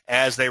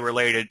as they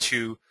related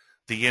to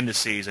the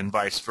indices and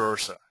vice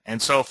versa.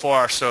 And so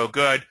far, so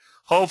good.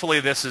 Hopefully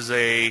this is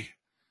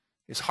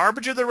is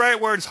harbinger the right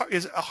word?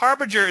 Is a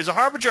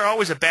harbinger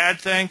always a bad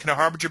thing? Can a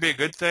harbinger be a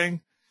good thing?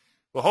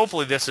 Well,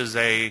 hopefully this is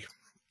a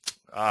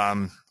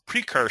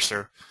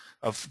precursor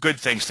of good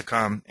things to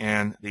come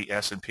in the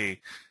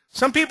S&P.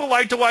 Some people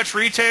like to watch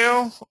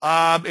retail.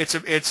 I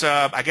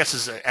guess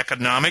it's an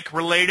economic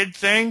related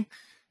thing.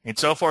 And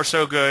so far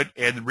so good.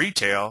 And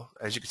retail,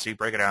 as you can see,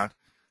 break it out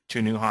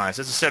to new highs.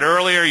 As I said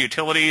earlier,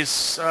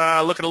 utilities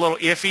looking a little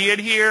iffy in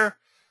here.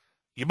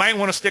 You might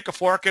want to stick a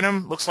fork in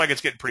them. Looks like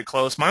it's getting pretty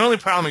close. My only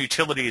problem with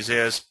utilities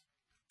is,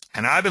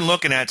 and I've been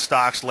looking at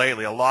stocks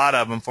lately, a lot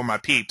of them for my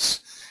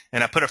peeps,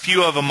 and I put a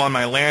few of them on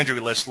my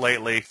Landry list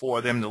lately for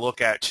them to look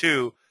at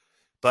too.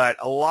 But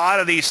a lot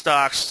of these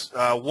stocks,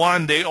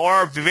 one, they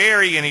are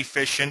very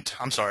inefficient.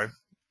 I'm sorry.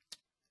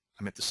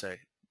 I meant to say,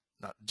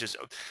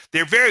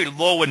 they're very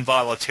low in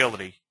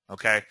volatility,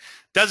 okay?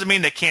 Doesn't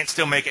mean they can't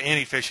still make an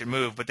inefficient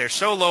move, but they're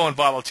so low in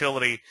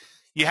volatility,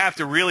 you have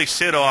to really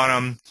sit on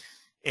them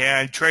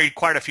and trade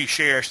quite a few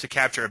shares to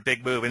capture a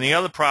big move. And the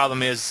other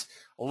problem is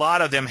a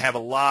lot of them have a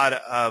lot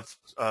of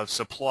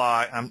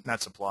support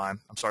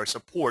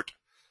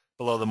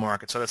below the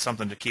market. So that's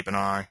something to keep an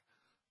eye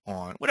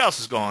on. What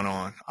else is going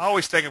on? I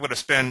always think I'm going to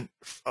spend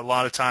a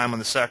lot of time on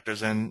the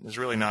sectors, and there's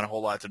really not a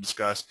whole lot to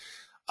discuss.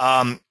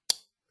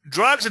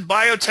 Drugs and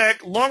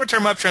biotech,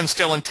 longer-term uptrend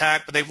still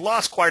intact, but they've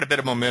lost quite a bit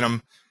of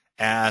momentum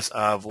as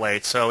of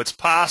late. So it's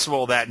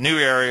possible that new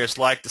areas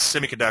like the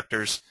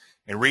semiconductors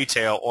and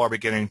retail are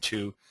beginning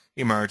to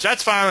emerge.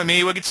 That's fine with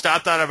me. We'll get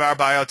stopped out of our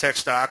biotech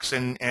stocks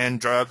and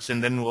drugs,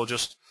 and then we'll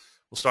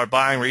start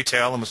buying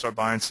retail and we'll start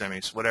buying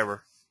semis,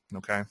 whatever.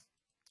 Okay.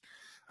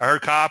 I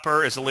heard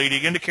copper is a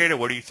leading indicator.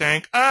 What do you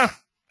think? I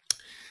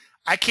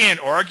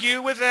can't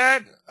argue with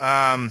that.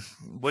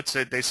 What's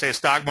it? They say a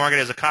stock market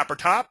has a copper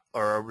top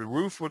or a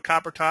roof with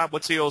copper top.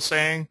 What's the old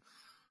saying?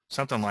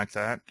 Something like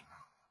that.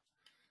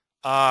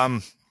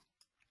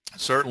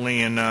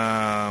 Certainly in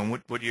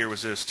what year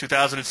was this?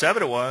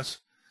 2007 it was.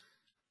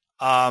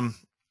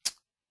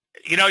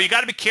 You know, you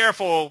got to be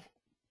careful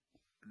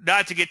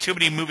not to get too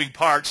many moving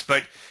parts,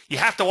 but you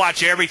have to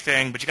watch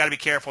everything, but you got to be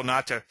careful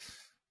not to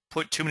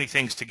put too many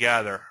things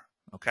together,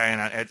 okay?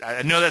 And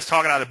I know that's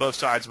talking out of both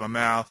sides of my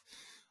mouth.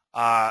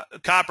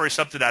 Copper is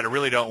something that I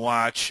really don't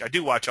watch. I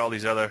do watch all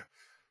these other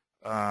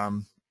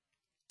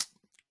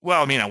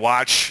well, I mean, I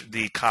watch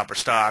the copper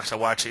stocks. I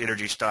watch the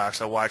energy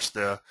stocks. I watch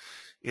the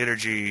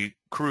energy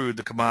crude,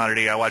 the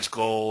commodity. I watch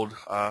gold.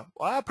 Well,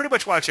 I pretty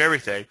much watch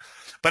everything.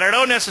 But I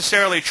don't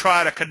necessarily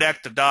try to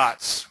connect the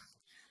dots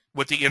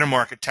with the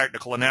intermarket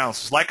technical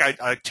analysis. Like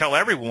I tell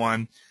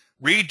everyone,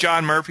 read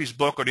John Murphy's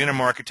book on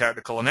intermarket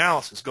technical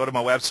analysis. Go to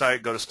my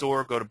website, go to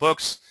store, go to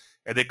books,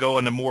 and then go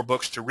into more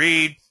books to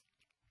read.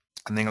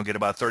 And then you'll get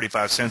about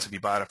 35 cents if you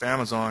buy it off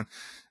Amazon.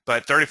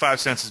 But 35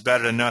 cents is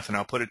better than nothing.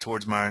 I'll put it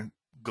towards my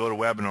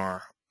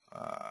GoToWebinar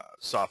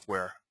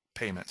software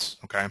payments,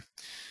 okay?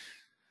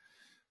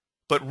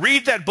 But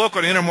read that book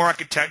on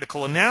intermarket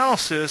technical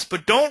analysis,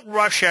 but don't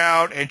rush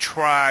out and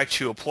try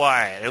to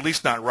apply it, at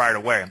least not right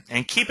away.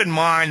 And keep in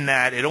mind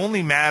that it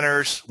only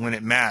matters when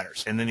it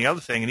matters. And then the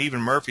other thing, and even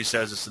Murphy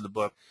says this in the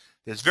book,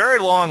 there's very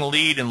long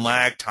lead and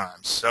lag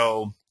times.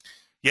 So,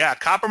 yeah,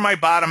 copper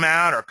might bottom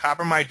out or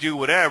copper might do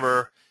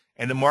whatever,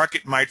 and the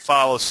market might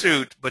follow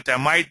suit, but there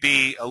might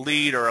be a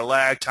lead or a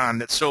lag time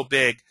that's so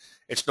big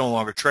it's no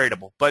longer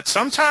tradable. But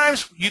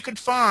sometimes you can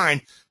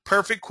find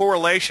perfect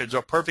correlations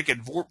or perfect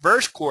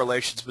inverse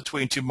correlations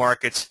between two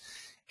markets,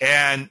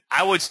 and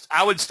I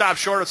would stop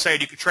short of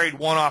saying you could trade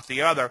one off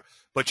the other,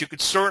 but you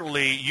could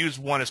certainly use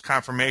one as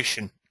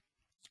confirmation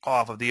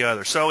off of the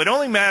other. So it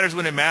only matters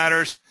when it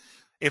matters.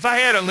 If I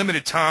had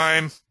unlimited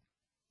time,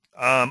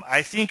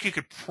 I think you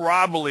could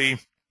probably,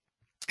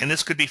 and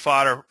this could be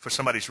fodder for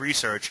somebody's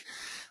research,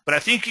 but I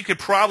think you could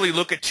probably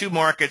look at two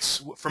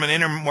markets from an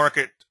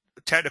intermarket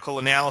technical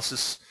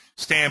analysis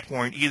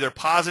standpoint, either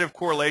positive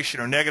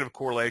correlation or negative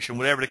correlation,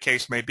 whatever the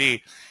case may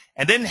be,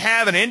 and then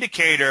have an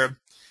indicator,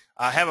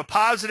 have a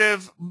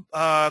positive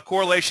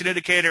correlation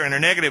indicator and a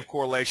negative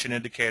correlation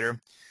indicator.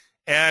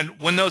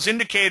 And when those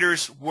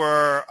indicators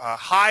were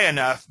high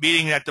enough,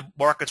 meaning that the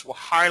markets were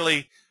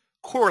highly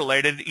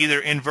correlated,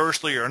 either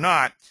inversely or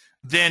not,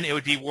 then it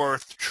would be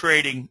worth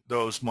trading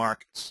those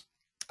markets.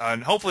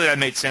 And hopefully that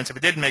made sense. If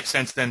it didn't make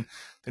sense, then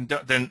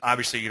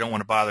obviously you don't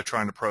want to bother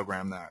trying to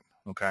program that.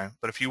 Okay,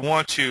 but if you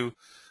want to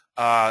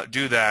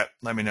do that,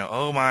 let me know.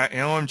 Oh my,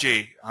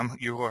 OMG,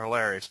 you are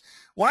hilarious.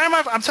 Why am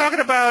I'm talking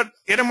about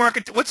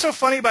intermarket? What's so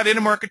funny about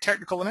intermarket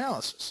technical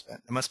analysis?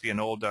 It must be an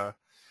old.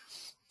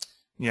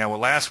 Yeah, well,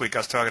 last week I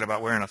was talking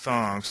about wearing a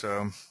thong.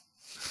 So,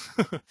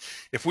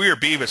 if we are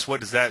Beavis,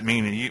 what does that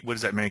mean? And what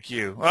does that make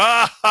you?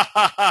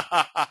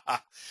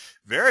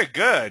 Very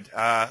good.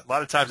 A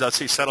lot of times I'll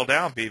see "settle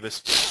down,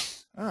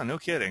 Beavis." Oh, no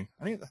kidding.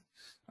 I need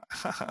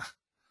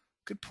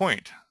good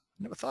point.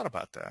 Never thought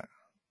about that.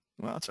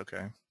 Well, it's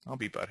okay. I'll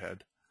be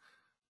butthead.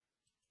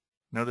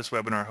 Know this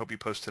webinar. Hope you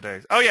post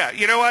today. Oh, yeah.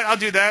 You know what? I'll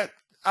do that.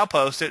 I'll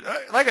post it.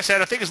 Like I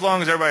said, I think as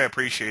long as everybody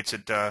appreciates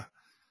it, I'll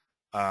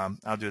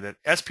do that.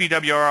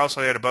 SPWR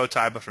also had a bow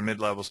tie, but for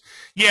mid-levels.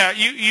 Yeah,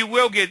 you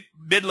will get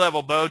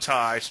mid-level bow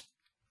ties,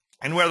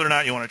 and whether or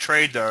not you want to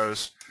trade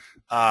those,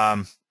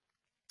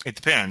 it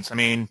depends. I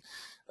mean,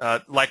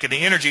 like in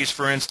the energies,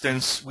 for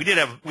instance, we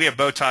have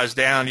bow ties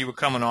down. You were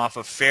coming off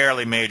of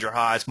fairly major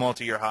highs,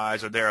 multi-year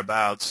highs or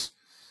thereabouts.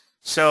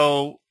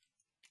 So,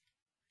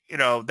 you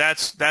know,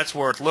 that's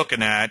worth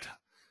looking at.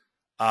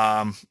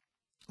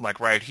 Like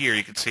right here,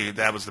 you can see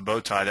that was the bow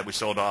tie that we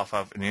sold off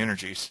of in the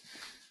energies,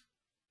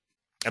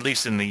 at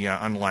least in the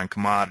underlying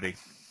commodity.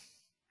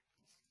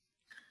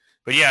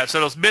 But yeah,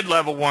 so those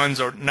mid-level ones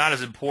are not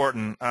as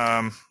important.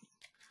 Let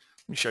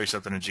me show you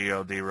something in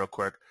GLD real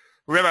quick.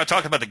 Remember, I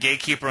talked about the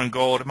gatekeeper in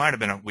gold. It might have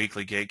been a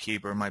weekly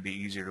gatekeeper. It might be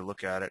easier to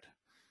look at it.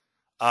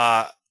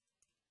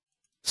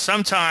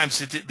 Sometimes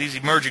these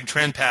emerging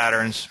trend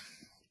patterns,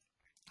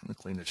 let me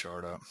clean the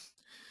chart up,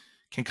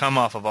 can come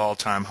off of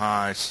all-time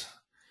highs,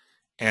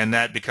 and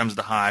that becomes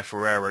the high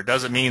forever. It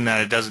doesn't mean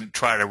that it doesn't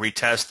try to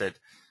retest it.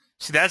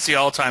 See, that's the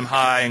all-time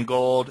high in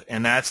gold,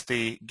 and that's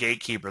the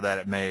gatekeeper that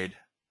it made.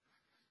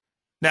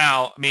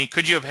 Now, I mean,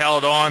 could you have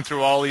held on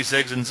through all these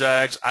zigs and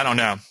zags? I don't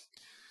know.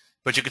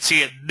 But you can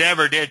see it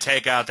never did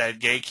take out that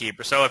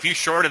gatekeeper. So if you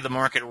shorted the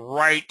market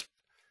right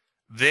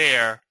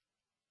there,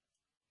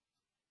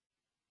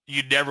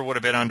 you never would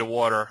have been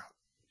underwater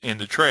in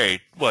the trade.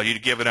 Well, you'd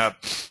have given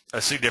up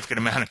a significant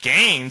amount of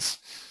gains,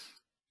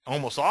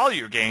 almost all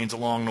your gains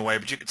along the way,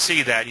 but you could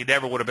see that you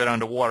never would have been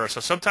underwater.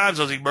 So sometimes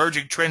those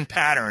emerging trend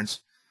patterns,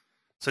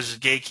 such as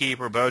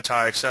gatekeeper, bow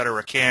tie, et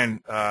cetera,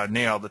 can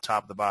nail the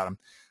top of the bottom.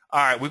 All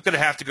right, we're going to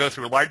have to go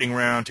through a lightning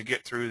round to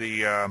get through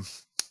the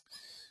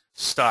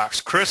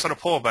stocks. Chris on a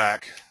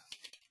pullback.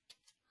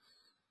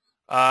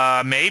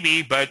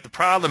 Maybe, but the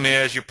problem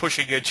is you're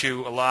pushing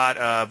into a lot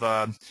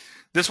of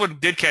this one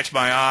did catch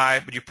my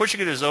eye, but you're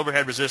pushing it as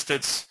overhead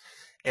resistance.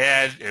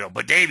 And, you know,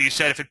 but Dave, you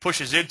said if it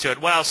pushes into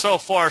it, well, so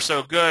far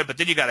so good, but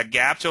then you got a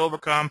gap to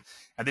overcome,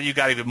 and then you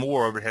got even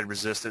more overhead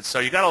resistance. So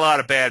you got a lot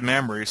of bad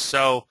memories.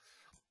 So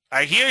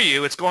I hear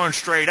you, it's going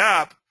straight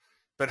up,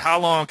 but how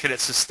long can it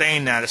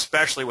sustain that,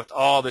 especially with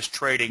all this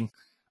trading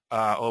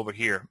over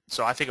here?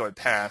 So I think it would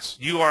pass.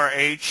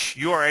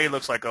 URA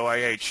looks like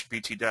OIH,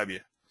 BTW.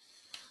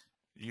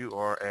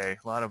 URA,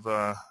 a lot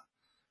of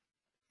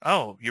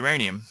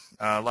uranium,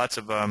 lots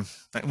of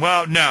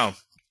well, no,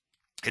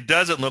 it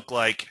doesn't look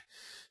like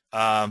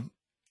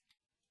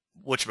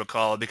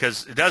whatchamacallit,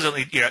 because it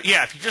doesn't,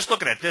 yeah, if you're just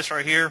looking at this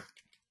right here,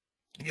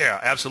 yeah,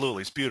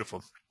 absolutely, it's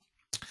beautiful.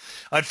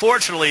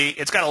 Unfortunately,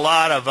 it's got a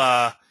lot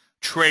of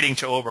trading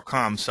to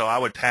overcome, so I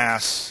would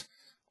pass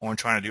on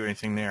trying to do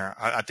anything there.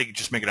 I think you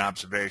just make an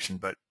observation,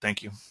 but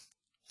thank you.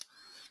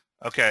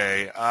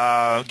 Okay,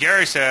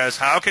 Gary says,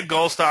 how can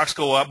gold stocks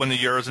go up when the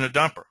euro's in a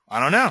dumper? I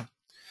don't know.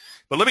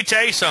 But let me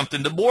tell you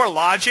something. The more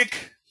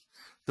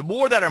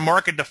that a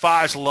market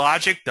defies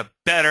logic, the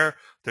better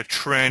the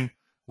trend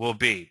will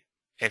be.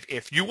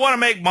 If you want to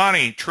make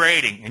money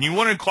trading and you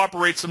want to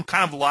incorporate some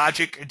kind of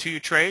logic into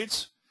your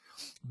trades,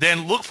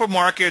 then look for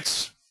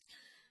markets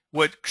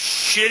with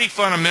shitty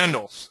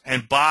fundamentals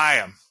and buy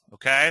them,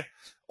 okay?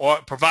 Or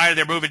provided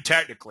they're moving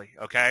technically,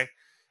 okay?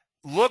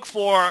 Look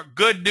for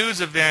good news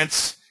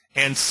events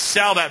and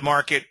sell that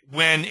market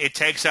when it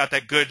takes out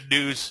that good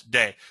news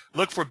day.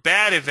 Look for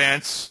bad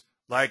events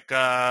like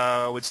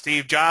when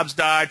Steve Jobs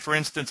died, for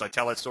instance. I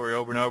tell that story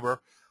over and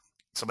over.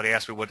 Somebody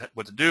asked me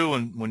what to do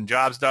when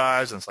Jobs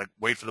dies, and it's like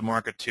wait for the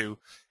market to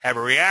have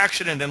a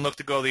reaction and then look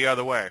to go the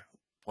other way.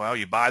 Well,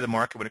 you buy the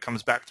market when it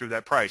comes back through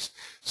that price.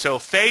 So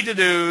fade the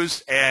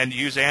news and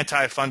use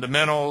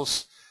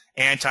anti-fundamentals,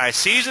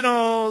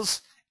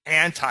 anti-seasonals,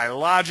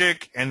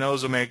 anti-logic, and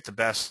those will make the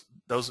best.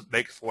 Those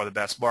make for the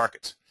best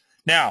markets.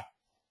 Now,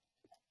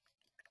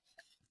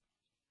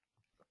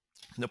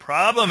 the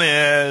problem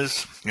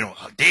is,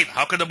 Dave,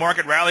 how could the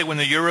market rally when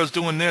the euro's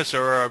doing this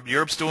or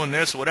Europe's doing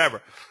this or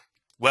whatever?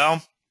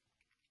 Well,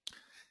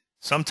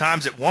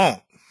 sometimes it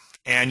won't.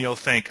 And you'll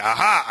think,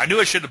 aha, I knew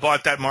I should have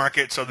bought that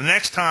market. So the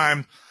next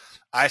time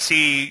I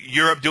see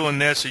Europe doing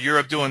this or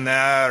Europe doing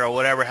that or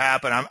whatever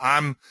happened,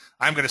 I'm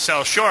going to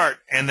sell short.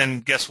 And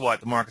then guess what?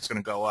 The market's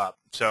going to go up.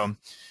 So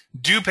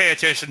do pay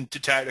attention to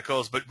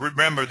technicals, but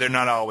remember, they're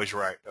not always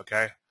right,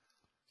 okay?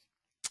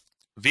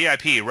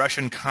 VIP,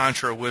 Russian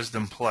Contra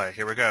Wisdom Play.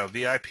 Here we go.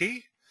 VIP?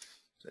 Is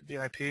that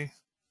VIP?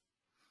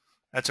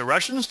 That's a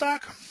Russian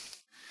stock?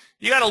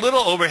 You got a little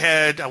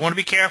overhead. I want to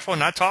be careful and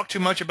not talk too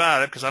much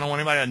about it because I don't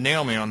want anybody to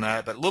nail me on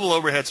that, but little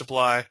overhead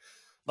supply. A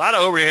lot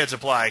of overhead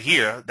supply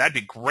here. That'd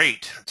be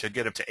great to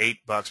get up to $8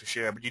 a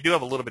share, but you do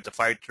have a little bit to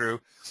fight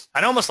through.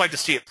 I'd almost like to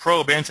see it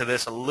probe into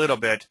this a little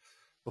bit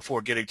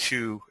before getting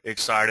too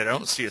excited. I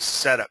don't see a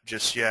setup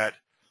just yet.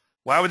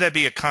 Why would that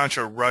be a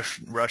Contra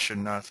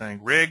Russian thing?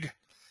 Rig?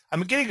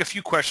 I'm getting a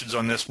few questions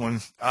on this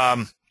one.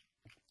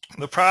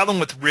 The problem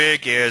with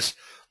rig is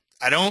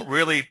I don't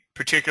really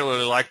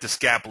particularly like this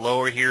gap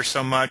lower here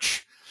so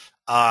much.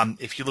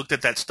 If you looked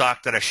at that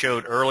stock that I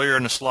showed earlier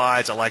in the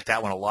slides, I like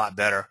that one a lot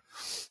better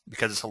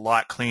because it's a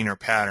lot cleaner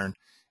pattern.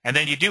 And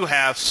then you do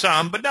have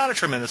some, but not a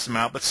tremendous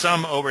amount, but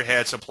some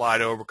overhead supply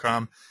to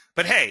overcome.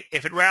 But hey,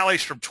 if it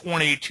rallies from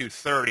 20 to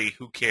 30,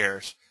 who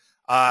cares?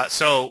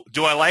 So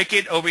do I like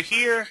it over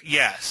here?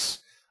 Yes.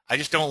 I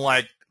just don't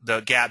like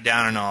the gap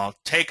down and all.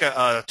 Take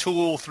a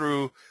tool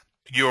through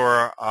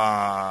your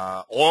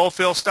oil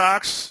fill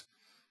stocks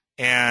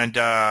and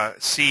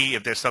see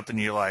if there's something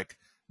you like.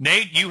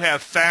 Nate, you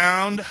have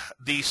found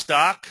the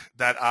stock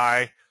that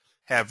I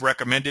have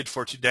recommended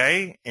for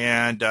today,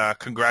 and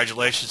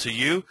congratulations to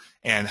you,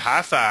 and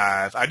high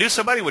five. I knew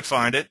somebody would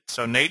find it,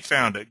 so Nate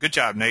found it. Good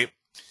job, Nate.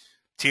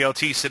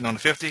 TLT sitting on the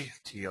 50.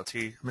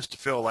 TLT. Mr.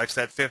 Phil likes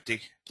that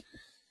 50.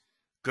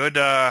 Good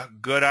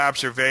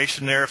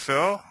observation there,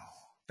 Phil.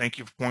 Thank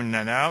you for pointing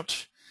that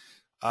out.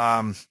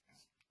 I'm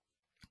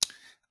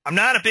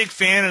not a big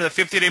fan of the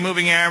 50-day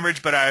moving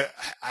average, but I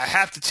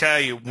have to tell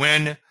you,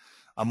 when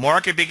a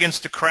market begins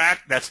to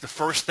crack, that's the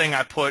first thing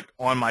I put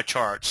on my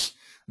charts.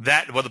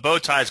 The bow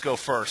ties go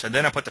first, and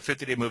then I put the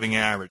 50-day moving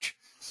average.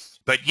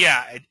 But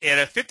yeah, at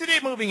a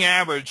 50-day moving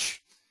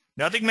average,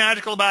 nothing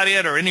magical about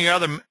it or any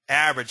other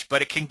average,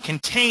 but it can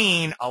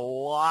contain a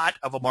lot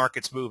of a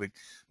market's movement.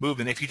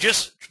 If you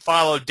just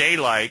follow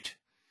daylight,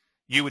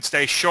 you would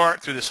stay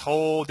short through this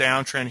whole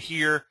downtrend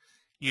here.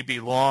 You'd be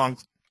long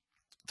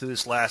through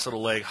this last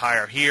little leg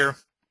higher here.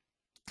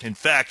 In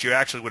fact, you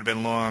actually would have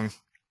been long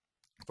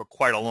for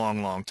quite a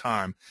long, long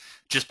time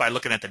just by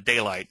looking at the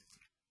daylight,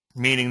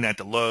 meaning that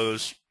the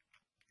lows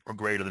are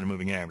greater than the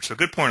moving average. So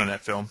good point on that,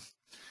 Phil.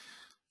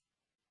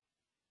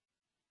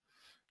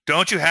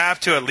 Don't you have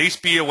to at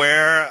least be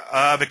aware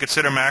of and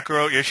consider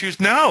macro issues?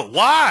 No.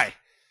 Why?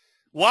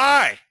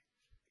 Why?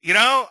 You're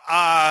going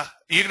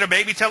to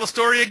make me tell a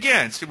story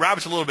again. See,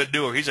 Robert's a little bit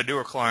newer. He's a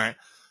newer client.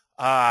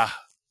 I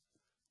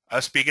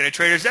was speaking at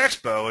Traders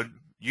Expo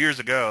years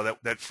ago,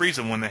 that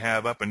freezing one they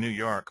have up in New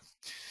York.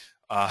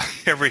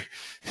 They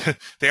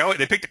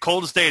pick the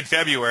coldest day in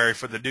February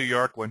for the New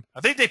York one.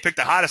 I think they picked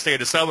the hottest day of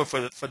the summer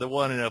for the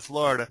one in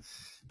Florida.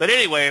 But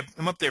anyway,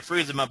 I'm up there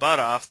freezing my butt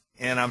off,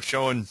 and I'm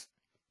showing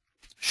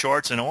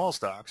shorts and oil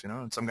stocks,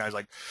 and some guy's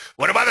like,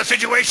 what about the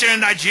situation in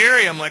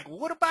Nigeria? I'm like,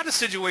 what about the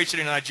situation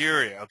in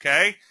Nigeria,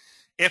 okay?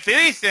 If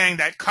anything,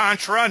 that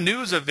Contra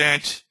news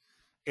event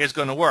is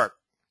going to work,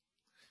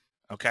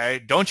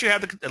 okay? Don't you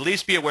have to at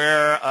least be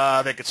aware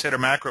that consider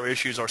macro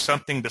issues or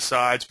something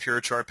besides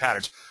pure chart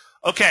patterns?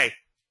 Okay,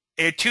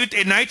 in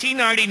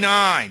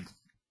 1999,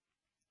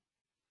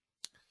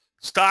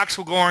 stocks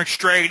were going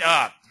straight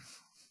up.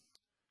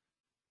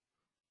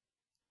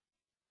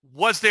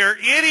 Was there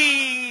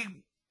any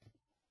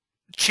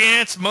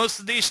chance most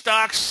of these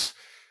stocks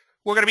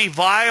were going to be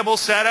viable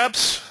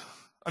setups?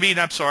 Were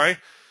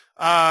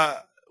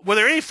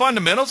there any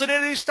fundamentals in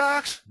any of these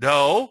stocks?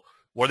 No.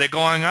 Were they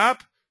going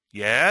up?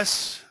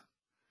 Yes.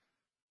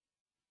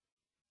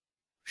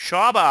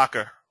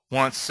 Schabacher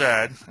once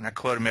said, and I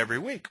quote him every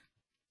week,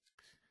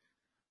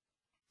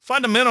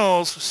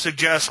 fundamentals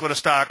suggest what a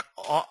stock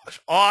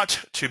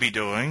ought to be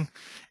doing,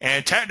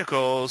 and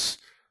technicals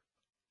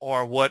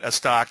are what a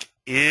stock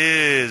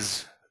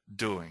is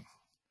doing.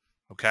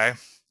 Okay?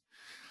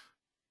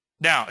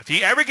 Now, if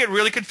you ever get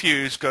really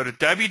confused, go to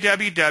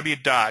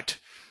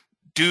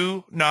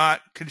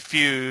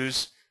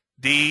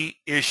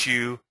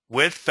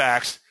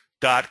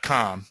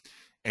www.donotconfusetheissuewithfacts.com,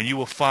 and you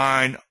will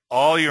find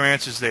all your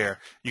answers there.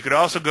 You could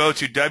also go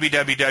to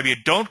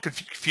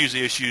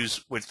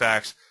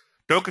www.don'tconfusetheissueswithfacts.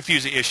 Don't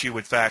confuse the issue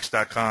with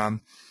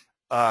facts.com.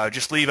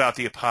 Just leave out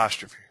the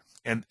apostrophe,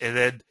 and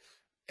then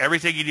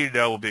everything you need to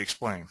know will be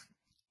explained.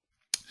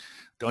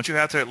 Don't you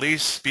have to at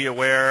least be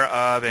aware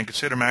of and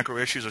consider macro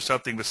issues or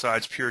something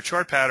besides pure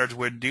chart patterns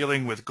when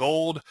dealing with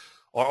gold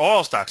or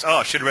oil stocks? Oh,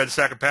 I should have read the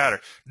second pattern.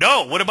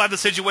 No, what about the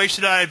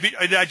situation in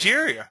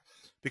Nigeria?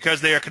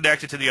 Because they are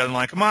connected to the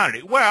underlying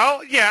commodity.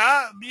 Well,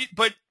 yeah,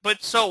 but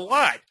so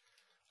what?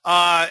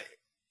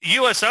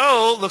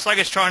 USO looks like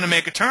it's trying to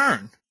make a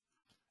turn.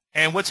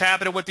 And what's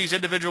happening with these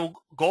individual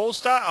oil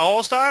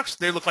stocks?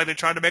 They look like they're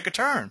trying to make a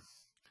turn.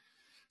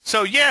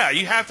 So, yeah,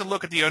 you have to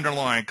look at the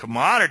underlying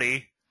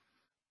commodity.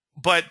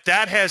 But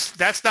that's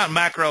not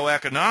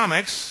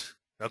macroeconomics,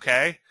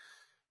 okay?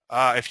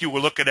 If you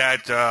were looking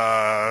at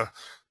the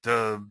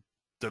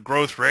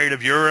growth rate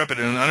of Europe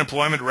and an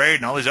unemployment rate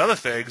and all these other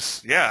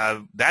things,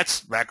 yeah,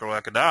 that's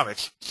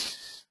macroeconomics.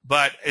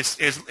 But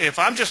if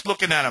I'm just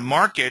looking at a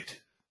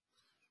market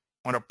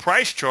on a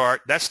price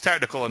chart, that's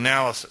technical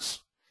analysis,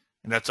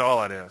 and that's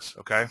all it is,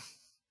 okay?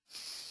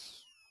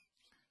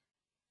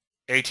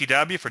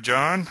 ATW for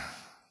John.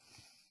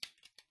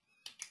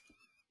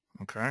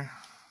 Okay.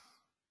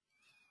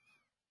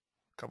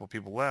 Couple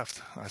people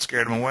left. I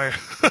scared them away.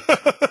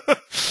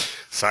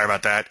 Sorry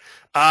about that.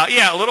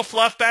 Yeah, a little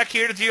fluff back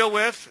here to deal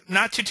with.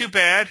 Not too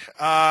bad.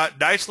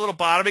 Nice little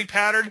bottoming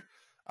pattern.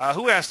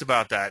 Who asked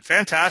about that?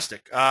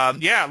 Fantastic.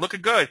 Yeah,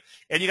 looking good.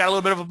 And you got a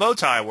little bit of a bow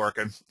tie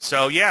working.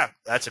 So, yeah,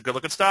 that's a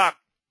good-looking stock.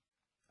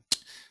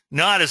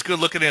 Not as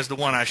good-looking as the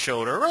one I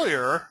showed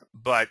earlier,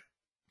 but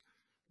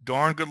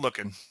darn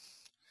good-looking.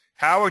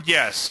 Howard,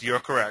 yes, you're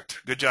correct.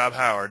 Good job,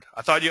 Howard.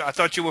 I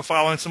thought you were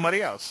following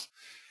somebody else.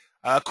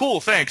 Cool,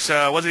 thanks.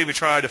 Wasn't even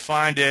trying to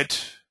find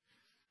it.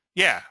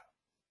 Yeah,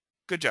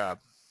 good job.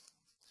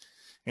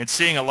 And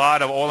seeing a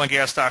lot of oil and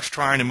gas stocks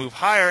trying to move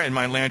higher in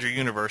my Landry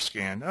universe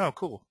scan. Oh,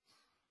 cool.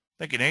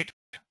 Thank you, Nate.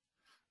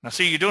 Now,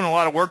 see, you're doing a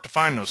lot of work to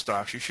find those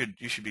stocks. You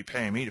should be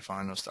paying me to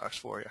find those stocks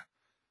for you.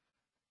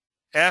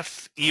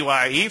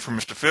 FEYE from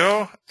Mr.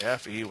 Phil.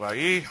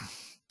 FEYE.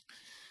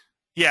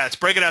 Yeah, it's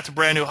breaking out to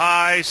brand new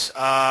highs.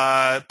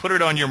 Put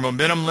it on your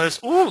momentum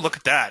list. Ooh, look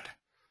at that.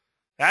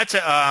 That's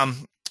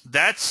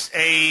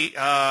a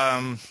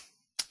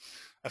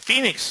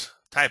Phoenix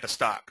type of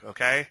stock,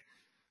 okay?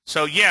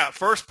 So, yeah,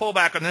 first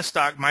pullback on this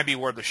stock might be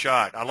worth a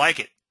shot. I like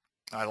it.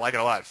 I like it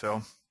a lot,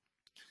 Phil.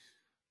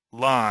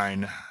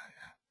 Line.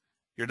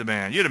 You're the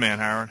man. You're the man,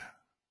 Howard.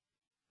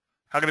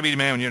 How can I be the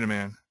man when you're the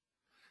man?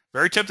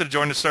 Very tempted to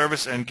join the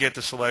service and get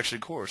the selection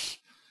course.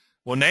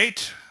 Well,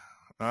 Nate,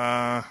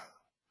 I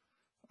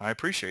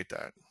appreciate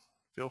that.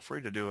 Feel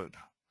free to do it.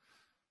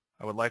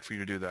 I would like for you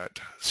to do that.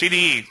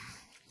 CDE.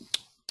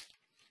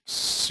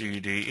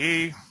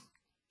 CDE.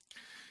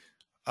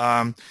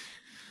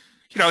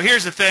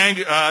 Here's the thing.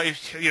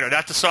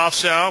 Not the soft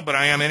sell, but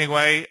I am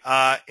anyway.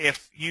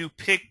 If the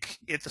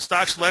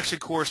stock selection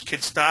course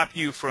could stop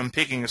you from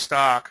picking a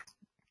stock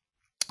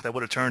that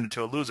would have turned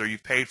into a loser,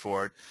 you've paid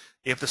for it.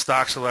 If the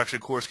stock selection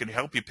course can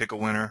help you pick a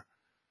winner,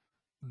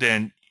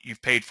 then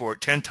you've paid for it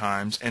 10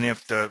 times. And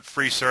if the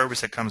free service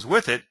that comes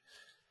with it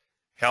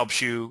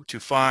helps you to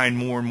find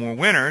more and more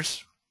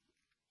winners,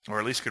 or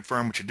at least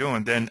confirm what you're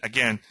doing, then,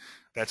 again,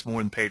 that's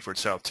more than paid for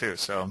itself, too.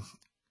 So,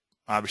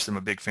 obviously, I'm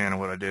a big fan of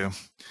what I do.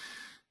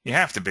 You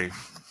have to be.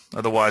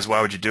 Otherwise,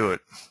 why would you do it?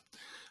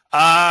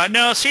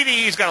 No,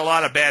 CDE's got a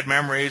lot of bad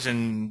memories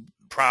and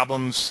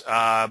problems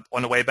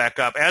on the way back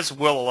up, as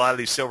will a lot of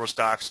these silver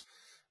stocks.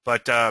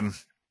 But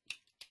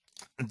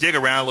dig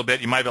around a little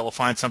bit. You might be able to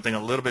find something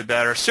a little bit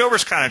better.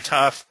 Silver's kind of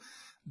tough.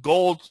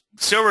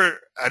 Silver,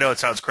 I know it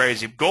sounds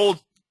crazy.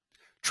 Gold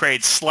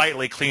trades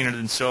slightly cleaner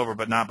than silver,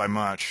 but not by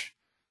much.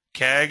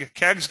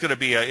 KEG's going to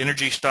be an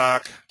energy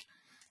stock,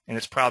 and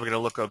it's probably going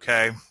to look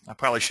okay. I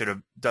probably should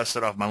have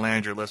dusted off my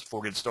Landry list before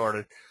we get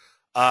started.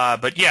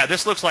 But, yeah,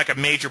 this looks like a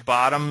major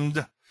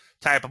bottomed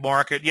type of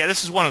market. Yeah,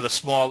 this is one of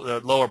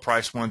the lower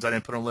price ones I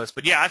didn't put on the list.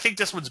 But, yeah, I think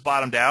this one's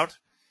bottomed out.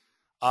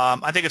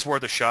 I think it's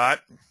worth a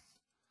shot.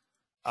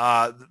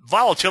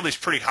 Volatility is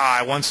pretty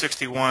high,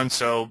 161,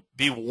 so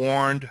be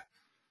warned.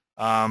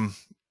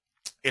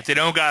 If they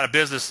don't go out of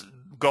business,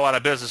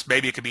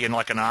 maybe it could be in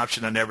like an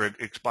option that never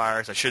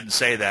expires. I shouldn't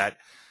say that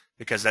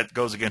because that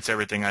goes against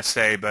everything I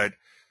say, but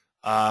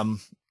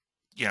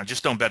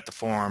just don't bet the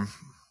farm.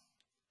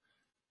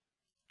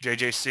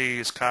 JJC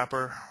is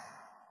copper.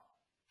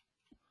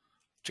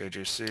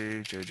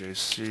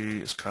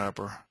 JJC is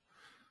copper.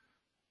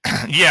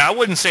 Yeah, I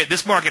wouldn't say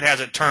this market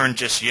hasn't turned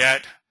just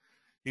yet.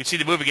 You can see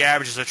the moving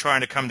averages are trying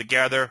to come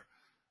together.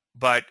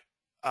 but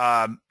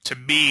to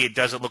me, it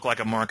doesn't look like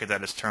a market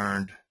that has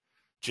turned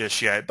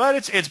just yet.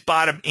 But it's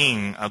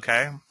bottoming,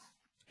 okay?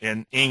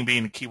 And ing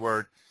being the key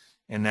word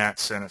in that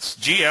sentence.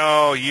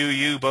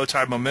 GLUU, bow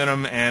tie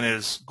momentum, and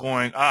is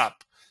going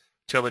up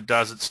till it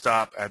doesn't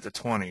stop at the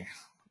 20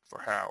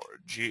 for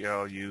Howard.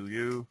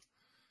 GLUU.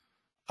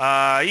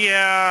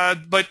 Yeah,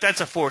 but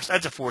that's a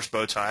forced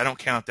bow tie. I don't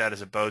count that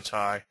as a bow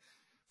tie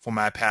for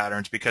my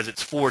patterns because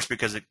it's forced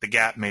because the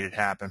gap made it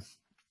happen.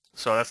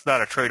 So that's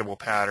not a tradable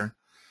pattern.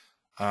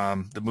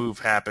 The move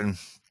happened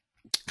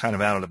kind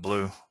of out of the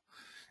blue.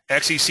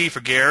 XEC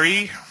for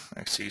Gary.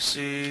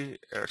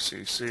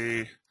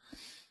 XEC.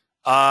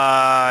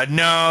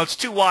 No, it's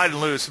too wide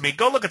and loose. I mean,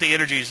 go look at the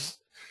energies.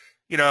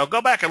 You know,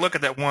 go back and look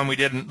at that one we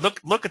didn't.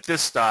 Look at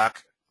this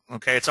stock.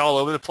 Okay, it's all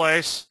over the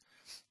place.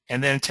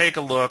 And then take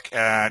a look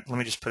at, let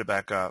me just put it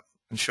back up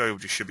and show you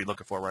what you should be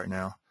looking for right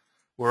now.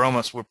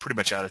 We're pretty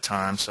much out of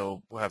time,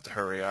 so we'll have to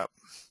hurry up.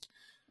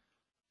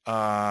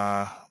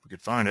 We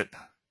could find it.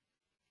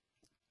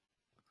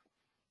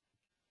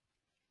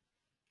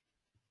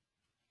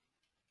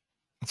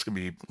 It's going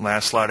to be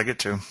last slide I get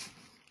to.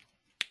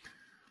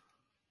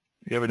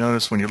 You ever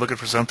notice when you're looking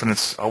for something,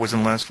 it's always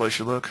in the last place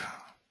you look?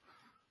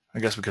 I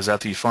guess because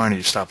after you find it,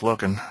 you stop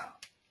looking.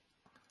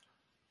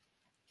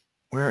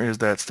 Where is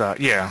that stock?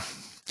 Yeah.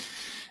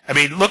 I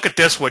mean, look at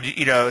this one.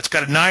 You know, it's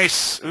got a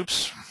nice,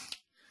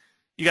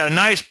 you got a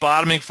nice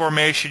bottoming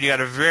formation. You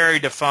got a very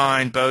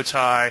defined bow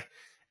tie.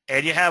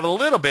 And you have a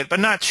little bit, but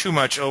not too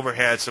much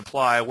overhead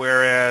supply,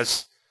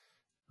 whereas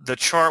the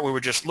chart we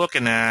were just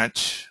looking at,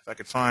 if I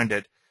could find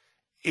it,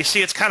 you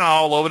see it's kind of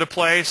all over the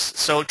place.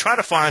 So try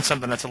to find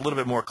something that's a little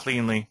bit more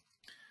cleanly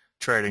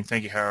trading.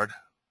 Thank you, Howard.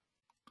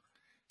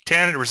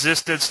 10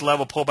 resistance,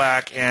 level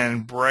pullback,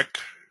 and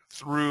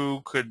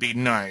breakthrough could be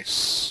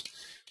nice.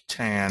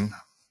 10.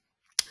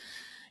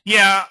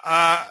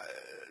 Yeah,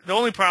 the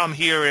only problem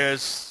here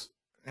is,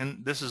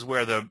 and this is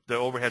where the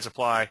overhead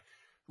supply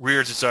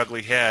rears its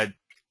ugly head.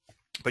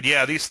 But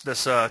yeah,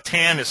 this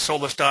tan is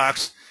solar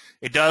stocks.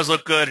 It does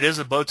look good. It is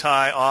a bow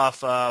tie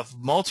off of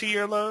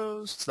multi-year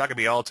lows. It's not going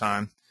to be all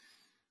time.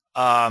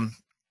 I'd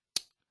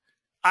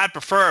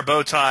prefer a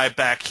bow tie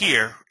back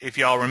here. If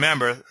y'all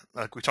remember,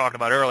 like we talked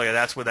about earlier,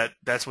 that's where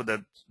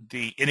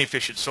the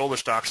inefficient solar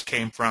stocks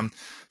came from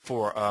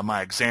for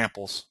my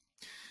examples.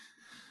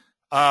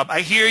 I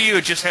hear you.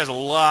 It just has a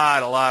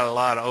lot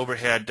of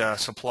overhead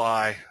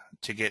supply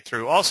to get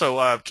through.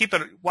 Also,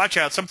 watch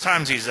out.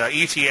 Sometimes these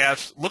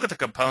ETFs, look at the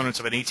components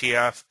of an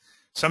ETF.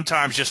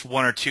 Sometimes just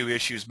one or two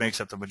issues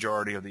makes up the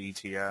majority of the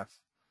ETF.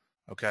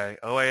 Okay,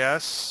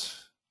 OAS.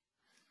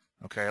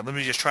 Okay, let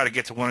me just try to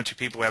get to one or two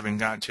people who haven't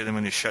gotten to them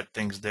when you shut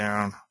things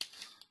down.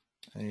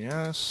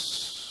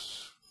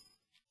 Yes.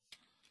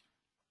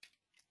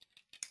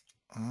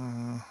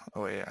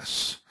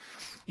 OAS.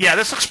 Yeah,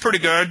 this looks pretty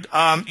good.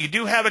 You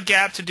do have a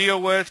gap to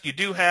deal with. You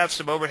do have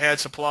some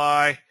overhead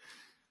supply.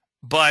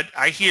 But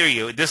I hear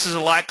you. This is a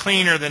lot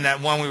cleaner than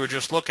that one we were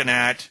just looking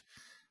at.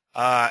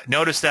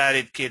 Notice that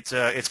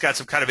it's got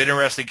some kind of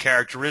interesting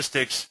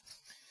characteristics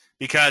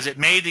because it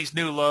made these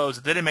new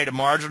lows, then it made a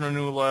marginal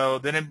new low,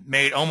 then it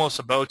made almost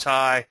a bow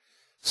tie.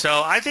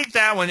 So I think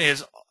that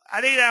one's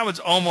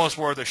almost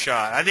worth a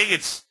shot. I think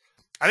it's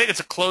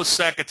a close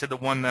second to the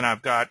one that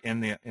I've got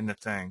in the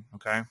thing.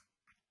 Okay.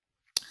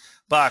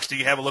 Box, do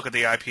you have a look at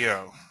the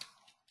IPO?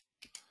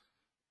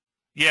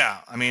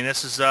 Yeah, I mean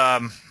this is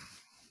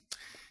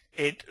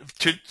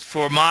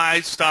for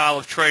my style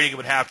of trading, it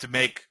would have to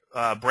make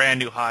brand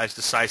new highs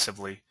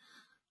decisively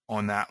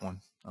on that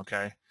one.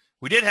 Okay,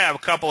 we did have a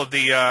couple of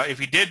the if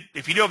you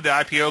do have the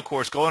IPO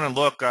course, go in and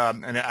look.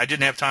 And I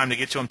didn't have time to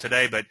get to them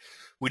today, but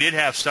we did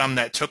have some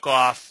that took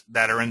off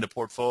that are in the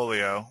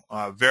portfolio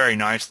very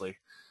nicely.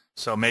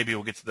 So maybe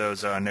we'll get to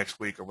those next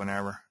week or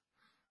whenever,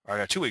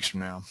 or 2 weeks from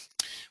now.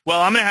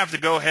 Well, I'm going to have to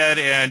go ahead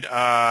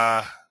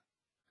and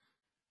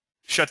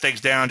shut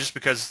things down just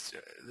because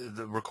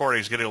the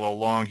recording is getting a little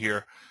long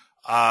here.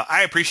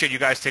 I appreciate you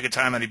guys taking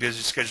time out of your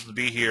busy schedule to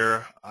be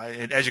here.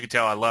 And as you can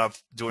tell, I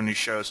love doing these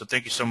shows, so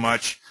thank you so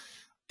much.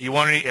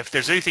 If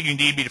there's anything you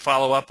need me to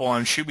follow up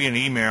on, shoot me an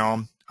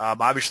email.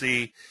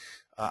 Obviously,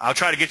 I'll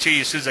try to get to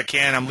you as soon as I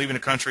can. I'm leaving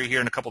the country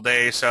here in a couple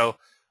days, so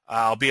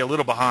I'll be a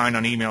little behind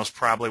on emails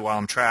probably while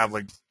I'm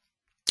traveling.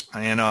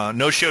 And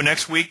no show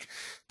next week,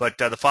 but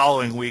the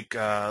following week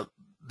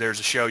there's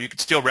a show. You can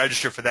still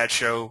register for that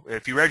show.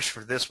 If you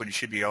register for this one, you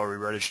should be already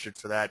registered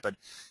for that. But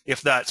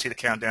if not, see the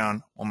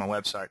countdown on my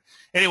website.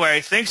 Anyway,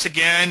 thanks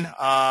again.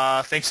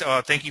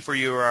 Thank you for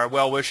your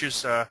well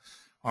wishes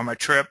on my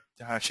trip.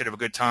 I should have a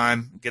good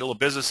time, get a little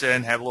business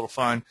in, have a little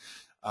fun.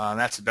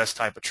 That's the best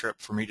type of trip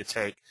for me to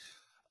take.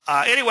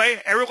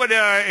 Anyway, everyone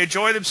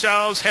enjoy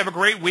themselves. Have a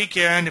great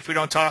weekend if we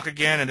don't talk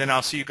again, and then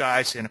I'll see you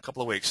guys in a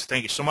couple of weeks.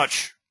 Thank you so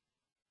much.